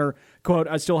SportsCenter. Quote,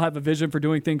 I still have a vision for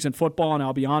doing things in football, and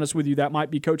I'll be honest with you, that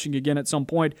might be coaching again at some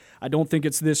point. I don't think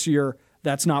it's this year.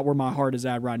 That's not where my heart is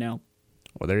at right now.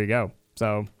 Well, there you go.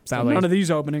 So sounds none like of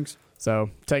these openings.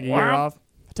 So take a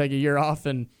year off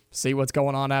and see what's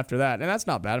going on after that. And that's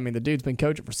not bad. I mean, the dude's been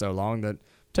coaching for so long that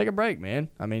take a break, man.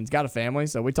 I mean, he's got a family.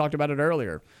 So we talked about it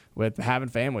earlier with having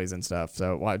families and stuff.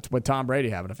 So with Tom Brady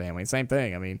having a family, same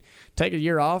thing. I mean, take a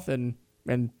year off and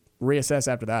reassess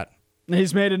after that.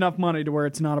 He's made enough money to where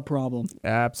it's not a problem.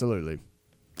 Absolutely.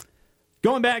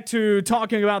 Going back to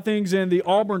talking about things in the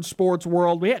Auburn sports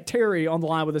world, we had Terry on the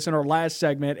line with us in our last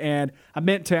segment, and I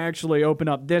meant to actually open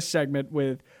up this segment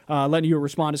with letting you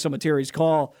respond to some of Terry's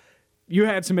call. You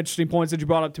had some interesting points that you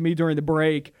brought up to me during the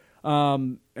break,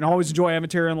 and I always enjoy having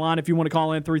Terry on the line. If you want to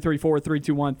call in,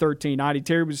 334-321-1390.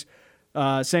 Terry was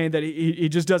saying that he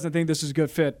just doesn't think this is a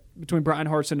good fit between Brian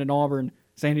Harsin and Auburn,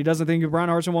 saying he doesn't think Brian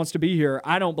Harsin wants to be here.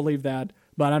 I don't believe that,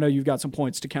 but I know you've got some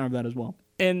points to counter that as well.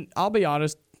 And I'll be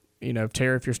honest,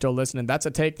 Terry, if you're still listening, that's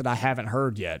a take that I haven't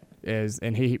heard yet.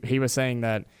 And he was saying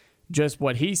that just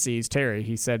what he sees, Terry,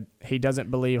 he said he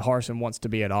doesn't believe Harsin wants to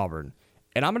be at Auburn.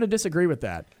 And I'm going to disagree with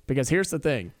that because here's the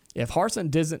thing.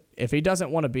 If he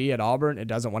doesn't want to be at Auburn and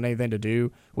doesn't want anything to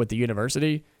do with the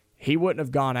university, he wouldn't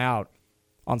have gone out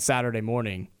on Saturday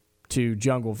morning to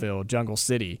Jungle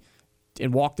City,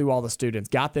 and walk through all the students,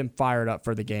 got them fired up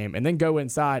for the game, and then go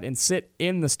inside and sit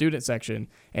in the student section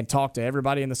and talk to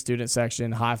everybody in the student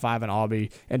section, high-fiving Aubie,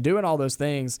 and doing all those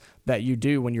things that you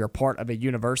do when you're a part of a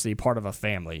university, part of a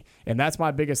family. And that's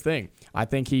my biggest thing. I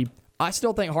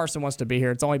still think Harsin wants to be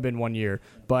here. It's only been 1 year.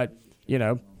 But,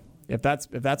 if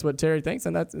that's what Terry thinks,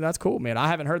 then that's cool, man. I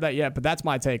haven't heard that yet, but that's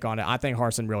my take on it. I think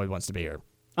Harsin really wants to be here.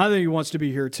 I think he wants to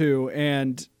be here, too,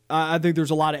 and I think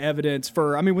there's a lot of evidence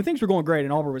when things were going great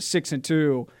and Auburn was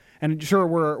 6-2, and sure,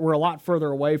 we're a lot further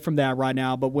away from that right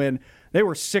now, but when they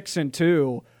were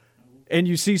 6-2, and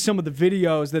you see some of the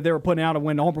videos that they were putting out of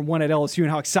when Auburn won at LSU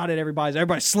and how excited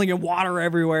everybody's slinging water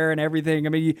everywhere and everything. I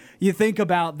mean, you think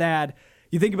about that,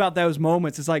 you think about those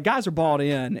moments, it's like guys are bought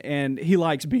in, and he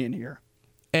likes being here.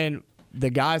 And the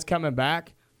guys coming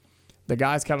back,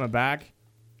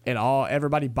 and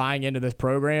everybody buying into this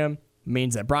program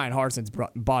means that Brian Harsin's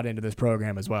bought into this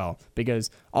program as well, because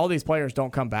all these players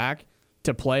don't come back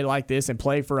to play like this and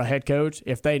play for a head coach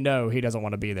if they know he doesn't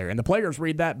want to be there. And the players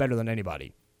read that better than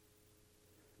anybody.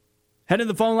 Head to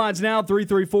the phone lines now,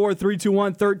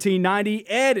 334-321-1390.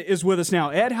 Ed is with us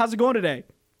now. Ed, how's it going today?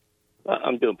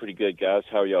 I'm doing pretty good, guys.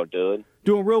 How are y'all doing?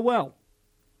 Doing real well.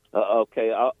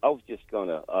 Okay, I was just going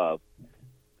to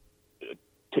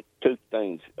two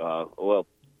things. I'm going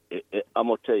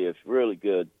to tell you, it's really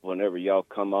good whenever y'all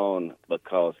come on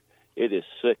because it is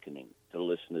sickening to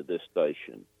listen to this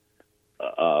station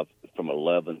from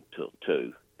 11 till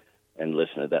 2 and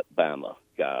listen to that Bama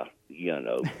guy,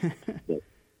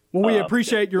 Well, we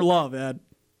appreciate your love, Ed.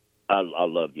 I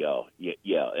love y'all.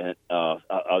 Yeah. And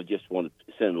I just want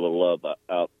to send a little love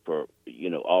out for,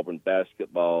 Auburn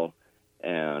basketball.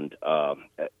 And as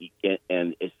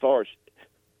far as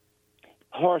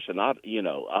Harsin,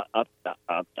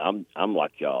 I'm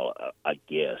like y'all. I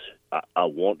guess I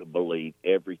want to believe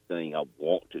everything. I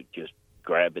want to just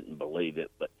grab it and believe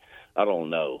it, but I don't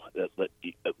know. But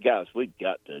guys, we've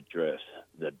got to address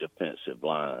the defensive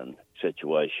line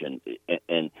situation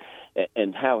and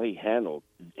how he handled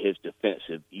his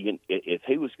defensive. If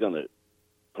he was going to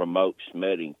promote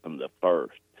Smetting from the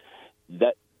first,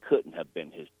 that couldn't have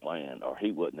been his plan, or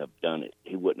he wouldn't have done it.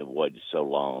 He wouldn't have waited so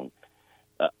long.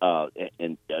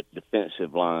 And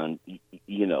defensive line,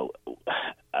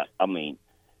 I mean,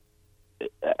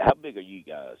 how big are you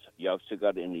guys? Y'all still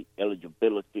got any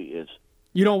eligibility?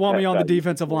 You don't want me on the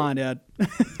defensive line, Ed.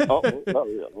 Well,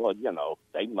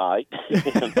 they might.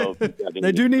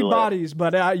 They do need bodies,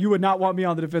 but you would not want me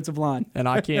on the defensive line. And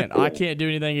I can't do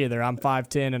anything either. I'm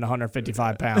 5'10" and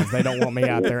 155 pounds. They don't want me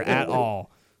out there at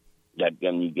all.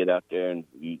 You get out there and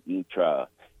you try.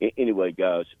 Anyway,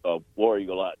 guys, War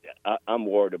Eagle, I'm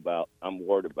worried about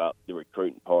the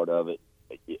recruiting part of it.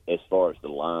 As far as the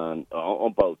line,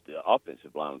 on both the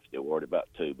offensive line, I'm still worried about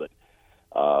too. But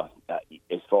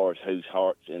as far as whose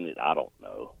heart's in it, I don't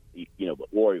know.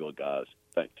 But War Eagle, guys,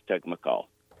 thanks for taking my call.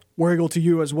 War Eagle to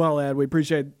you as well, Ed. We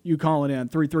appreciate you calling in.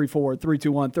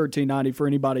 334-321-1390 for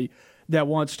anybody that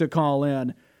wants to call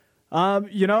in.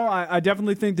 I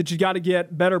definitely think that you got to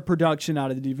get better production out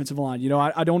of the defensive line.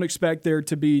 I don't expect there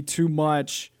to be too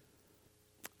much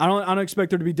I don't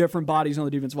expect there to be different bodies on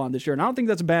the defensive line this year, and I don't think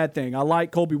that's a bad thing. I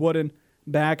like Colby Wooden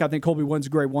back. I think Colby Wooden's a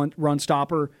great run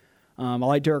stopper. I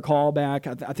like Derek Hall back.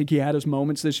 I think he had his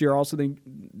moments this year. I also think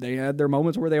they had their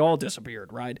moments where they all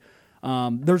disappeared, right?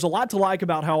 There's a lot to like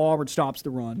about how Auburn stops the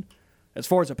run. As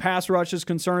far as a pass rush is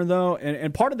concerned, though,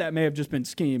 and part of that may have just been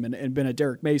scheme and been a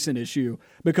Derek Mason issue,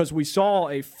 because we saw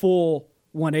a full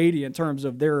 180 in terms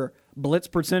of their blitz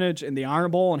percentage in the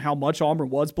Iron Bowl and how much Auburn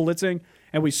was blitzing.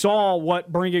 And we saw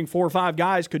what bringing 4 or 5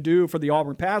 guys could do for the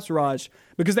Auburn pass rush,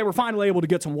 because they were finally able to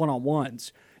get some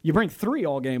one-on-ones. You bring 3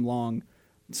 all game long.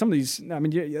 Some of these, I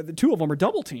mean, the 2 of them are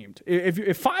double-teamed.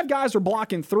 If 5 guys are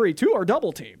blocking 3, 2 are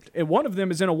double-teamed. And one of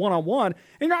them is in a one-on-one, and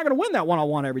you're not going to win that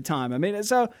one-on-one every time. I mean,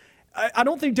 so I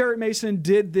don't think Derek Mason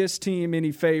did this team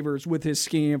any favors with his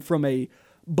scheme from a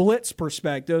blitz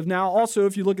perspective. Now, also,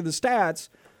 if you look at the stats,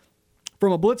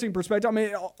 from a blitzing perspective, I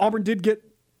mean, Auburn did get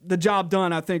the job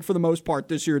done, I think, for the most part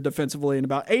this year defensively. In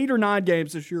about 8 or 9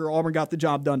 games this year, Auburn got the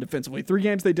job done defensively. 3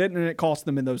 games they didn't, and it cost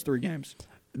them in those 3 games.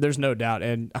 There's no doubt.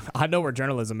 And I know we're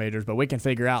journalism majors, but we can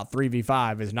figure out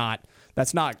 3v5 is not –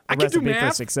 that's not a recipe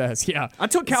for success. Yeah. I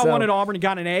took Cal 1 at Auburn and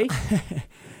got an A.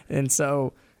 And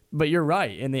so – but you're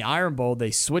right. In the Iron Bowl,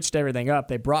 they switched everything up.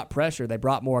 They brought pressure. They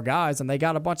brought more guys, and they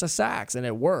got a bunch of sacks, and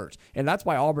it worked. And that's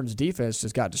why Auburn's defense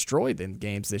just got destroyed in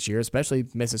games this year, especially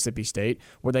Mississippi State,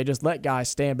 where they just let guys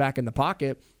stand back in the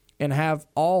pocket and have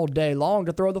all day long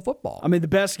to throw the football. I mean, the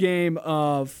best game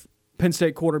of Penn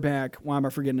State quarterback, why am I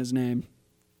forgetting his name?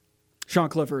 Sean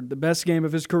Clifford, the best game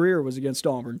of his career was against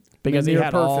Auburn. Because he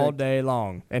had all day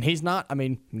long. And he's not, I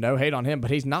mean, no hate on him, but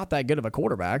he's not that good of a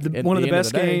quarterback. One of the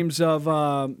best games of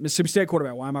Mississippi State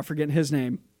quarterback. Why am I forgetting his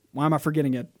name? Why am I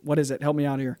forgetting it? What is it? Help me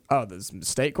out here. Oh, the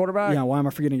State quarterback? Yeah, why am I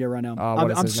forgetting it right now?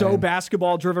 I'm so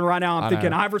basketball driven right now. I'm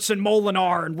thinking Iverson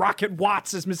Molinar and Rocket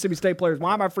Watts as Mississippi State players.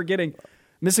 Why am I forgetting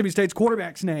Mississippi State's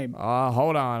quarterback's name?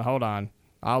 Hold on.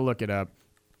 I'll look it up.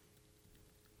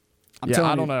 I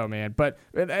don't know, man. But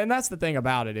and that's the thing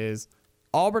about it is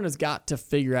Auburn has got to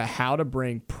figure out how to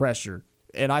bring pressure.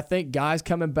 And I think guys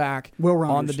coming back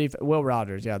on the defense, Will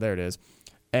Rogers, yeah, there it is,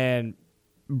 and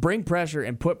bring pressure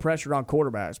and put pressure on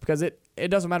quarterbacks, because it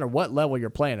doesn't matter what level you're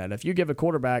playing at. If you give a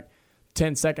quarterback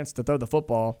 10 seconds to throw the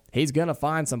football, he's going to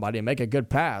find somebody and make a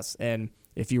good pass. And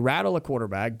if you rattle a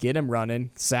quarterback, get him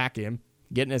running, sack him,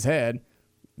 get in his head,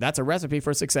 that's a recipe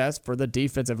for success for the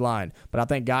defensive line. But I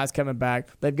think guys coming back,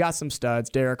 they've got some studs.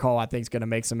 Derek Hall, I think, is going to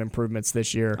make some improvements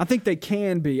this year. I think they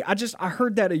can be. I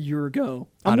heard that a year ago.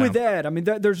 I'm with Ed. I mean,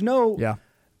 there's no... Yeah.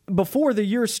 Before the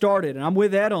year started, and I'm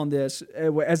with Ed on this,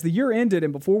 as the year ended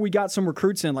and before we got some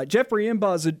recruits in, like Jeffrey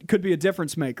Imba could be a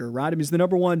difference maker, right? I mean, he's the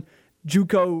number 1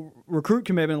 JUCO recruit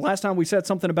commitment. Last time we said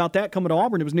something about that coming to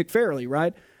Auburn, it was Nick Fairley,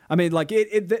 right? I mean, like,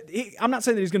 I'm not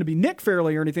saying that he's going to be Nick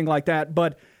Fairley or anything like that,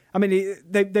 but I mean,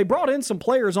 they brought in some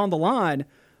players on the line,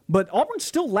 but Auburn's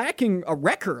still lacking a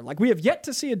wrecker. Like, we have yet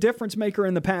to see a difference maker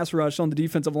in the pass rush on the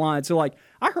defensive line. So, like,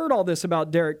 I heard all this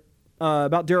about Derek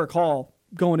Hall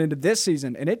going into this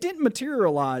season, and it didn't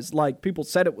materialize like people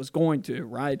said it was going to,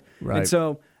 right? And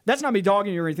so that's not me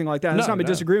dogging you or anything like that. That's not me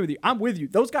disagreeing with you. I'm with you.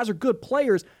 Those guys are good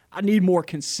players. I need more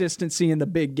consistency in the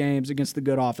big games against the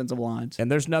good offensive lines. And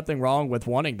there's nothing wrong with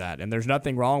wanting that. And there's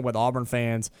nothing wrong with Auburn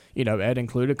fans, Ed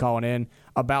included, calling in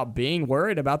about being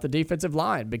worried about the defensive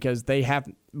line, because they have,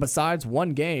 besides one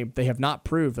game, they have not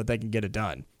proved that they can get it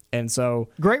done. And so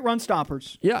great run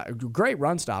stoppers. Yeah, great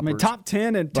run stoppers. I mean, top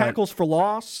 10 in tackles for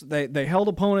loss. They held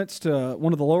opponents to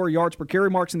one of the lower yards per carry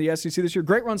marks in the SEC this year.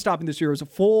 Great run stopping this year. It was a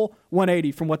full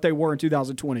 180 from what they were in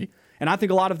 2020. And I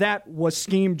think a lot of that was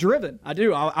scheme driven. I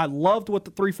do. I loved what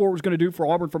the 3-4 was going to do for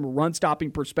Auburn from a run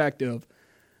stopping perspective.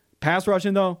 Pass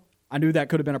rushing, though, I knew that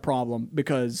could have been a problem,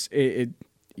 because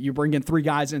you bring in 3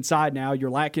 guys inside now.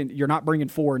 You're not bringing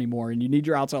 4 anymore, and you need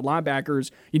your outside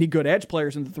linebackers. You need good edge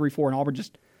players in the 3-4, and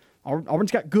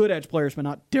Auburn's got good edge players, but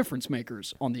not difference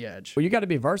makers on the edge. Well, you got to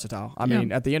be versatile. I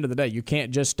mean, at the end of the day, you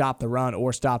can't just stop the run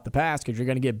or stop the pass, because you're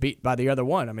going to get beat by the other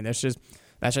one. I mean, that's just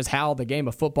how the game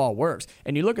of football works.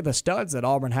 And you look at the studs that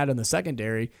Auburn had in the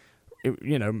secondary,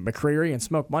 McCreary and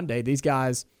Smoke Monday, these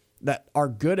guys that are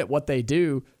good at what they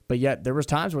do, but yet there was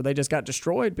times where they just got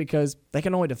destroyed because they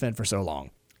can only defend for so long.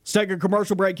 Let's take a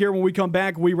commercial break here. When we come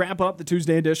back, we wrap up the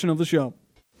Tuesday edition of the show.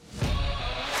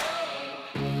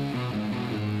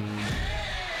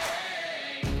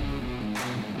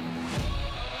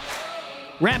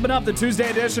 Wrapping up the Tuesday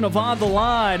edition of On the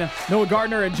Line, Noah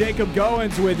Gardner and Jacob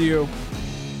Goins with you.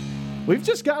 We've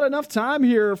just got enough time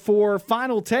here for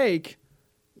Final Take.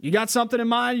 You got something in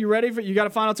mind? You ready? You got a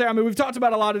Final Take? I mean, we've talked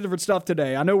about a lot of different stuff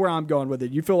today. I know where I'm going with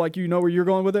it. You feel like you know where you're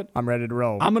going with it? I'm ready to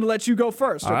roll. I'm going to let you go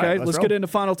first, okay? All right, let's get into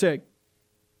Final Take.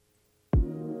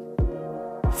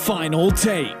 Final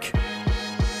take.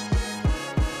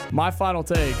 My final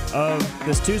take of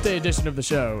this Tuesday edition of the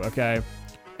show, okay?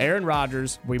 Aaron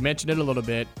Rodgers, we mentioned it a little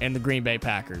bit, and the Green Bay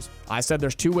Packers. I said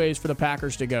there's two ways for the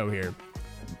Packers to go here.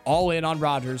 All in on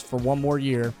Rodgers for one more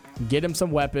year, get him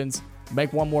some weapons,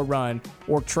 make one more run,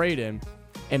 or trade him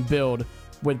and build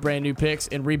with brand new picks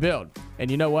and rebuild. And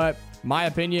you know what? My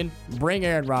opinion, bring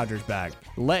Aaron Rodgers back.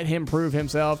 Let him prove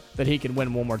himself that he can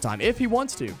win one more time. If he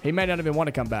wants to. He may not even want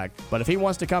to come back. But if he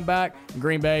wants to come back,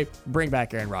 Green Bay, bring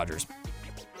back Aaron Rodgers.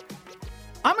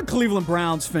 I'm a Cleveland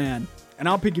Browns fan, and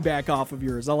I'll piggyback off of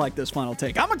yours. I like this final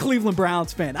take. I'm a Cleveland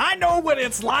Browns fan. I know what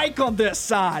it's like on this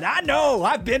side. I know.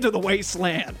 I've been to the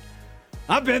wasteland.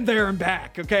 I've been there and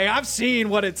back, okay? I've seen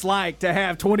what it's like to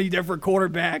have 20 different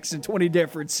quarterbacks in 20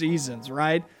 different seasons,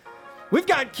 right? We've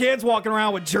got kids walking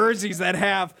around with jerseys that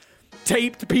have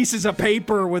taped pieces of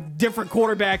paper with different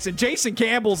quarterbacks, and Jason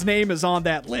Campbell's name is on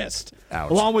that list. Ouch.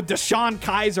 Along with Deshaun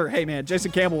Kaiser. Hey, man,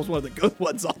 Jason Campbell was one of the good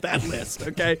ones on that list,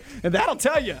 okay? And that'll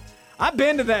tell you, I've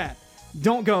been to that.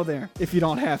 Don't go there if you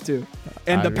don't have to.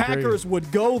 And the Packers would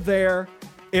go there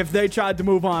if they tried to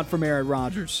move on from Aaron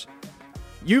Rodgers.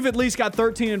 You've at least got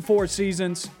 13-4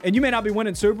 seasons, and you may not be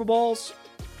winning Super Bowls,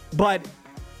 but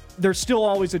there's still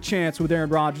always a chance with Aaron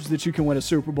Rodgers that you can win a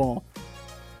Super Bowl.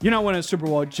 You're not winning a Super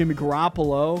Bowl with Jimmy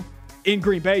Garoppolo. In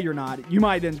Green Bay, you're not. You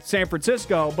might in San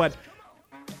Francisco, but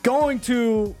going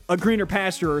to a greener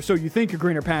pasture, or so you think a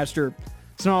greener pasture,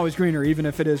 it's not always greener, even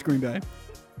if it is Green Bay.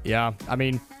 Yeah, I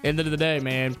mean, end of the day,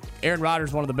 man, Aaron Rodgers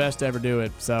is one of the best to ever do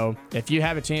it. So if you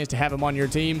have a chance to have him on your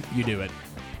team, you do it.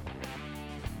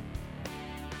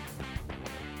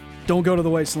 Don't go to the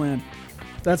wasteland.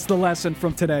 That's the lesson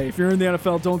from today. If you're in the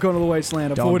NFL, don't go to the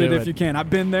wasteland. Avoid it if you can. I've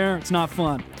been there. It's not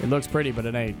fun. It looks pretty, but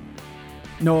it ain't.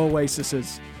 No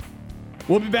oases.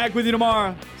 We'll be back with you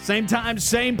tomorrow. Same time,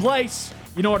 same place.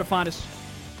 You know where to find us.